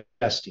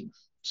suggesting.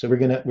 So we're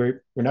not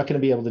going to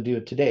be able to do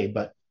it today,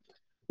 but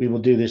we will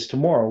do this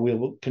tomorrow. We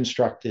will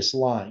construct this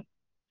line.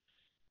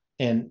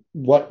 And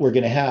what we're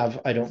going to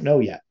have, I don't know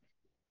yet.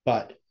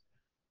 But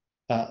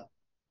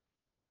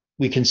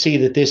we can see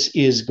that this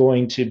is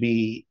going to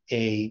be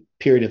a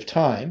period of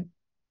time,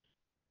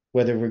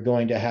 whether we're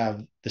going to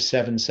have the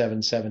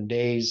 777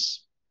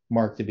 days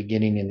mark the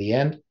beginning and the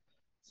end.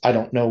 I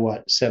don't know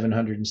what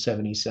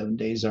 777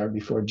 days are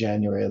before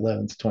January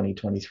 11th,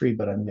 2023,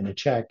 but I'm going to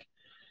check.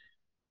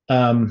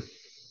 Go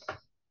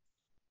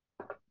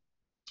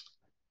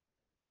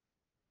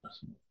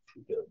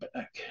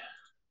back.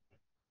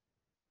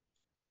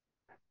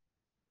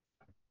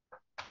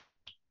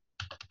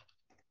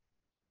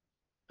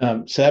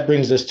 So that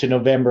brings us to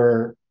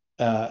November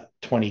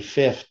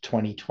 25th,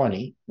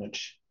 2020,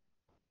 which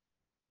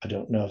I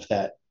don't know if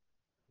that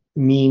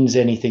means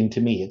anything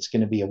to me. It's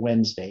going to be a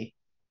Wednesday.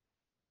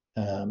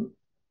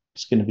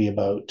 It's going to be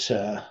about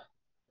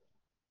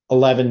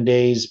 11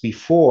 days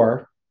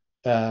before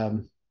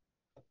the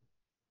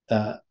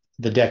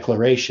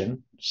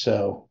declaration,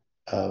 so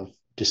of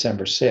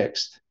December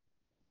 6th.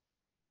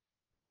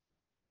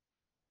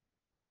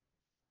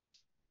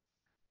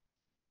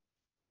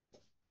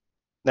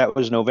 That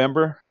was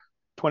November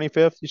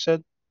 25th, you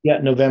said? Yeah,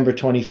 November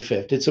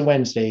 25th. It's a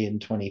Wednesday in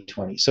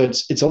 2020. So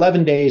it's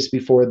 11 days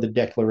before the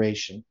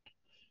declaration.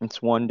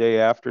 It's one day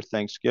after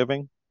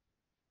Thanksgiving.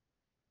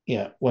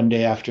 Yeah, one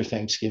day after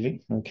Thanksgiving.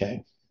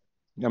 Okay.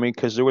 I mean,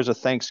 because there was a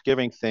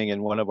Thanksgiving thing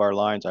in one of our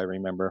lines, I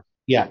remember.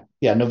 Yeah,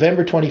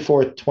 November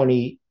 24th,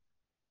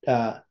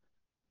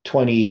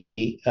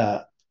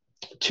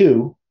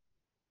 2022.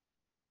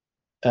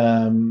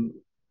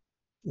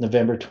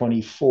 November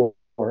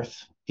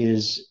 24th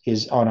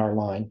is on our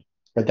line,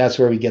 but that's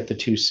where we get the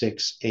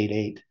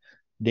 2688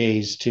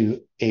 days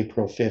to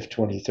April 5th,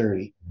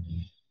 2030.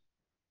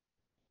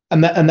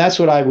 And that's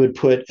what I would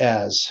put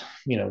as,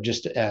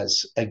 just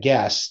as a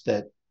guess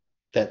that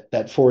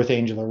fourth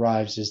angel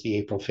arrives is the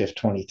April 5th,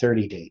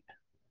 2030 date.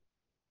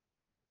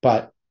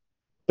 But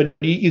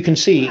you can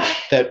see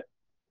that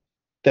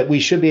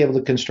we should be able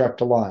to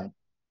construct a line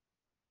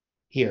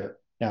here.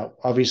 Now,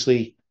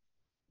 obviously,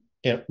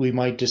 we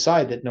might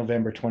decide that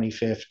November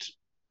 25th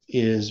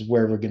is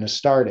where we're going to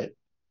start it.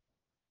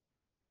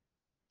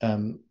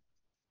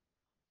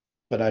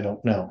 But I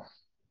don't know,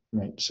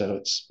 right? So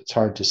it's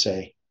hard to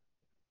say.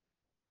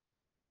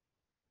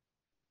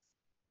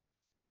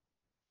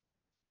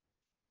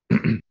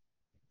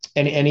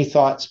 Any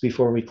thoughts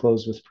before we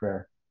close with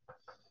prayer?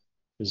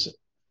 Because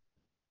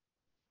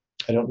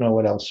I don't know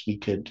what else we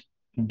could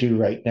do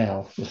right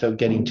now without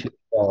getting too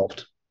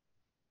involved.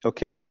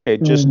 Okay,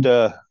 just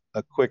a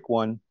quick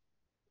one.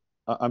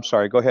 I'm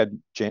sorry. Go ahead,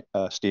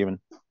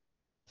 Stephen.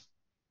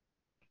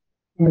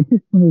 I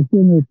just want to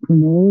do the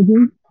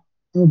chronology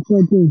of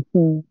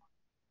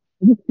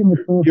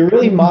You're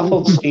really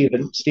muffled,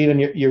 Stephen. Stephen,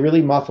 you're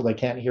really muffled. I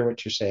can't hear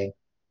what you're saying.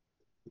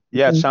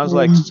 Yeah, it sounds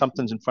like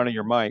something's in front of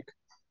your mic.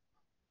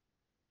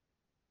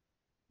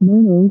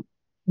 No,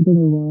 I don't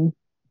know why.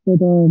 But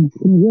can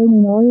you hear me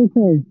now?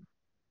 Okay.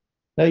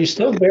 No, you're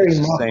still very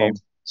muffled.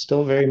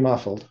 Still very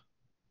muffled.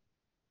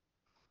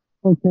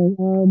 Okay.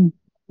 I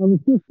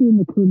was just doing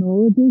the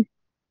chronology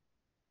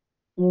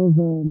of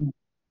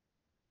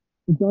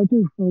the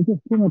judges. I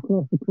just came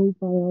across the quote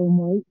by Ellen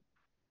White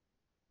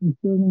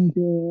concerning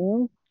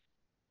Jael,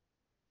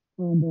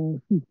 and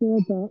she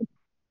said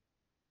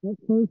that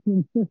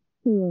person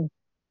sister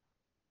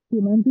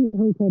came into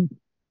her country.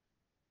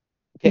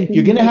 Okay,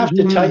 you're going to have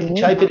to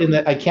type it in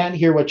the. I can't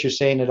hear what you're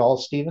saying at all,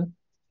 Stephen.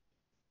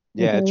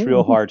 Yeah, it's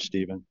real hard,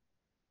 Stephen.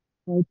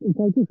 I'll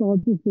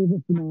just save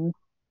it for now.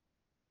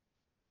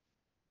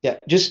 Yeah,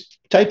 just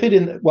type it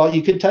in. Well,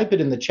 you could type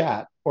it in the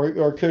chat,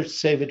 or could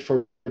save it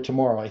for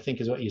tomorrow, I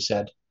think is what you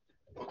said.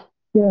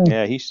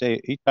 Yeah, he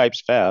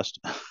types fast.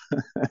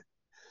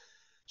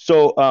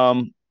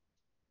 So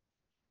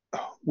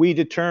we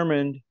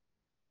determined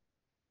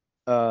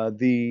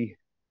the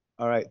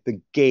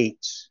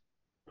gates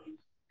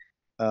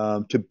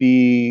to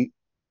be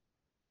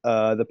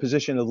the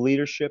position of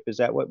leadership. Is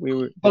that what we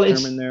were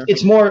determined there?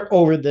 It's more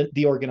over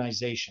the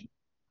organization,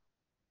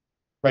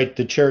 right?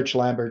 The church,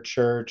 Lambert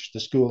Church, the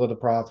School of the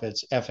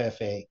Prophets,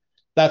 FFA.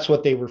 That's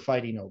what they were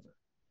fighting over.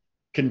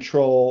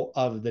 Control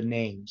of the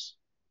names,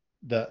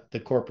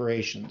 the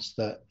corporations,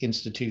 the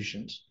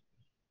institutions,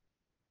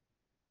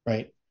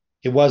 right?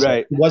 It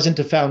wasn't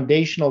a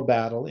foundational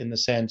battle in the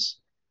sense,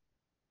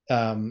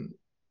 I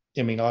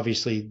mean,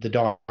 obviously the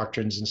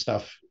doctrines and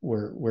stuff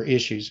were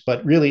issues,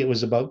 but really it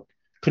was about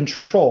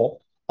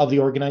control of the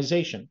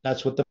organization.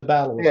 That's what the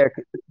battle was. Yeah,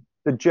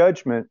 the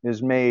judgment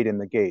is made in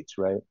the gates,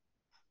 right?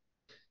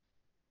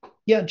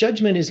 Yeah,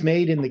 judgment is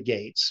made in the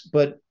gates,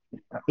 but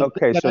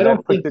okay, so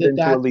that puts it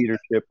into a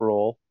leadership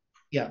role.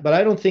 Yeah, but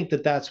I don't think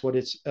that that's what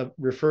it's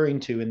referring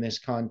to in this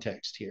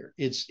context here.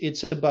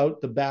 It's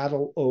about the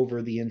battle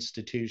over the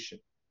institution.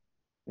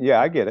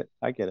 Yeah, I get it,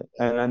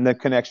 and the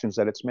connections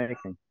that it's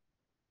making.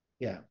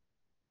 Yeah,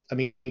 I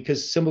mean,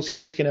 because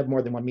symbols can have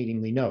more than one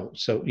meaning, we know.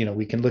 So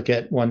we can look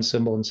at one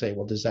symbol and say,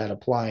 well, does that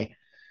apply,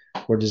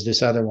 or does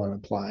this other one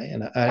apply?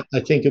 And I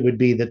think it would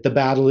be that the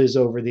battle is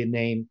over the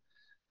name,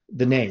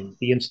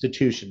 the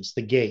institutions,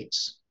 the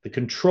gates, the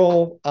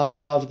control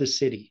of the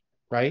city,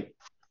 right?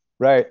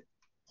 Right.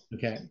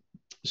 Okay.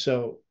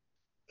 So,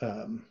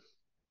 yeah,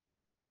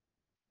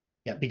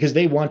 because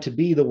they want to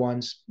be the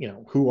ones,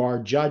 who are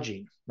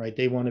judging, right?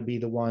 They want to be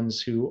the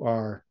ones who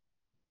are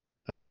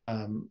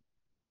in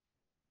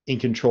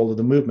control of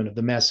the movement of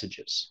the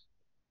messages.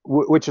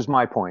 Which is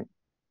my point.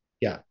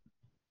 Yeah.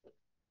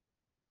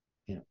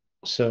 Yeah.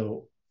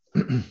 So,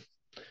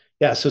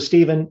 yeah. So,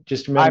 Stephen,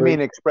 just remember. I mean,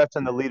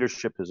 expressing the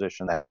leadership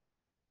position.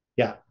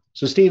 Yeah.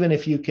 So, Stephen,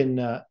 if you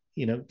can,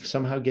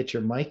 somehow get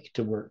your mic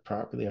to work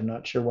properly. I'm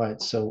not sure why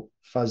it's so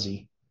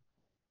fuzzy.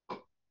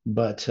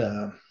 But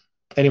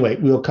anyway,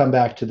 we'll come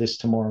back to this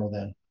tomorrow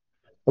then.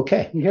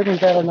 Okay. You hear me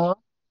better now?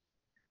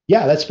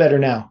 Yeah, that's better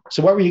now.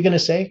 So what were you going to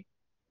say?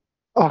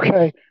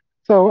 Okay.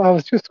 So I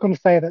was just going to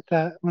say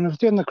that when I was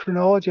doing the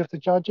chronology of the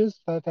judges,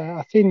 that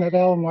I seen that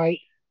Ellen White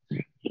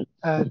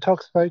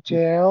talks about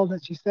JL,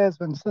 that she says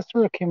when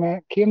Sister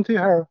came to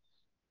her,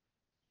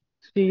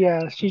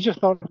 she just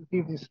thought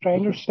he was a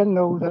stranger. She didn't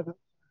know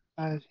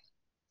that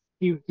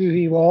who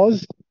he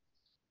was.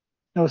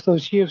 So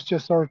she was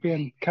just sort of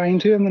being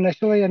kind to him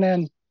initially, and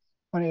then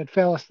when he had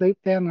fell asleep,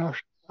 then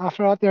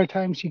after that, there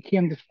time she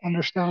came to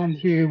understand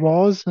who he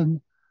was,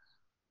 and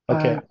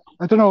Okay.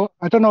 I don't know.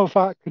 I don't know if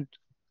that could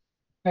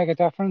make a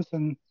difference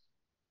in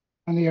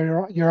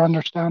your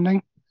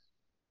understanding.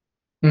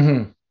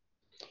 Mm-hmm.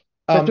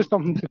 That's just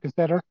something to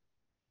consider.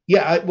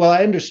 Yeah, well,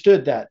 I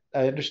understood that.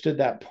 I understood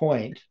that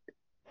point.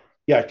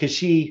 Yeah, because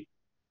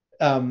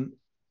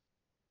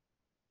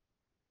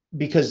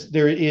because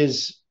there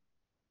is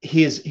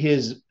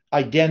his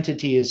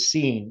identity is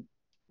seen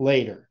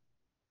later.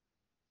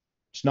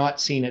 It's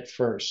not seen at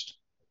first,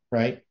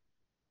 right?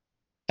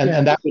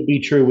 And that would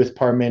be true with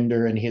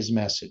Parminder and his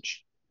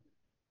message.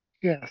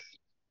 Yes.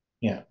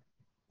 Yeah,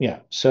 yeah.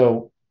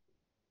 So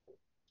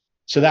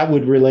that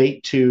would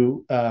relate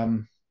to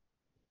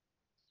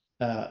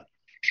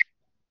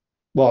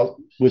well,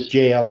 with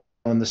JL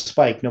and the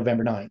spike,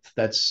 November 9th.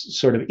 That's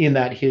sort of in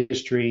that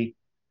history.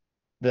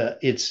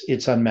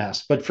 It's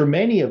unmasked. But for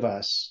many of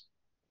us,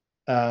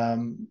 I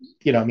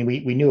mean,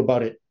 we knew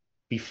about it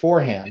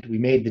beforehand. We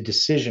made the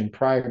decision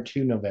prior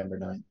to November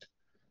 9th.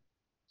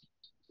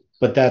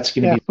 But that's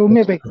going to be. So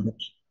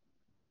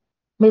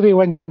maybe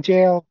when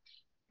JL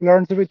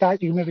learns about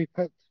that, you maybe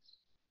put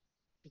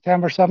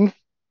September 7th.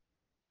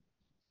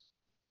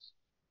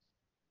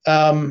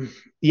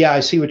 Yeah,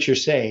 I see what you're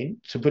saying.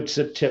 To put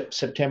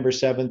September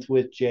 7th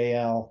with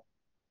JL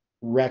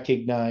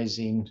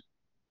recognizing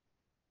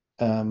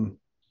yeah,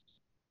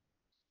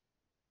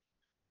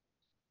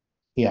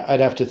 I'd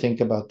have to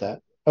think about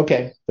that.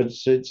 Okay, but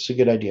it's a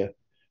good idea.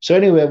 So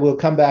anyway, we'll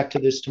come back to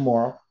this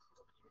tomorrow.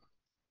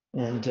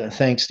 And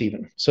thanks,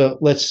 Stephen. So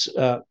let's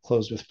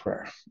close with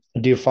prayer.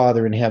 Dear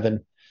Father in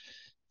heaven,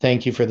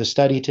 thank you for the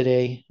study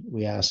today.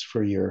 We ask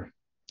for your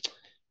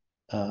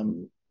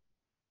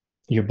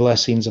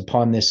blessings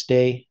upon this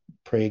day.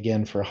 Pray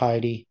again for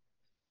Heidi,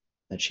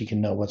 that she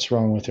can know what's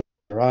wrong with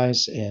her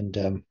eyes, and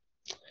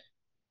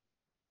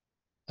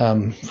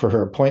for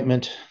her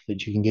appointment,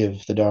 that you can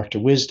give the doctor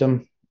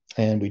wisdom.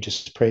 And we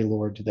just pray,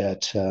 Lord,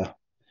 that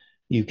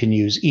you can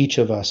use each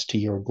of us to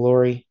your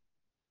glory.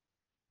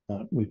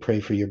 We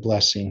pray for your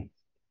blessing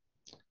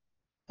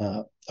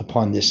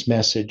upon this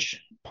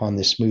message, upon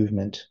this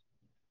movement.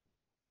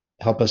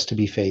 Help us to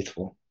be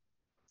faithful.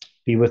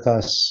 Be with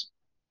us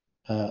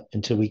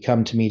until we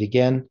come to meet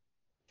again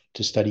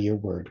to study your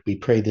word. We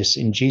pray this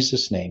in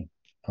Jesus' name.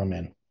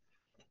 Amen.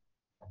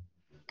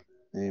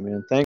 Amen. Thank